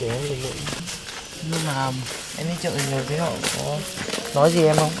 Em để em về muộn. Nhưng mà em đi chợ nhiều thế họ có nói gì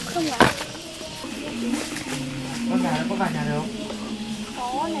em không? Không ạ. Con nhà có vào nhà được không?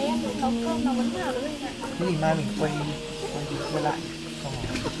 Có, lấy em được nấu cơm nó vẫn vào được anh ạ. Thế thì mai mình quay lại xong rồi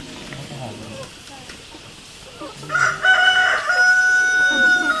nó sẽ hỏi mình.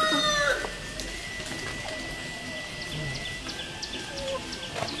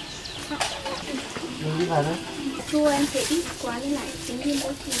 Mình đi vào thôi. Thua em thấy ít quá nên lại tính đi mua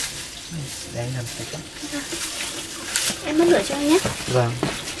thịt. Để anh làm sạch đó. Em bắt lửa cho anh nhé. Vâng.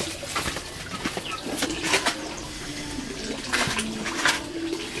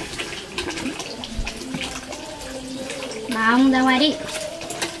 Mà ông ra ngoài đi.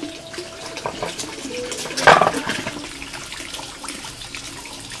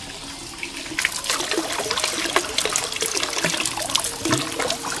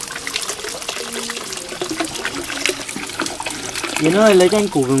 Yến ơi, lấy cho anh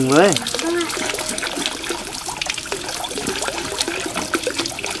củ gừng với. Vâng ạ.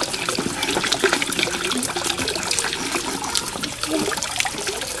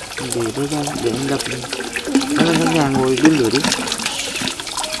 Để tôi ra, để anh đập. Anh lên trong nhà ngồi đun lửa đi.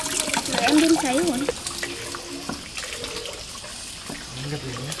 Rồi em đun sấy rồi. Anh đập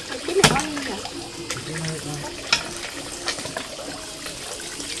lửa nhé. Cái này ngon không hả?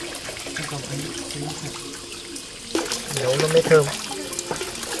 Nấu nó mới thơm.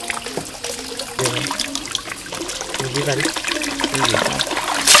 Mình đi vào đi. Đi về sau.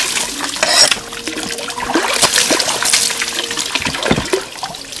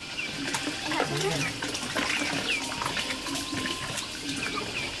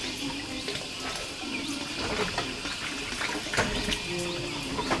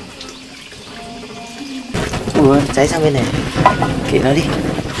 Ủa, cháy sang bên này. Kệ nó đi.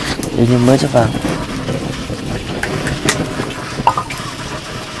 Để nhầm mỡ cho vào.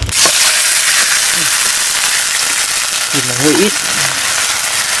 Thịt nó hơi ít.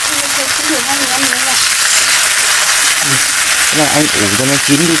 Là anh ủ cho nó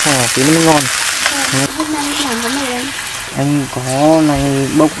chín đi xong rồi tí nó mới ngon. Hôm nay anh làm cái này anh? Anh có này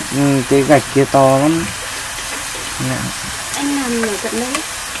bốc cái gạch kia to lắm. Anh làm ở tận đây.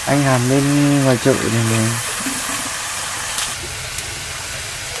 Anh làm bên ngoài chợ này này.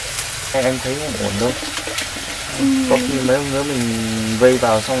 Anh thấy không ổn đâu. Có khi mấy hôm nữa mình vây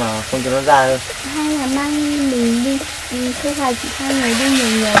vào xong là không cho nó ra đâu. Hay là mang mình đi thu hoạch 2 ngày đi nhiều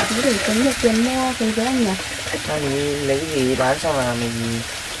nhiều tí để kiếm được tiền mua cái với anh nhỉ? Sao mình lấy cái gì bán xong là mình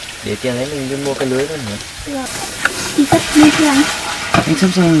để tiền lấy mình đi mua cái lưới luôn nhỉ? Rồi. Thì sắp đi chưa anh? Anh sắp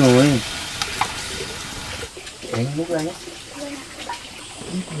xong rồi. Để anh múc ra nhé.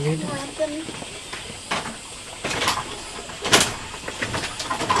 Lên đó.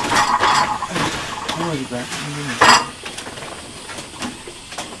 Không có gì cả.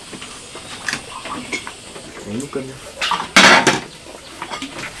 Để múc cân ra.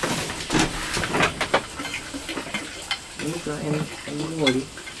 Múc ra em ngồi đi.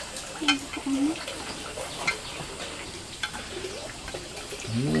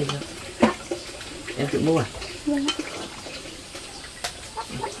 Múc lên ra. Em tự múc à? Vâng ạ.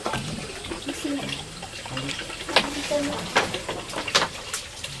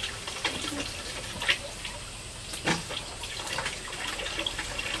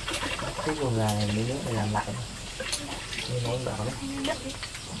 Cái con gà này mới nữa phải làm lại. Như nói bảo đấy.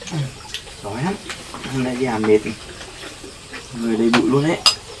 Đói lắm. Hôm nay đi làm mệt. Người đầy bụi luôn đấy.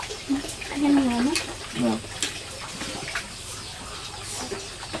 Anh ăn nhiều lắm. Vâng.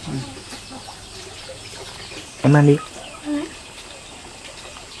 Em ăn đi.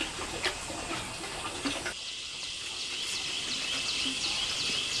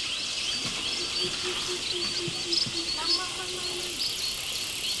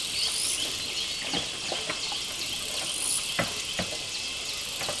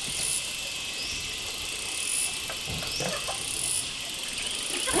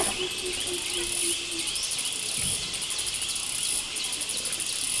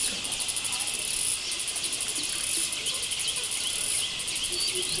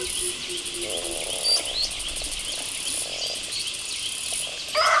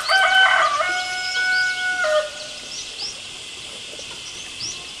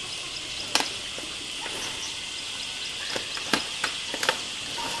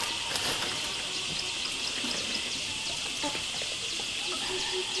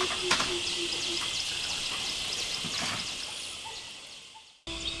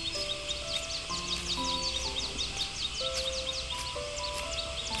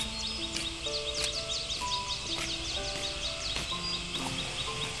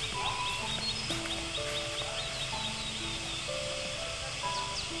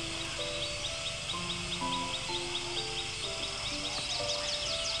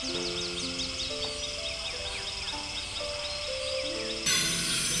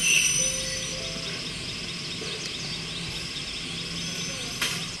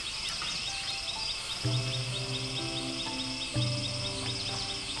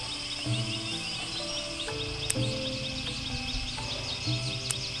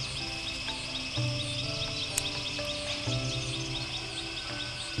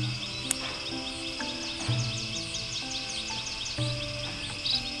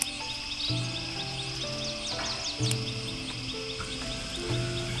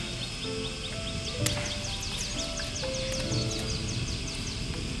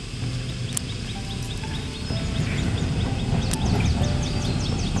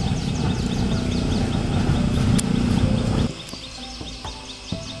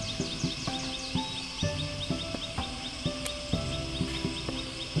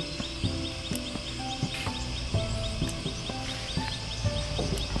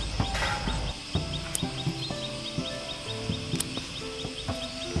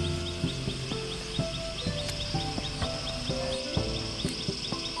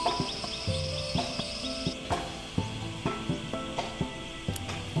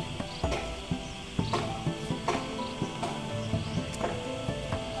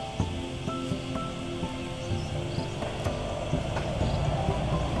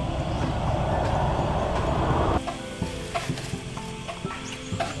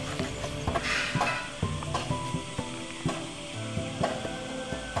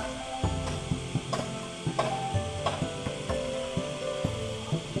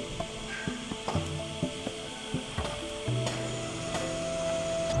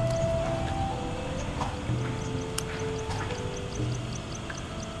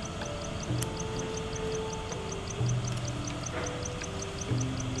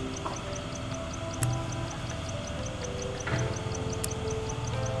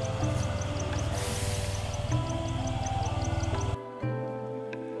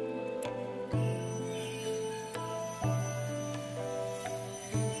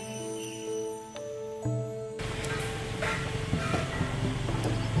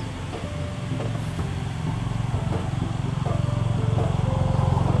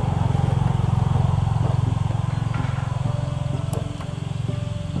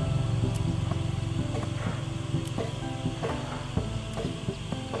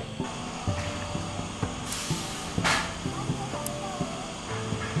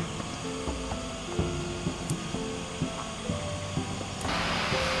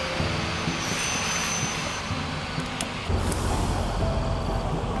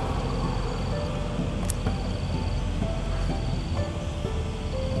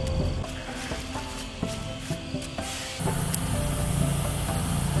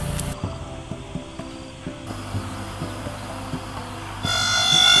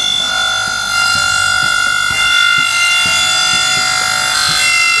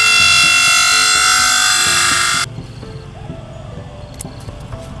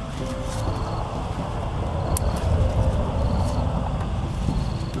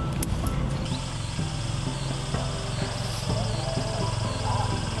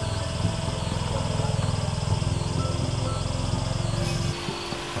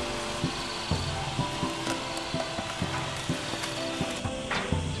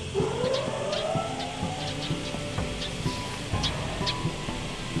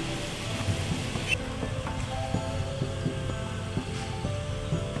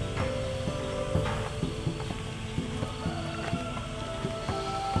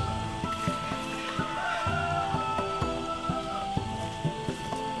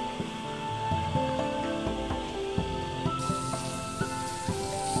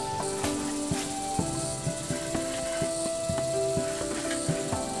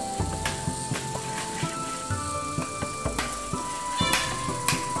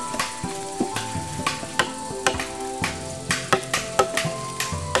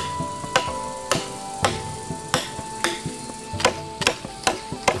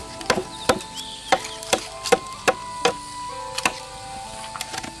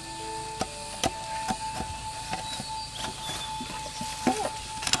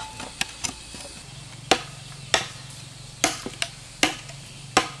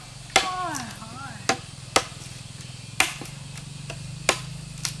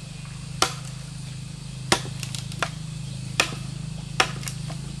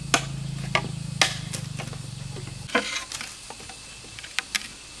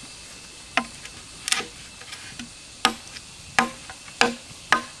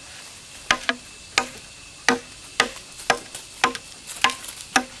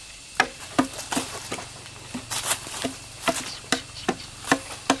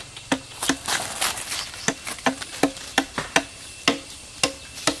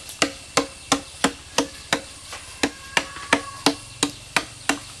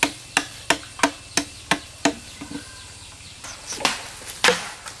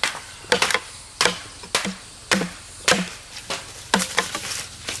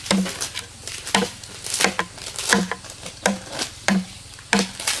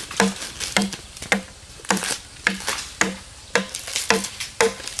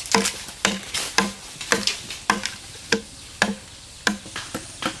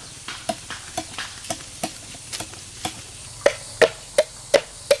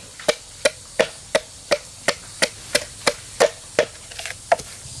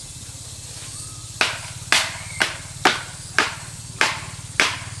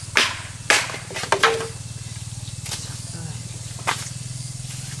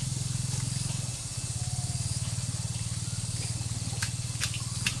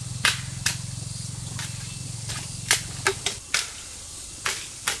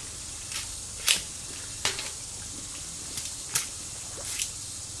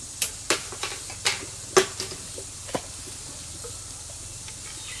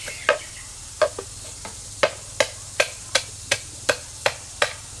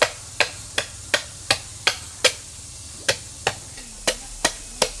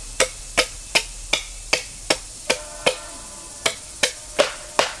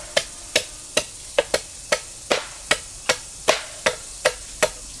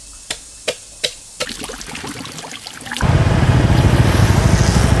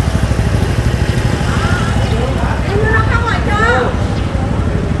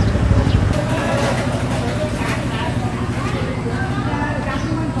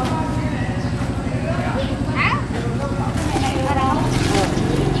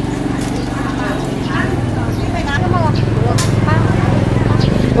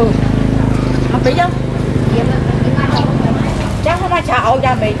 Hợp lý không? Chắc không ai chào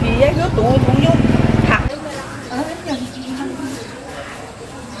ra mấy cái hứa tụ cũng vô thẳng.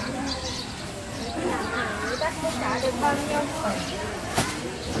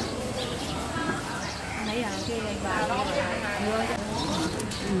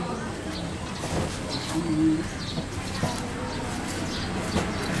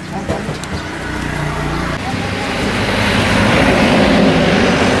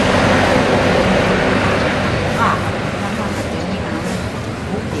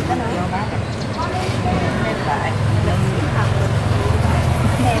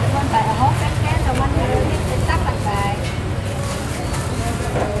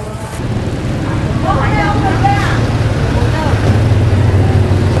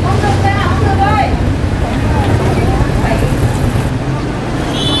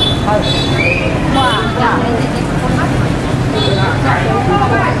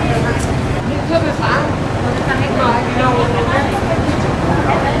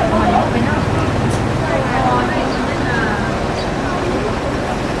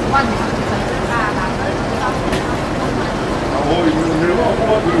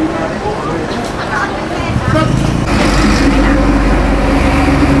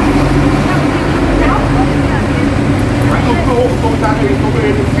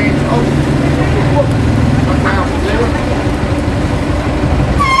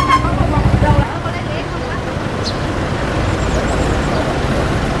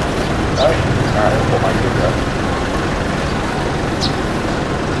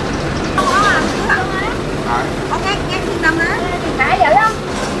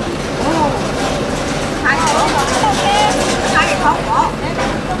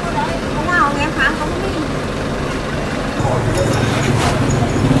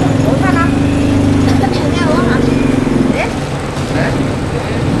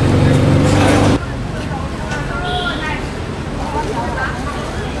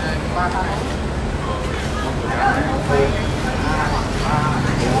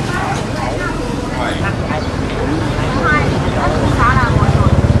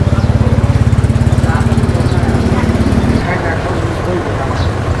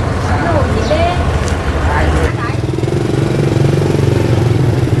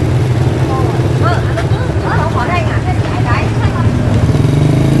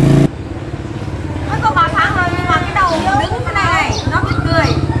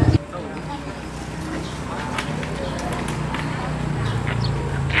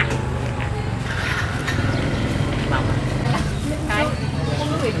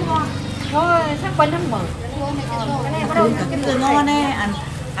 Cái ngon nè anh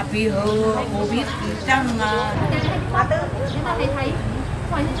vì hồ biết trong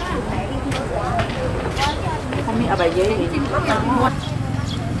không biết ở bài giấy thì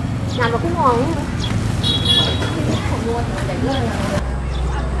Làm mà cũng ngon.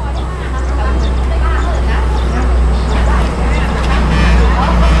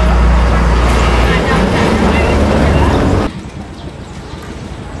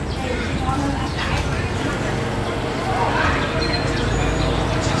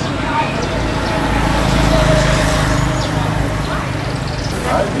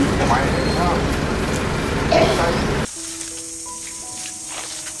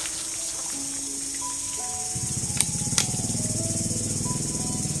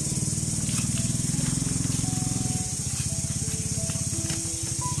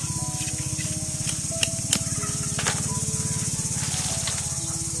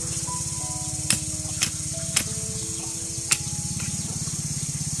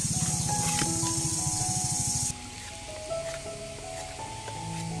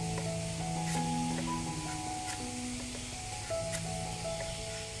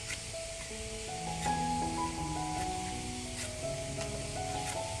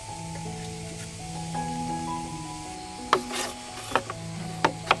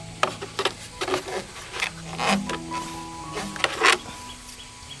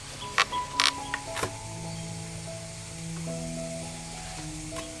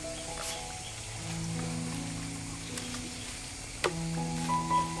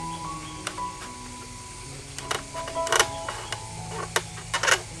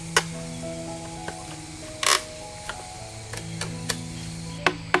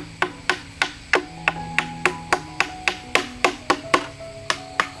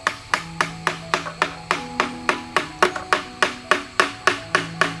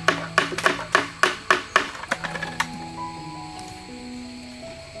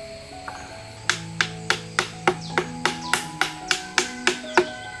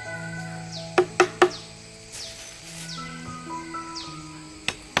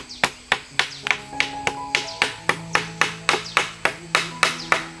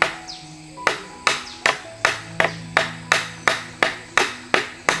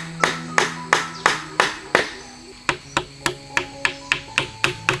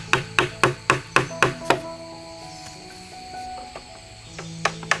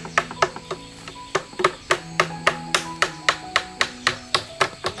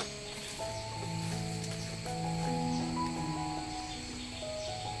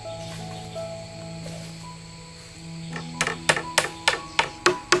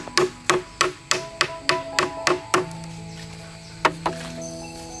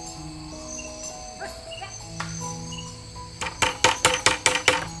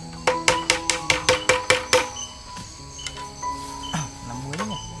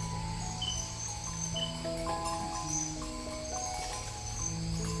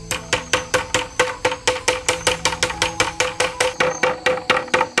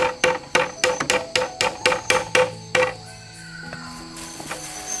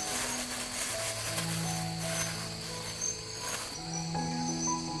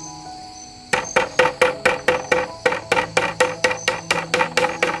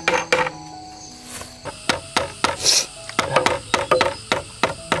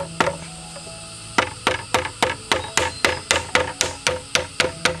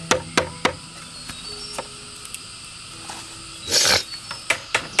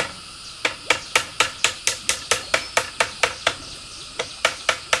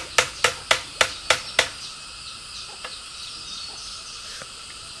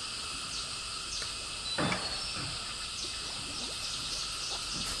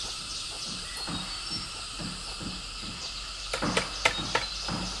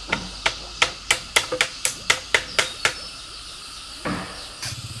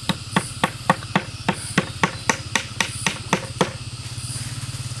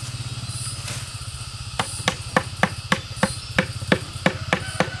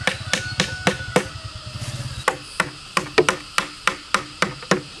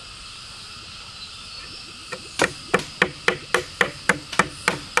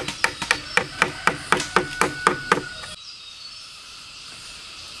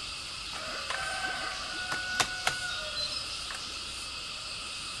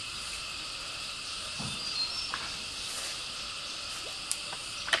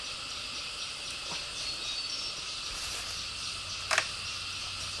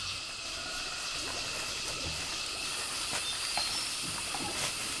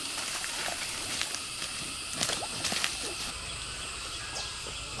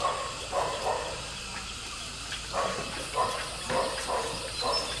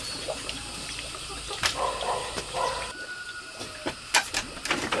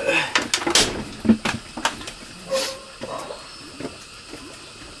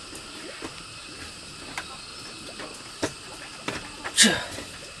 Để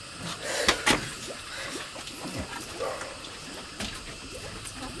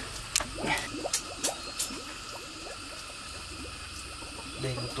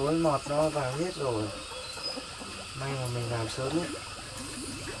một túi mọt nó vào hết rồi. May mà mình làm sớm ấy.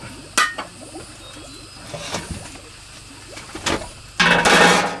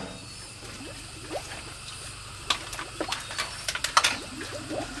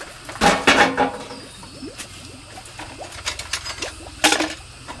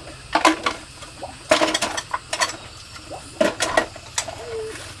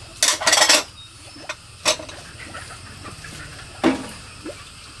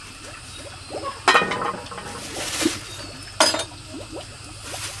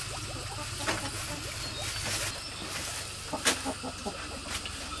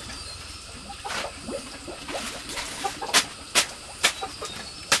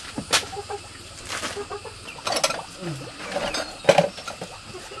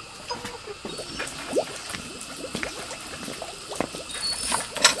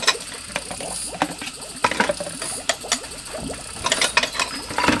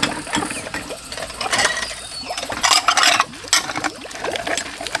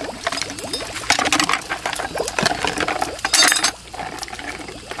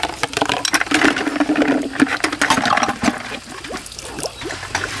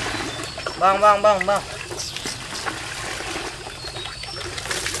 Bang.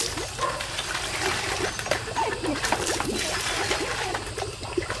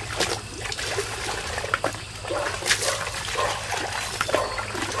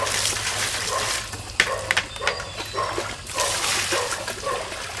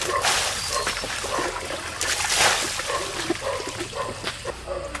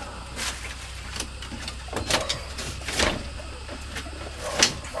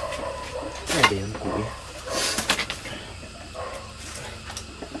 Này để ăn củi.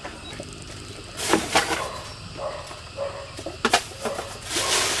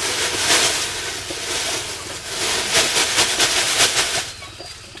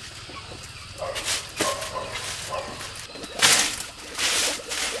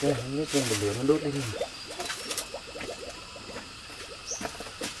 Đây, không biết dùng bật lửa nó đốt lên.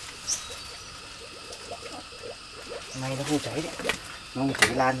 May nó không cháy đấy, nó không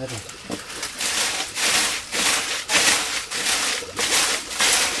cháy lan ra rồi.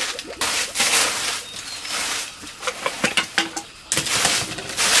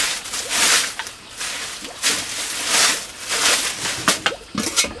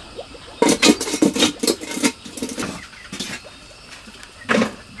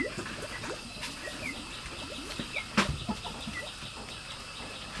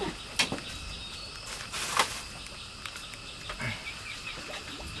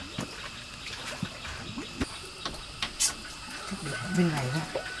 Bên này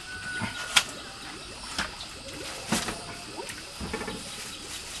thôi.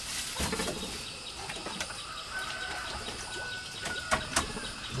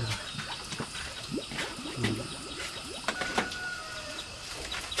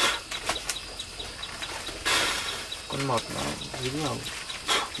 Con mọt nó dính vào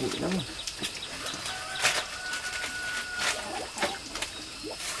bụi lắm.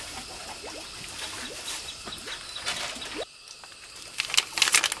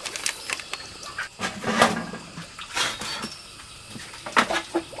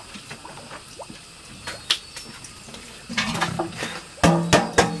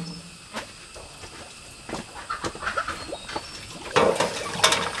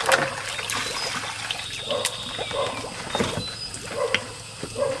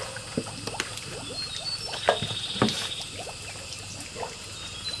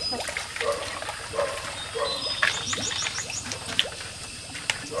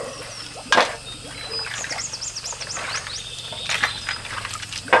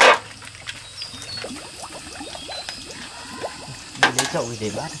 Lấy chậu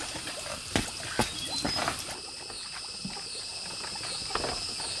để bát.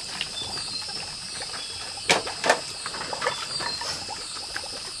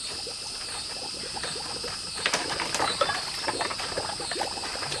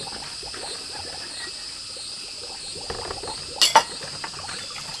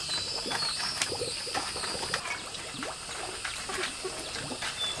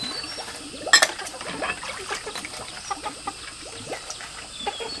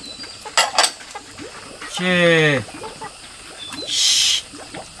 Chê.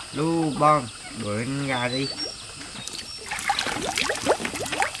 Lu băng, đuổi nhà đi.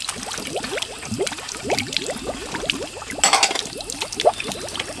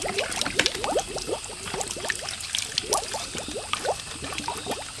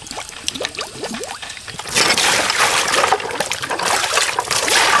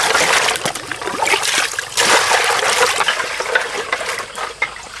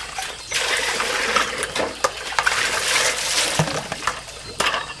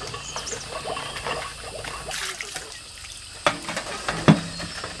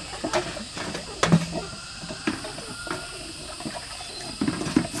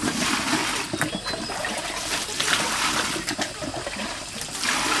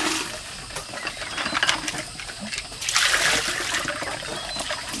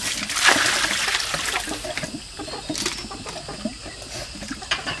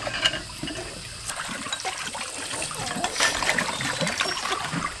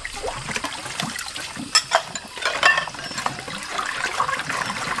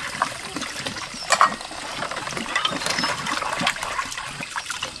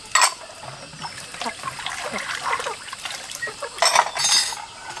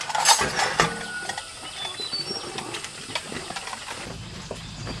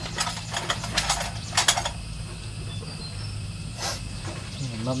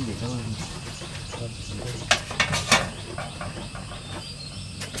 mâm để thôi.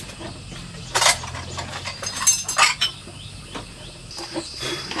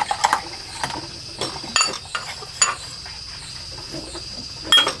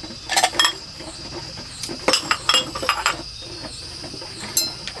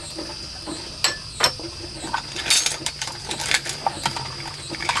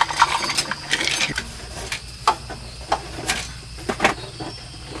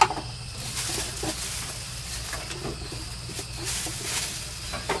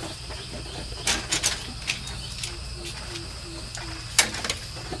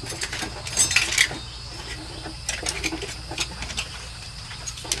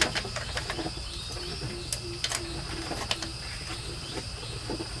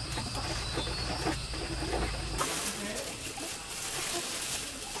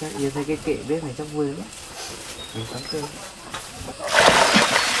 Chắc yêu thấy cái kệ bếp này chắc vui lắm. Mình cắm cơm.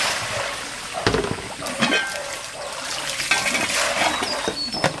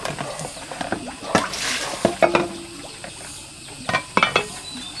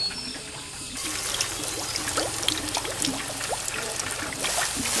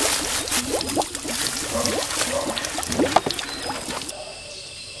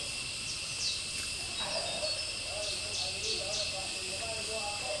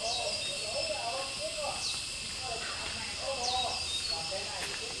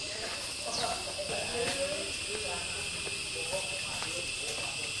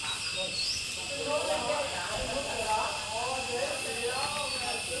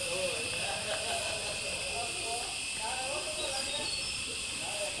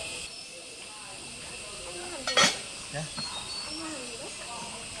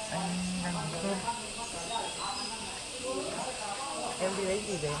 Em đi lấy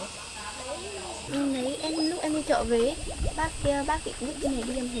gì về hết? Lấy em lúc em đi chợ về, bác kia bác bị vứt cái này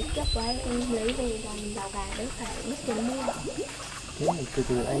đi, em thấy kiếp quá em lấy về làm rau gà đấy, phải mất tiền mua. Thế thì từ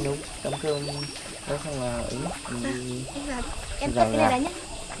từ anh nấu tấm cơm đó xong là ấy Anh làm em cất cái này ra nhé.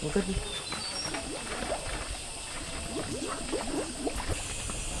 Em cất đi.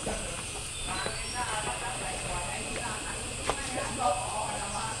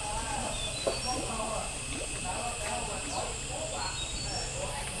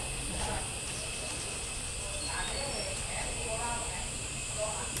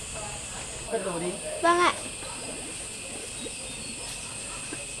 Cất đồ đi. Vâng ạ.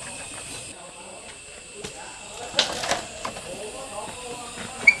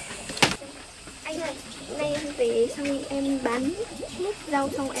 Anh ơi, nay em về xong em bán hết rau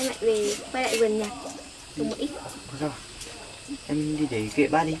xong em lại về quay lại vườn nhặt dùng một ít. Sao? Em đi để kệ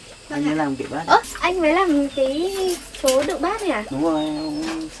bát đi. Anh mới làm kệ bát. Anh mới làm cái số đựng bát này à? Đúng rồi,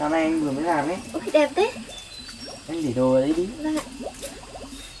 sáng nay anh vừa mới làm ấy. Ôi đẹp thế. Anh để đồ ở đấy đi. Vâng ạ.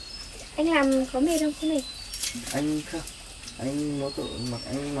 Anh làm có mệt không thế này? Anh không. Anh nó tự mặc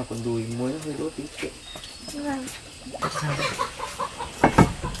anh mặc quần đùi muối hơi đốt tí kệ. Vâng. Sao đấy?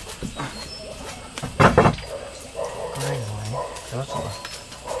 Có ai nói đó sợ.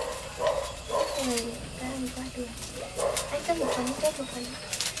 Ra làm qua được. Anh cất một phần kết một phần.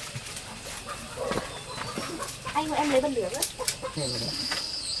 Anh ơi, em lấy bật lửa với.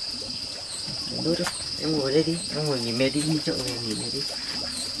 Đốt đi. Em ngồi đây đi. Em ngồi nghỉ mệt đi. Đi chợ về nghỉ mệt đi.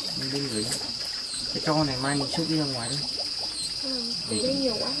 Em đi ngồi đi. Cái cho này mai mình xúc đi ra ngoài đi. Để đây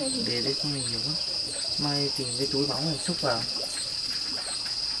nhiều quá hay gì? Để đây không nhiều quá. Mai tìm cái túi bóng này xúc vào.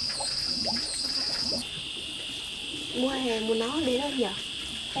 Mùa hè mùa nó đến đâu nhỉ?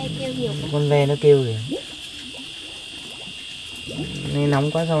 Ve kêu nhiều quá. Con ve nó kêu kìa. Nên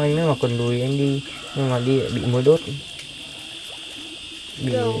nóng quá sao anh mới mặc quần đùi anh đi, nhưng mà đi lại bị muối đốt.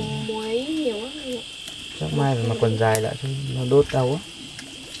 Bị... Dầu muối nhiều quá. Chắc mai phải mặc quần dài lại chứ nó đốt đau quá.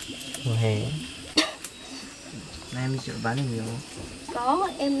 Mùa hè. Nay em đi chợ bán được nhiều không? Có,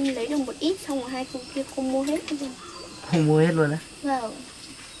 em lấy được một ít xong rồi hai cô kia không mua hết luôn. Không mua hết luôn á? Vâng.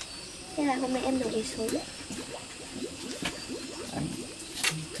 Thế là hôm nay em được về sớm.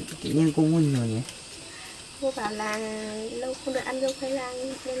 Tự nhiên cũng mua nhiều nhỉ? Cô bảo là lâu không được ăn dâu khoai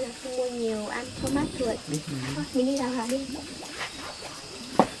lang nên là không mua nhiều, ăn cho mát ruột. Thôi, mình đi đào hả đi.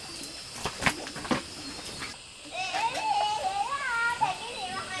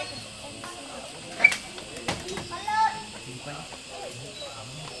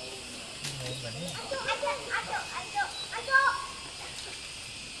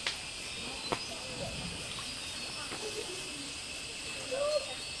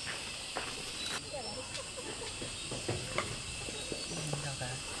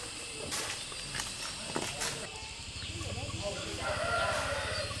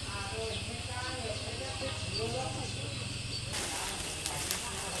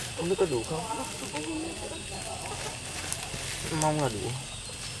 Không biết có đủ không? Mong là đủ.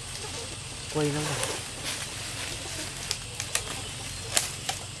 Quay nó vào.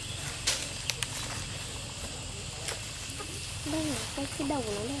 Đây là cái đầu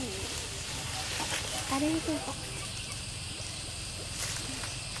nó đây. À đây thôi.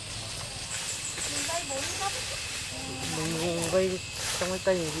 Mình vây trong cái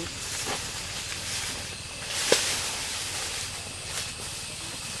cây này đi.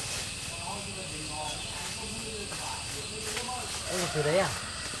 Em là từ đấy à?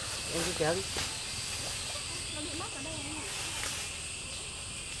 Em cứ kéo đi.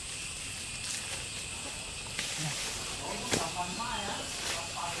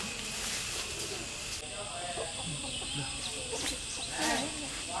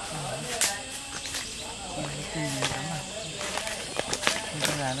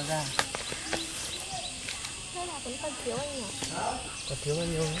 Con gà nó ra. Thế là vẫn còn thiếu anh nhỉ? Còn thiếu bao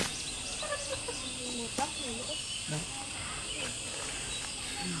nhiêu nữa? Một góc này nữa. Đấy.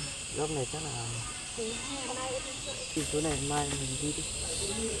 Góc này chắc là chỗ này mai mình đi đi.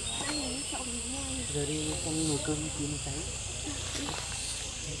 Giờ đi xong nồi cơm tí nó cháy.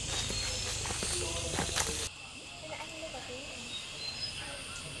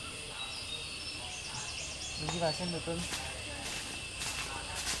 Mình đi vào xem nồi cơm.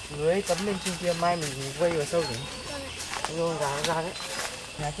 Lưới cắm lên trên kia, mai mình quay vào sâu để rồi gà nó ra đấy.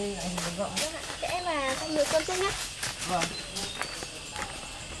 Nhà thế anh muốn gọn. Em là xong nồi cơm trước nhá. Vâng.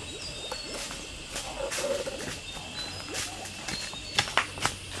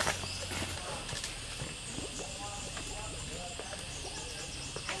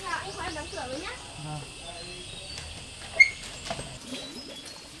 Anh khỏi đóng cửa rồi nhá.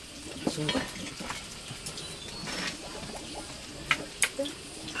 Xuống.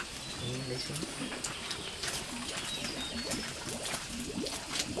 Lấy xuống.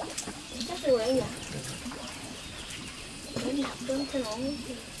 Chắc rồi anh nhỉ? Em làm cơm cho nó.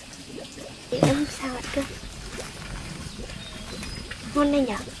 Để em sao vậy cơ? Ngon đây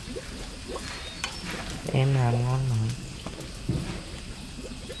nhỉ? Em làm ngon mà.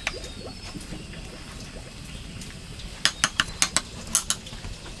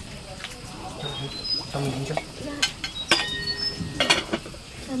 Cho mình đi cho.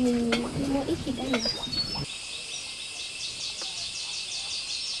 Và mình mua ít thịt đây nhỉ?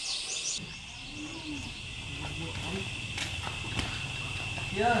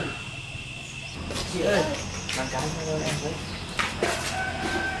 Chị ơi! Chị ơi! Bán cá cho em với.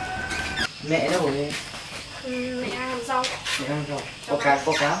 Mẹ đâu rồi? Mẹ ăn rau. Mẹ ăn rau. Có cá?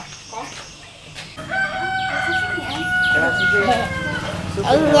 Có cá? Có. Em ăn súp đi.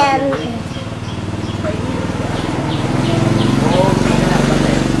 Ở nhà.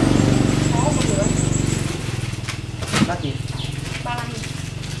 Bác gì? 35.000.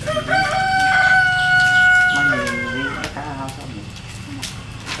 Mang mình đi cá hao xong rồi.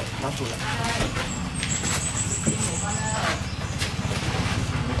 Bác tụi lại.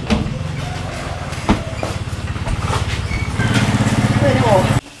 Người đâu?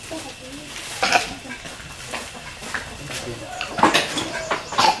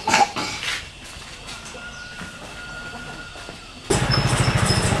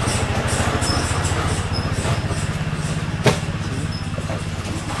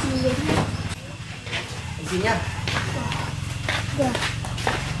 Gì nhá? Dạ.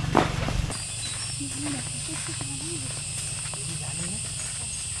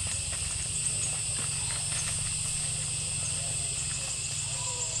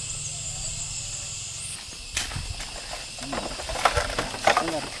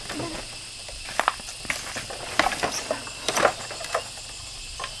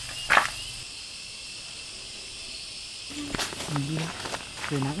 Mình đi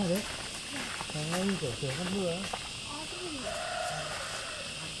trời nắng rồi đấy. Đấy, trời không mưa.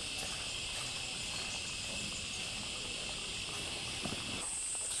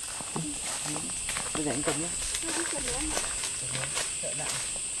 Bây giờ anh cầm nhé. Sợ nặng.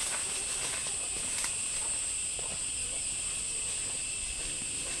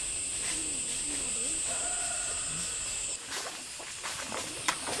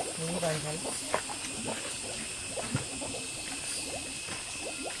 Như vậy thấy.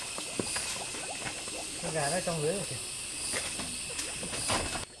 Con gà nó trong lưới rồi kìa.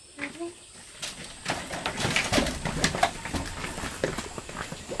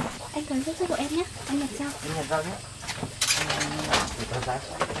 Anh cần giúp của em nhé. Anh nhặt rau. Anh nhặt rau nhé. Để con rau.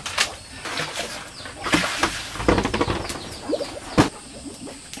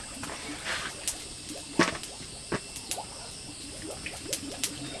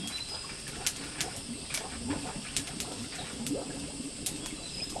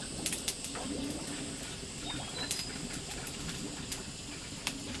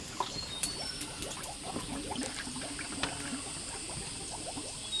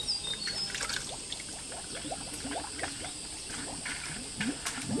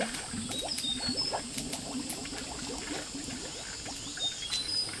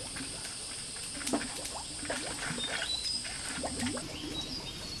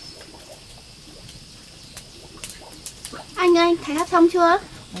 Thái hấp xong chưa?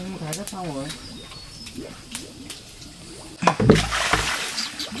 Anh thái sắp xong rồi.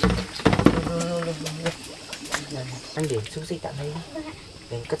 Anh để xúc xích tạm đây đi.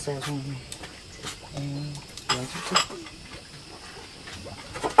 Để anh cất ra xong. Anh lấy xúc xích.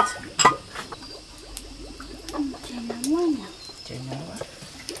 Trời nóng quá nhỉ? Trời nóng quá.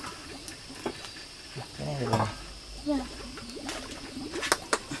 Cái này được rồi. Dạ.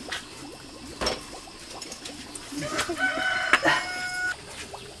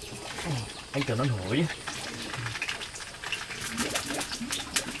 Anh tưởng nó nổi chứ.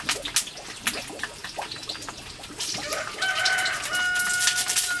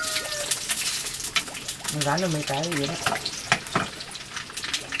 Nó dán được mấy cái gì đó.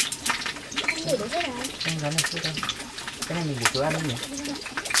 Anh để hết rồi. Anh dán được chút đâu. Cái này mình để tối ăn không nhỉ?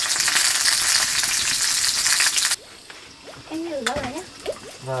 Em thử bao rồi nhé.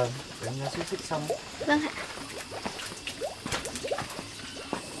 Vâng, để anh xúc xích xong. Vâng ạ.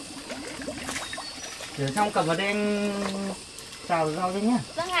 Rửa xong cầm vào đây anh xào rau cho nhé.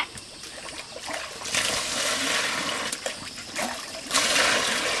 Vâng ạ.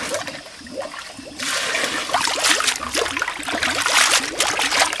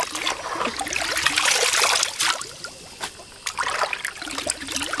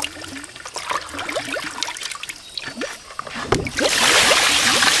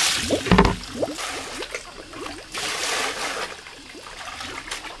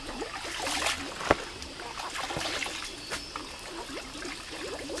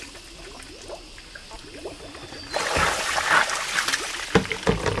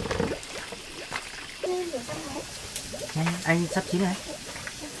 Anh sắp chín này.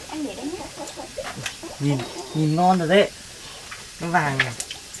 Anh để đấy nhé. Nhìn ngon rồi đấy. Nó vàng này.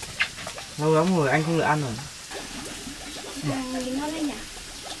 Lâu lắm rồi anh không được ăn rồi. Nhìn ngon đấy nhỉ?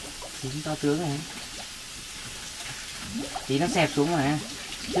 Chín to tướng này. Tí nó xẹp xuống rồi.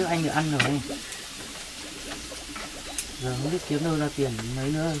 Trước anh được ăn rồi. Giờ không biết kiếm đâu ra tiền mấy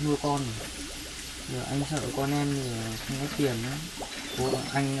nữa nuôi con rồi. Giờ anh sợ con em thì không có tiền nữa.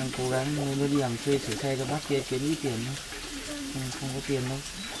 Anh đang cố gắng mới đi làm thuê sửa xe cho bác kia kiếm ít tiền thôi. Không có tiền đâu.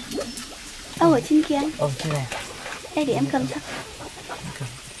 Đâu ở trên kia anh? Trên này. Đây để em cầm cho.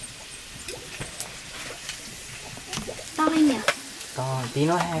 To anh nhỉ? To, tí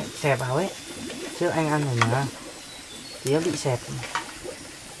nó xẹp vào ấy. Trước anh ăn rồi mà. Tí nó bị xẹp.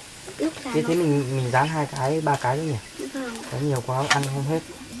 Thế mình dán 2 cái, 3 cái thôi nhỉ? Vâng. Có nhiều quá ăn không hết.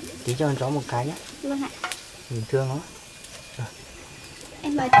 Tí cho con chó 1 cái nhé. Vâng ạ. Mình thương nó. Rồi.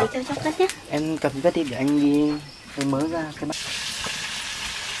 Em mời tí cho cất nhé. Em cầm cất đi để anh đi lấy mớ ra cái bát.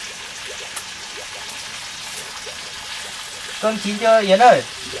 Cơm chín chưa Yến ơi?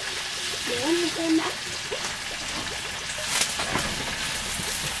 Để em xem đã.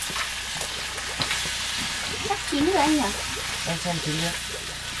 Chắc chín rồi anh nhỉ? Em xem chín chưa?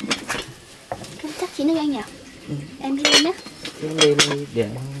 Chắc chín rồi anh nhỉ? Em lên nhé. Em lên đi để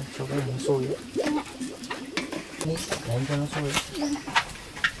anh cho cái này nó sôi. Vâng ạ. Đi, để anh cho nó sôi. Vâng ạ.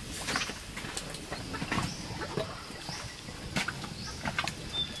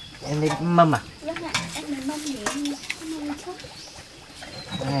 Em lấy mâm à? Vâng ạ. Em lấy mâm để em mâm trước.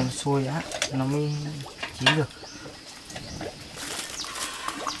 Cái này nó sôi đã, nó mới chín được.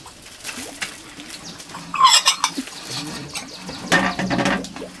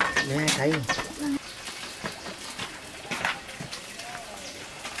 Lấy 2 cái rồi.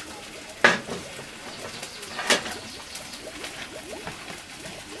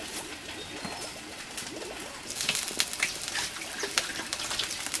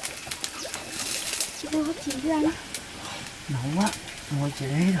 Chín chưa anh? Nóng quá, ngồi chế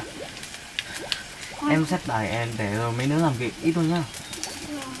rồi. Em xếp bài em để rồi mấy đứa làm việc ít thôi nhá.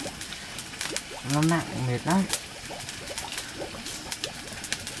 Nó nặng mệt lắm.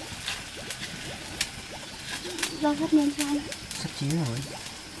 Rau sắp lên cho anh. Sắp chín rồi.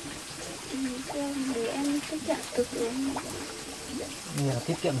 Để em tiết kiệm từ tiền. Bây giờ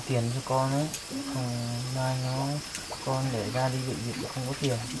tiết kiệm tiền cho con ấy. Mai nó con để ra đi bệnh viện không có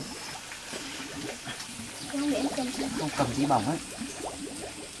tiền. Không để em cầm cho. Không cầm tí bỏng ấy.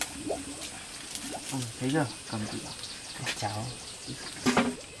 Thấy chưa? Cầm tí bỏng. Cháo.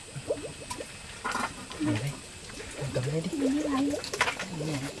 Để đây. Cầm lấy đi.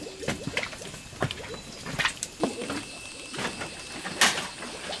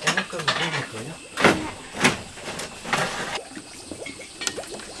 Em nấu cơm thêm một cửa nữa.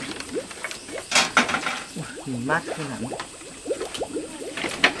 Nhìn mát thế nào.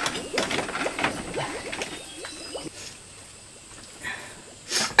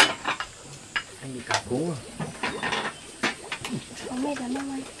 Anh bị cả cú rồi. Có mệt lắm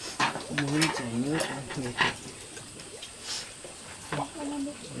không anh? Muốn chảy nước mệt.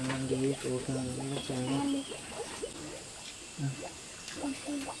 Ăn đi, cô không nó chán.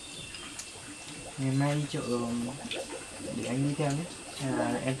 Ngày mai đi chợ để anh đi theo nhé, hay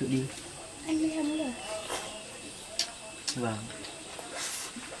là em tự đi? Anh đi không được. Vâng.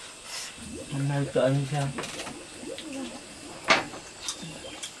 Hôm nay chợ anh đi theo.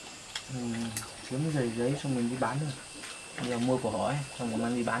 Kiếm giấy xong mình đi bán thôi. Bây giờ mua của họ ấy, xong rồi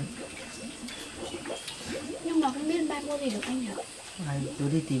mang đi bán. Nhưng mà không biết ba mua gì được anh hả? Hay cứ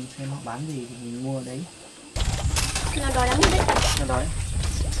đi tìm xem họ bán gì thì mình mua đấy. Nó đói lắm đấy. Nó đói.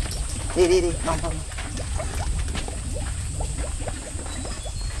 Đi, không.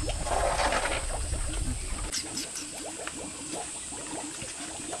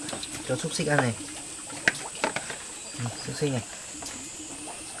 Cho xúc xích ăn này. Xúc xích này.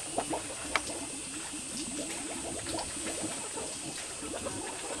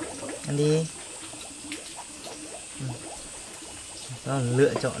 Ăn đi. Đó là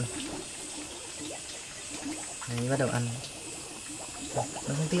lựa chọn. Đấy, bắt đầu ăn. Nó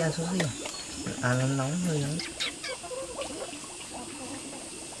không thích ăn xúc xích à? Ăn nó nóng hơi nóng.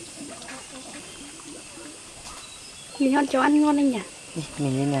 Mình ăn chó ăn ngon anh nhỉ? Đi,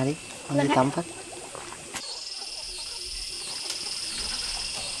 mình lên nhà đi. Con đi tắm phát.